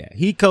tell you that.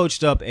 He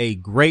coached up a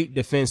great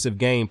defensive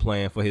game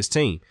plan for his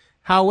team.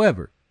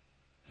 However,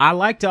 I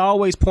like to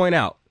always point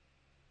out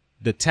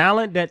the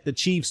talent that the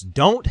Chiefs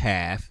don't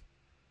have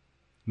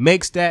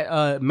makes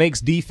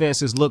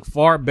defenses look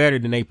far better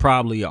than they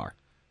probably are.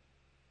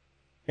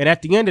 And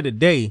at the end of the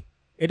day,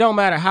 it don't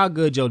matter how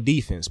good your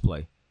defense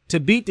play. To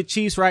beat the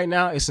Chiefs right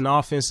now, it's an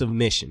offensive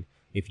mission.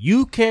 If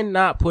you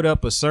cannot put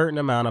up a certain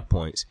amount of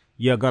points,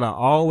 you're going to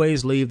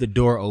always leave the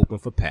door open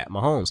for Pat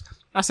Mahomes.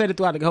 I said it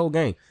throughout the whole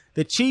game.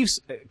 The Chiefs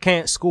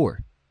can't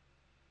score,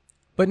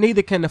 but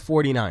neither can the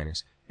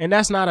 49ers. And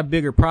that's not a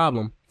bigger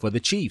problem for the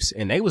Chiefs.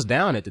 And they was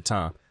down at the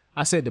time.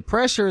 I said the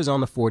pressure is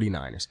on the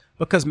 49ers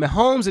because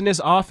Mahomes in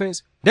this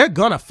offense, they're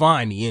going to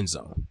find the end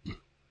zone.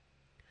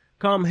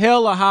 Come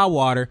hell or high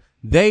water,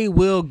 they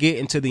will get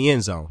into the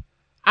end zone.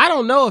 I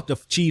don't know if the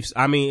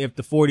if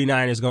the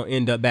 49ers going to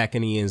end up back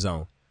in the end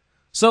zone.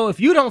 So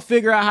if you don't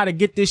figure out how to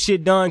get this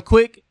shit done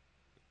quick,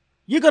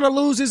 you're going to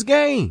lose this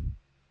game.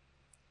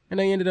 And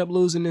they ended up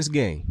losing this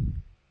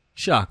game.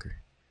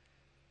 Shocker.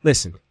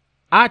 Listen,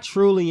 I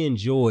truly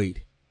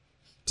enjoyed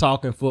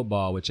talking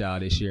football with y'all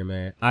this year,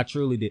 man. I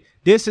truly did.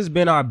 This has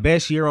been our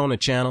best year on the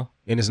channel,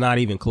 and it's not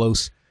even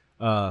close.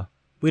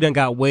 We done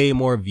got way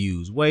more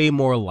views, way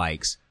more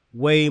likes,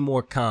 way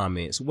more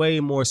comments, way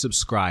more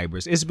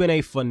subscribers. It's been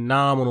a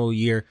phenomenal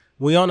year.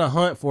 We on a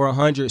hunt for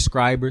 100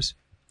 subscribers,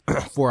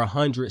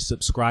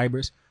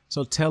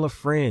 So tell a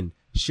friend,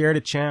 share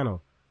the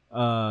channel.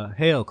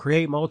 Hell,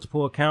 create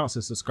multiple accounts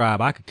and subscribe.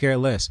 I could care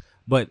less,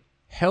 but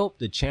help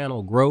the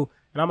channel grow.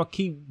 And I'm going to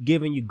keep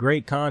giving you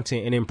great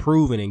content and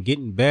improving and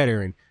getting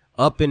better and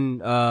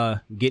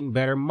getting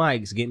better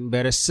mics, getting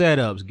better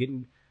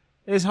setups,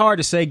 it's hard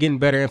to say getting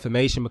better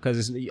information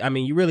because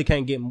you really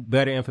can't get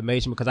better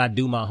information because I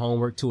do my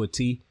homework to a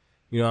T.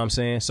 You know what I'm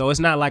saying? So it's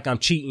not like I'm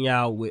cheating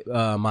y'all with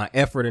my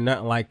effort or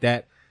nothing like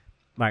that.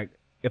 Like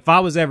if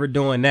I was ever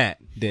doing that,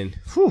 then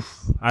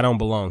I don't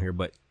belong here,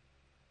 but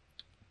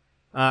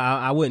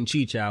I wouldn't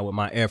cheat y'all with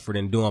my effort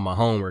and doing my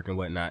homework and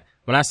whatnot.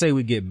 When I say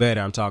we get better,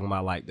 I'm talking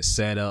about like the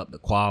setup, the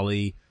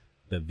quality,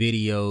 the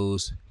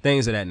videos,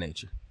 things of that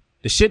nature.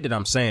 The shit that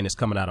I'm saying is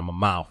coming out of my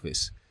mouth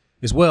is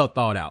well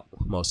thought out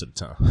most of the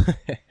time.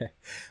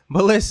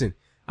 But listen,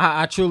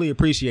 I truly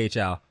appreciate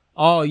y'all.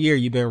 All year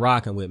you've been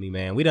rocking with me,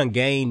 man. We done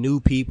gained new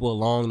people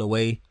along the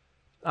way.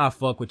 I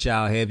fuck with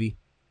y'all heavy.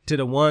 To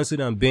the ones who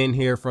done been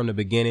here from the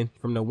beginning,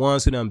 from the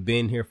ones who done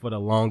been here for the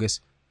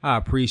longest, I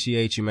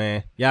appreciate you,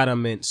 man. Y'all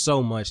done meant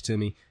so much to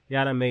me.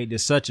 Y'all done made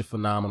this such a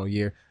phenomenal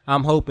year.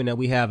 I'm hoping that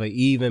we have an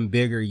even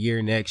bigger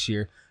year next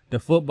year. The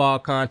football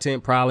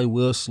content probably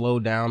will slow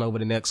down over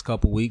the next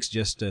couple weeks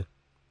just to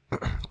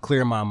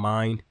clear my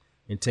mind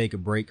and take a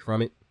break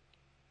from it.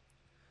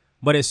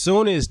 But as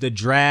soon as the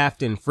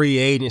draft and free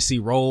agency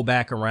roll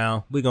back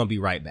around, we're going to be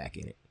right back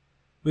in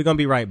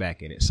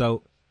it.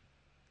 So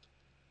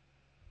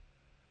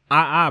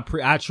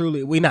I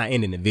truly, we're not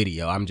ending the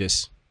video. I'm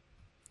just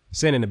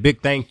sending a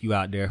big thank you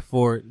out there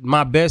for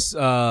my best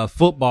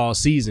football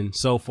season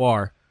so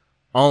far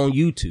on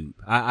YouTube.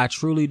 I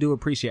truly do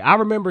appreciate it. I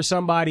remember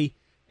somebody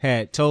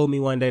had told me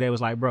one day, they was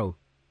like, bro,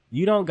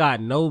 you don't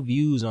got no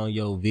views on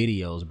your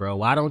videos, bro.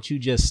 Why don't you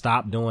just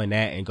stop doing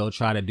that and go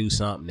try to do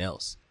something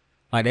else?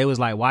 Like they was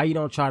like, why you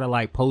don't try to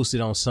like post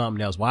it on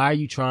something else? Why are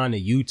you trying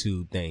the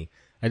YouTube thing?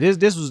 And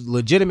this was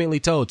legitimately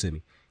told to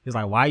me. It's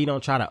like, why you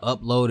don't try to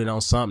upload it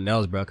on something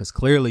else, bro? Cause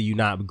clearly you're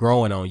not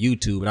growing on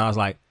YouTube. And I was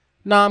like,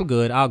 nah, I'm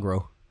good. I'll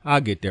grow.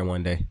 I'll get there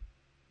one day.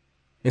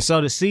 And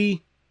so to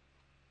see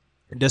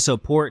the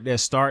support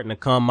that's starting to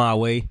come my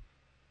way,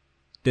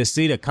 to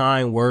see the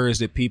kind words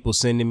that people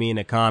sending me in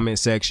the comment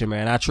section,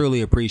 man, I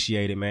truly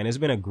appreciate it, man. It's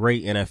been a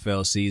great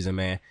NFL season,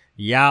 man.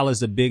 Y'all is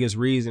the biggest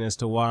reason as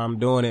to why I'm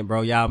doing it,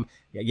 bro. Y'all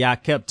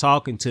kept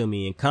talking to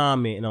me and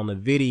commenting on the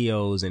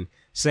videos and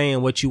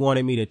saying what you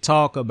wanted me to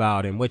talk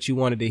about and what you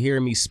wanted to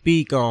hear me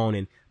speak on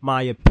and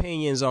my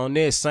opinions on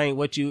this, saying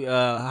what you,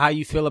 how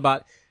you feel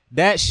about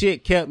that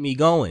shit kept me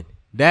going.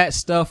 That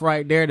stuff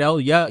right there,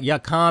 your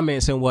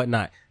comments and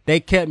whatnot, they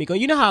kept me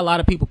going. You know how a lot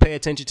of people pay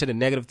attention to the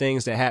negative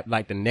things that happen,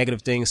 like the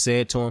negative things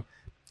said to them?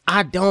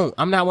 I don't.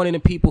 I'm not one of the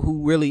people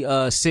who really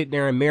sit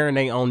there and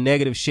marinate on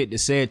negative shit that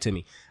said to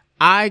me.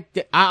 I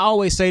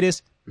always say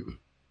this.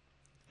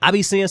 I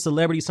be seeing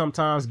celebrities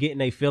sometimes getting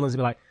their feelings and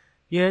be like,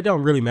 yeah, it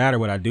don't really matter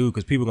what I do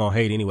because people gonna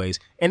hate anyways.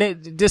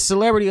 And this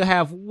celebrity will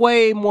have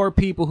way more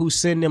people who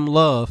send them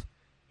love,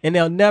 and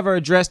they'll never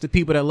address the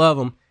people that love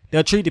them.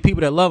 They'll treat the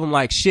people that love them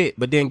like shit,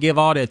 but then give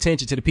all the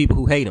attention to the people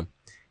who hate them.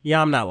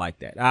 Yeah, I'm not like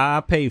that.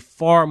 I pay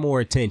far more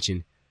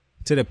attention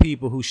to the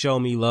people who show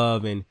me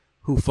love and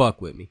who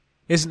fuck with me.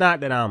 It's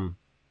not that I'm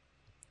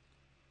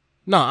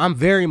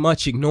very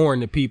much ignoring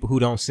the people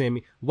who don't send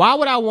me. Why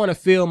would I want to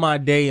fill my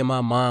day and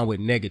my mind with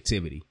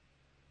negativity?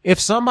 If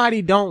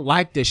somebody don't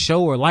like the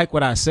show or like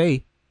what I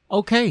say,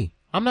 okay.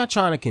 I'm not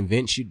trying to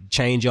convince you to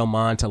change your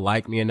mind to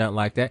like me or nothing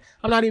like that.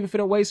 I'm not even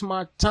finna waste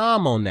my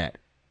time on that.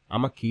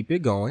 I'm gonna keep it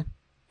going.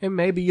 And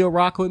maybe you'll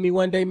rock with me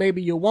one day,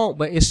 maybe you won't.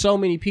 But it's so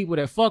many people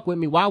that fuck with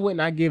me. Why wouldn't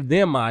I give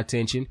them my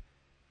attention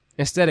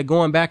instead of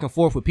going back and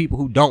forth with people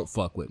who don't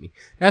fuck with me?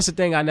 That's the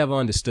thing I never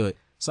understood.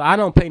 So I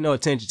don't pay no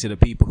attention to the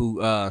people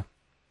who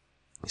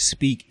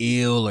speak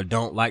ill or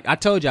don't like. I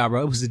told y'all,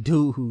 bro, it was a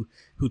dude who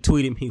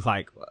tweeted me,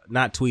 like,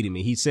 not tweeted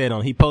me.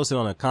 He posted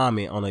on a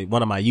comment on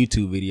one of my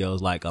YouTube videos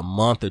like a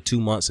month or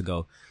 2 months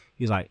ago.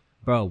 He's like,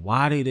 bro,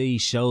 why do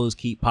these shows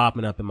keep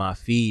popping up in my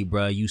feed,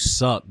 bro? You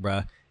suck,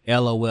 bro.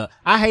 LOL.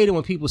 I hate it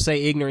when people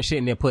say ignorant shit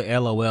and then put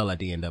LOL at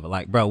the end of it.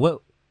 Like, bro,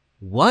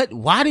 what?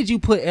 Why did you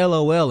put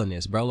LOL in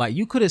this, bro? Like,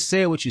 you could have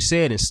said what you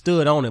said and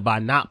stood on it by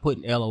not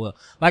putting LOL.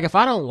 Like, if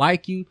I don't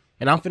like you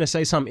and I'm finna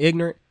say something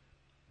ignorant,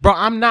 Bro,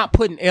 I'm not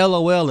putting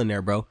LOL in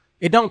there, bro.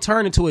 It don't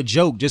turn into a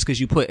joke just because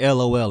you put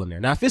LOL in there.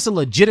 Now, if it's a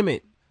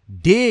legitimate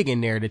dig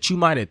in there that you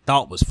might have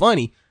thought was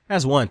funny,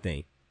 that's one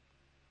thing.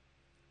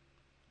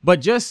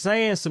 But just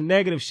saying some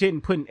negative shit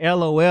and putting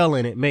LOL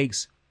in it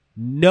makes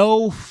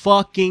no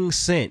fucking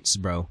sense,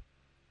 bro.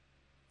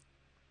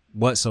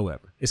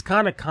 Whatsoever. It's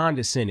kind of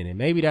condescending, and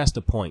maybe that's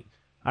the point.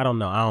 I don't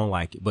know. I don't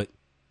like it, but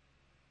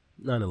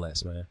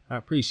nonetheless, man, I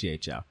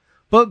appreciate y'all.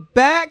 But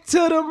back to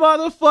the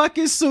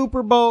motherfucking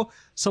Super Bowl.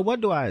 So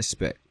what do I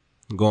expect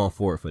going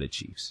forward for the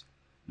Chiefs?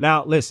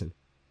 Now, listen,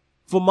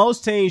 for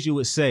most teams, you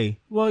would say,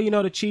 well, you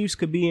know, the Chiefs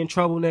could be in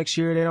trouble next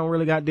year. They don't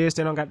really got this.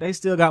 They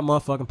still got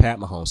motherfucking Pat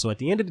Mahomes. So at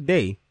the end of the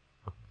day,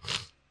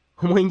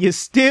 when you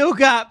still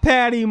got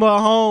Patty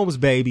Mahomes,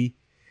 baby,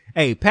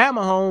 hey, Pat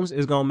Mahomes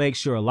is going to make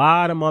sure a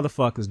lot of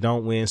motherfuckers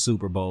don't win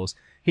Super Bowls.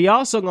 He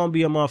also going to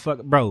be a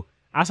motherfucker. Bro,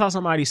 I saw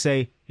somebody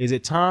say, is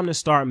it time to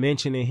start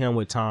mentioning him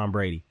with Tom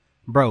Brady?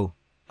 Bro,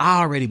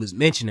 I already was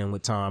mentioning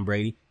with Tom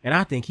Brady, and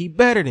I think he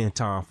better than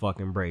Tom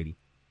fucking Brady.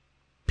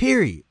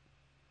 Period.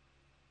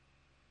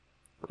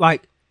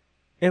 Like,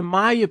 in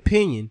my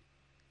opinion,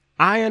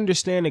 I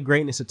understand the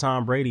greatness of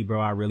Tom Brady, bro.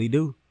 I really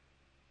do.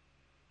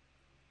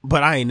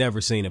 But I ain't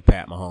never seen a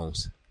Pat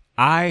Mahomes.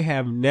 I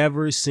have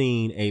never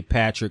seen a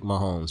Patrick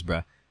Mahomes,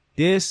 bro.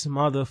 This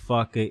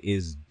motherfucker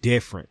is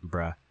different,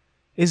 bro.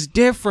 It's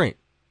different.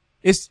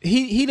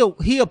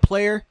 He a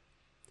player.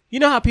 You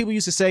know how people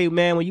used to say,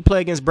 man, when you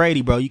play against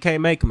Brady, bro, you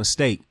can't make a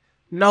mistake.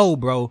 No,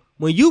 bro.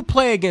 When you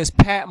play against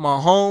Pat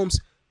Mahomes,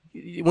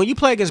 when you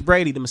play against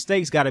Brady, the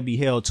mistakes got to be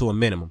held to a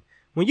minimum.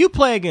 When you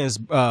play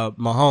against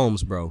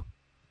Mahomes, bro,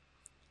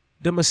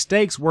 the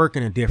mistakes work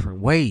in a different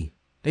way.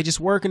 They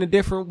just work in a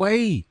different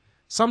way.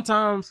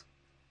 Sometimes,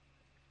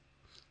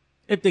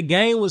 if the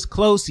game was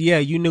close, yeah,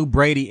 you knew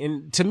Brady.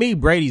 And to me,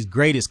 Brady's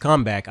greatest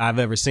comeback I've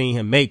ever seen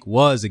him make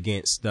was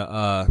against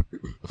the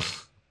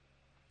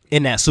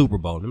in that Super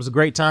Bowl. It was a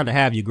great time to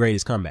have your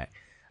greatest comeback.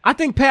 I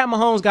think Pat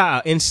Mahomes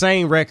got an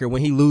insane record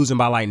when he losing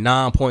by like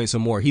 9 points or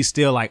more. He's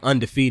still like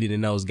undefeated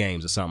in those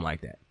games or something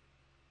like that.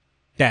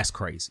 That's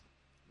crazy.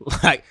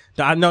 Like,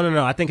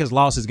 no. I think his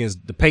loss is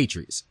against the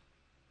Patriots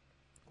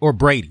or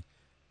Brady.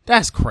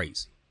 That's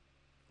crazy.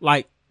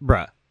 Like,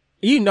 bruh,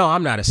 you know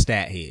I'm not a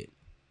stat head.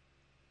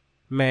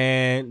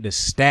 Man, the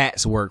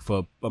stats work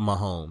for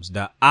Mahomes.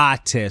 The eye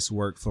test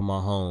work for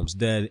Mahomes.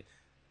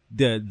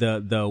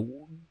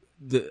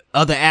 The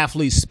other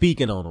athletes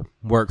speaking on him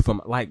work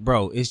from, like,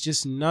 bro, it's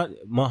just not,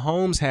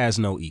 Mahomes has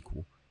no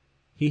equal.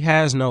 He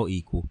has no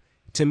equal.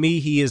 To me,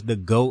 he is the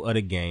GOAT of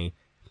the game.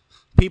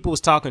 People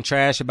was talking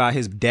trash about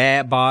his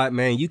dad bod.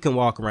 Man, you can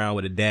walk around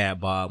with a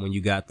dad bod when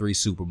you got 3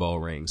 Super Bowl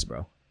rings,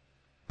 bro.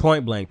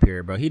 Point blank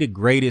period, bro. He the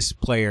greatest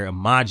player of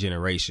my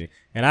generation.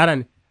 And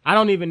I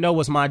don't even know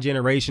what's my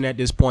generation at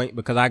this point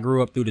because I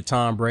grew up through the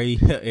Tom Brady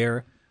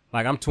era.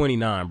 Like, I'm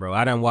 29, bro.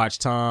 I done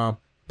watched Tom,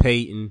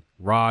 Peyton,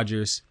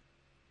 Rodgers.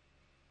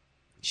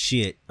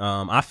 Shit.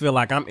 I feel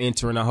like I'm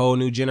entering a whole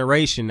new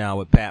generation now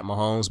with Pat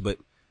Mahomes, but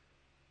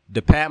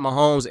the Pat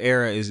Mahomes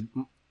era is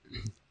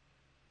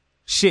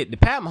shit. The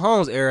Pat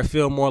Mahomes era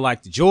feel more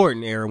like the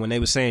Jordan era when they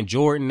were saying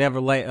Jordan never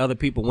let other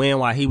people win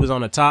while he was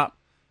on the top.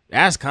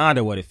 That's kind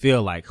of what it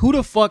feel like. Who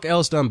the fuck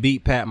else done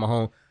beat Pat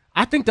Mahomes?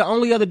 I think the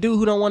only other dude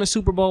who don't win a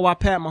Super Bowl while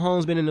Pat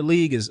Mahomes been in the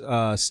league is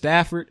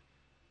Stafford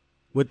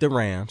with the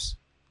Rams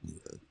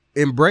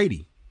and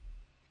Brady.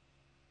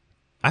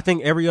 I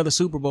think every other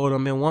Super Bowl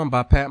done been won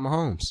by Pat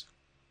Mahomes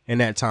in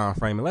that time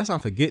frame. Unless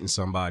I'm forgetting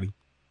somebody.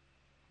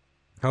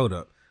 Hold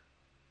up.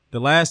 The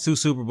last 2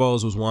 Super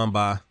Bowls was won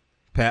by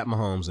Pat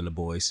Mahomes and the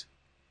boys.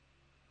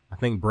 I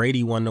think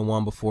Brady won the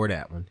one before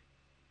that one.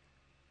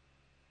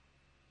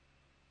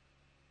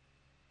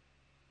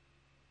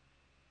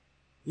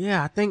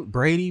 Yeah, I think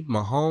Brady,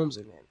 Mahomes,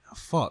 and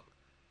fuck.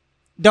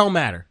 Don't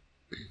matter.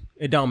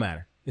 It don't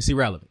matter. It's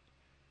irrelevant.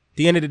 At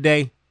the end of the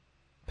day,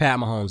 Pat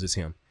Mahomes is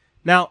him.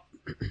 Now,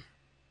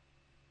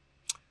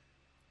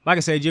 like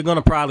I said, you're going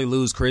to probably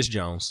lose Chris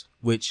Jones,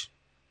 which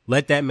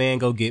let that man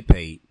go get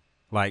paid.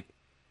 Like,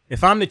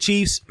 if I'm the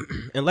Chiefs,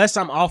 unless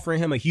I'm offering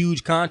him a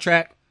huge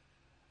contract,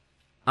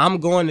 I'm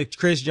going to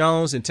Chris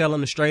Jones and tell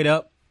him straight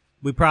up,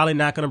 we're probably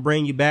not going to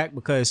bring you back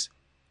because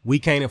we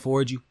can't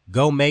afford you.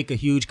 Go make a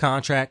huge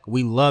contract.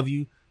 We love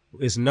you.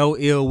 There's no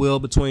ill will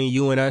between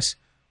you and us.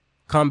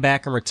 Come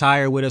back and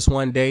retire with us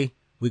one day.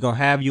 We're going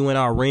to have you in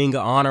our ring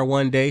of honor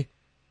one day.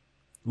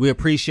 We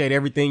appreciate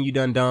everything you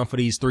done for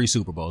these 3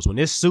 Super Bowls. When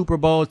this Super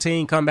Bowl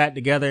team come back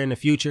together in the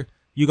future,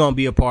 you're going to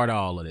be a part of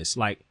all of this.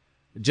 Like,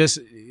 just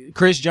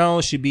Chris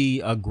Jones should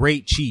be a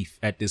great Chief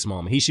at this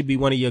moment. He should be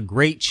one of your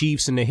great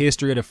Chiefs in the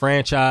history of the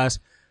franchise.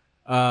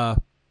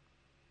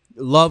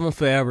 Love him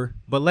forever,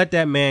 but let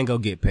that man go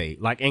get paid.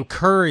 Like,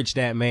 encourage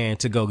that man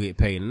to go get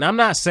paid. And I'm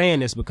not saying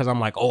this because I'm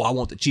like, oh, I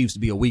want the Chiefs to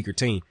be a weaker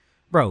team.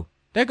 Bro,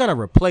 they're going to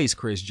replace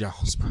Chris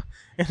Jones, bro.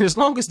 And as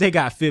long as they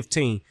got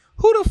 15,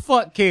 who the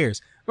fuck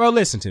cares? Bro,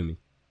 listen to me.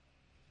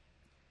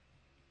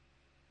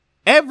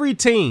 Every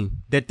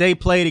team that they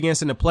played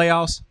against in the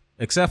playoffs,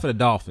 except for the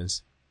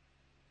Dolphins,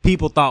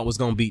 people thought was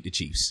going to beat the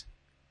Chiefs.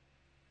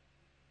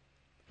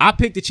 I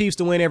picked the Chiefs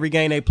to win every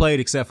game they played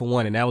except for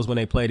one, and that was when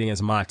they played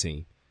against my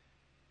team.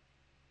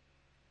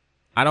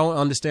 I don't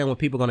understand when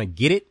people are going to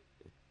get it,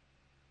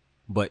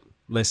 but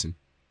listen.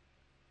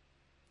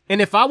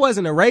 And if I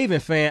wasn't a Raven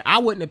fan, I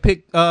wouldn't have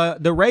picked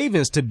the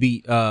Ravens to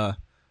beat the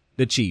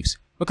Chiefs.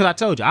 Because I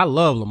told you, I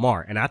love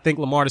Lamar, and I think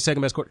Lamar the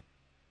second best quarterback.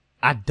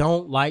 I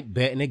don't like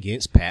betting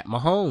against Pat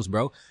Mahomes,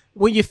 bro.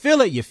 When you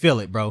feel it, you feel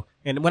it, bro.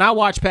 And when I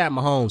watch Pat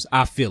Mahomes,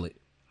 I feel it.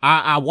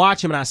 I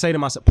watch him and I say to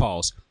myself,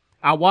 pause.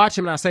 I watch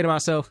him and I say to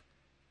myself,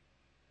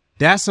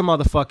 that's a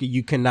motherfucker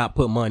you cannot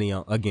put money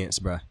on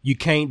against, bro. You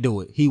can't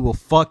do it. He will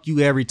fuck you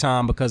every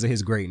time because of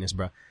his greatness,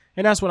 bro.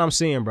 And that's what I'm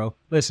seeing, bro.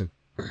 Listen,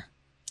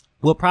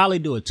 we'll probably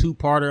do a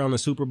 2-parter on the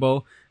Super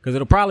Bowl because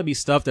it'll probably be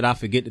stuff that I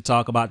forget to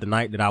talk about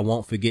tonight that I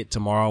won't forget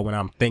tomorrow when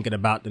I'm thinking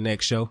about the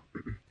next show.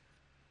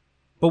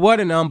 But what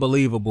an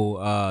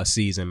unbelievable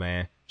season,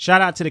 man.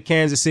 Shout out to the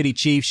Kansas City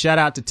Chiefs. Shout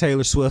out to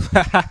Taylor Swift.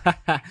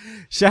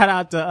 Shout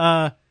out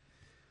to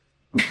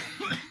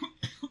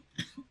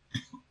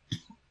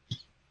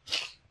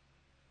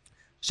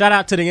shout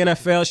out to the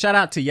NFL. Shout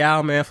out to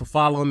y'all, man, for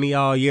following me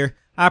all year.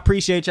 I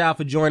appreciate y'all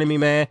for joining me,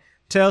 man.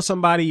 Tell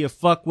somebody you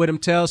fuck with them.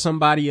 Tell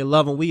somebody you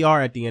love them. We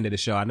are at the end of the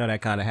show. I know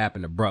that kind of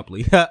happened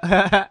abruptly.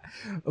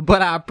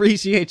 But I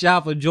appreciate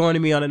y'all for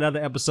joining me on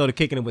another episode of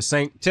Kicking It with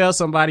Saint. Tell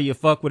somebody you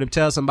fuck with them.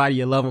 Tell somebody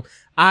you love them.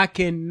 I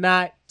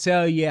cannot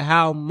tell you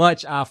how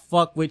much I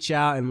fuck with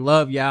y'all and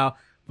love y'all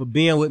for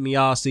being with me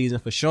all season,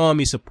 for showing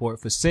me support,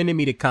 for sending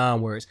me the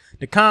kind words.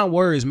 The kind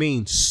words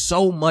mean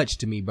so much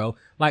to me, bro.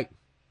 Like,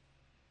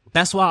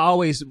 that's why I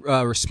always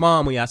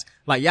respond when y'all,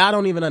 like, y'all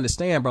don't even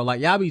understand, bro.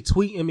 Like, y'all be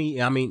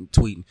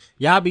tweeting.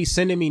 Y'all be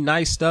sending me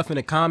nice stuff in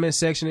the comment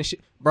section and shit.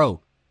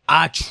 Bro,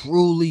 I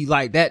truly,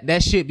 like,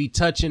 that shit be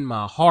touching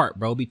my heart,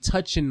 bro. Be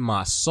touching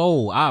my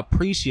soul. I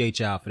appreciate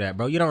y'all for that,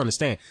 bro. You don't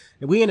understand.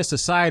 We in a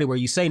society where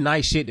you say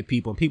nice shit to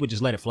people and people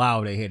just let it fly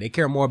over their head. They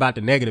care more about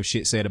the negative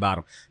shit said about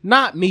them.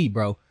 Not me,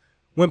 bro.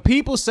 When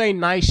people say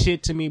nice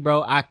shit to me,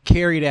 bro, I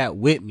carry that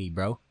with me,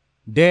 bro.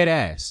 Dead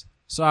ass.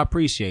 So I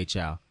appreciate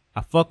y'all. I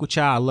fuck with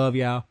y'all. I love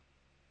y'all.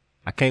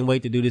 I can't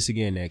wait to do this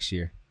again next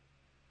year.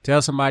 Tell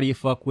somebody you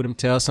fuck with them.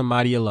 Tell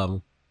somebody you love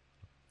them.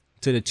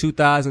 To the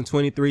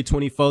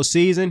 2023-24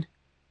 season,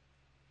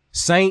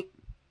 Saint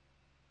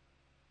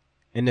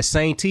and the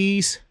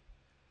Sainties.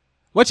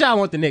 What y'all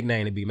want the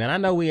nickname to be, man? I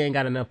know we ain't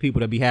got enough people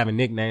to be having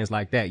nicknames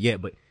like that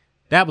yet, but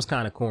that was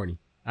kind of corny.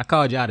 I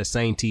called y'all the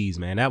Sainties,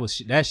 man.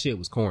 That shit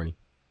was corny.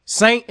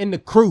 Saint and the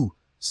crew.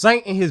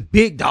 Saint and his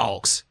big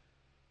dogs.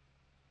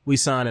 We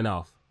signing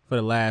off for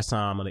the last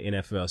time of the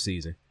NFL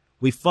season.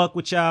 We fuck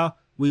with y'all.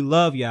 We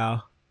love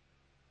y'all.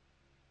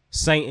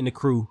 Saint and the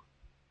crew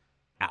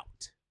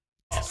out.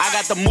 I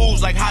got the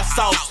moves like hot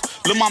sauce.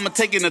 Lil' mama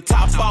taking the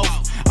top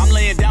off. I'm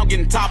laying down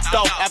getting topped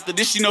off. After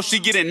this, you know she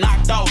getting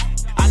knocked off.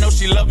 I know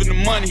she loving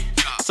the money,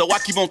 so I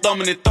keep on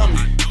thumbing and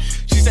thumbing.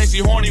 She say she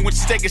horny when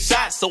she taking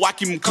shots, so I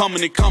keep them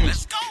coming and coming.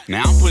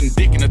 Now I'm putting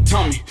dick in her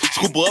tummy.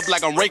 Scoop her up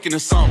like I'm raking the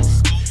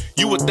summers.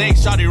 You would think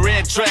shawty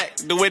red track,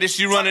 the way that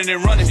she running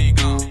and running.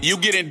 You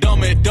getting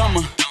dumber and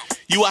dumber.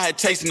 You out here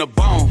chasing the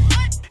bone.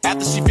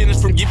 After she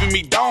finished from giving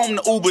me dome,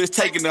 the Uber is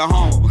taking her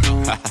home.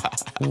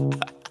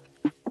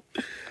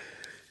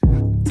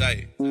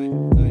 Tight.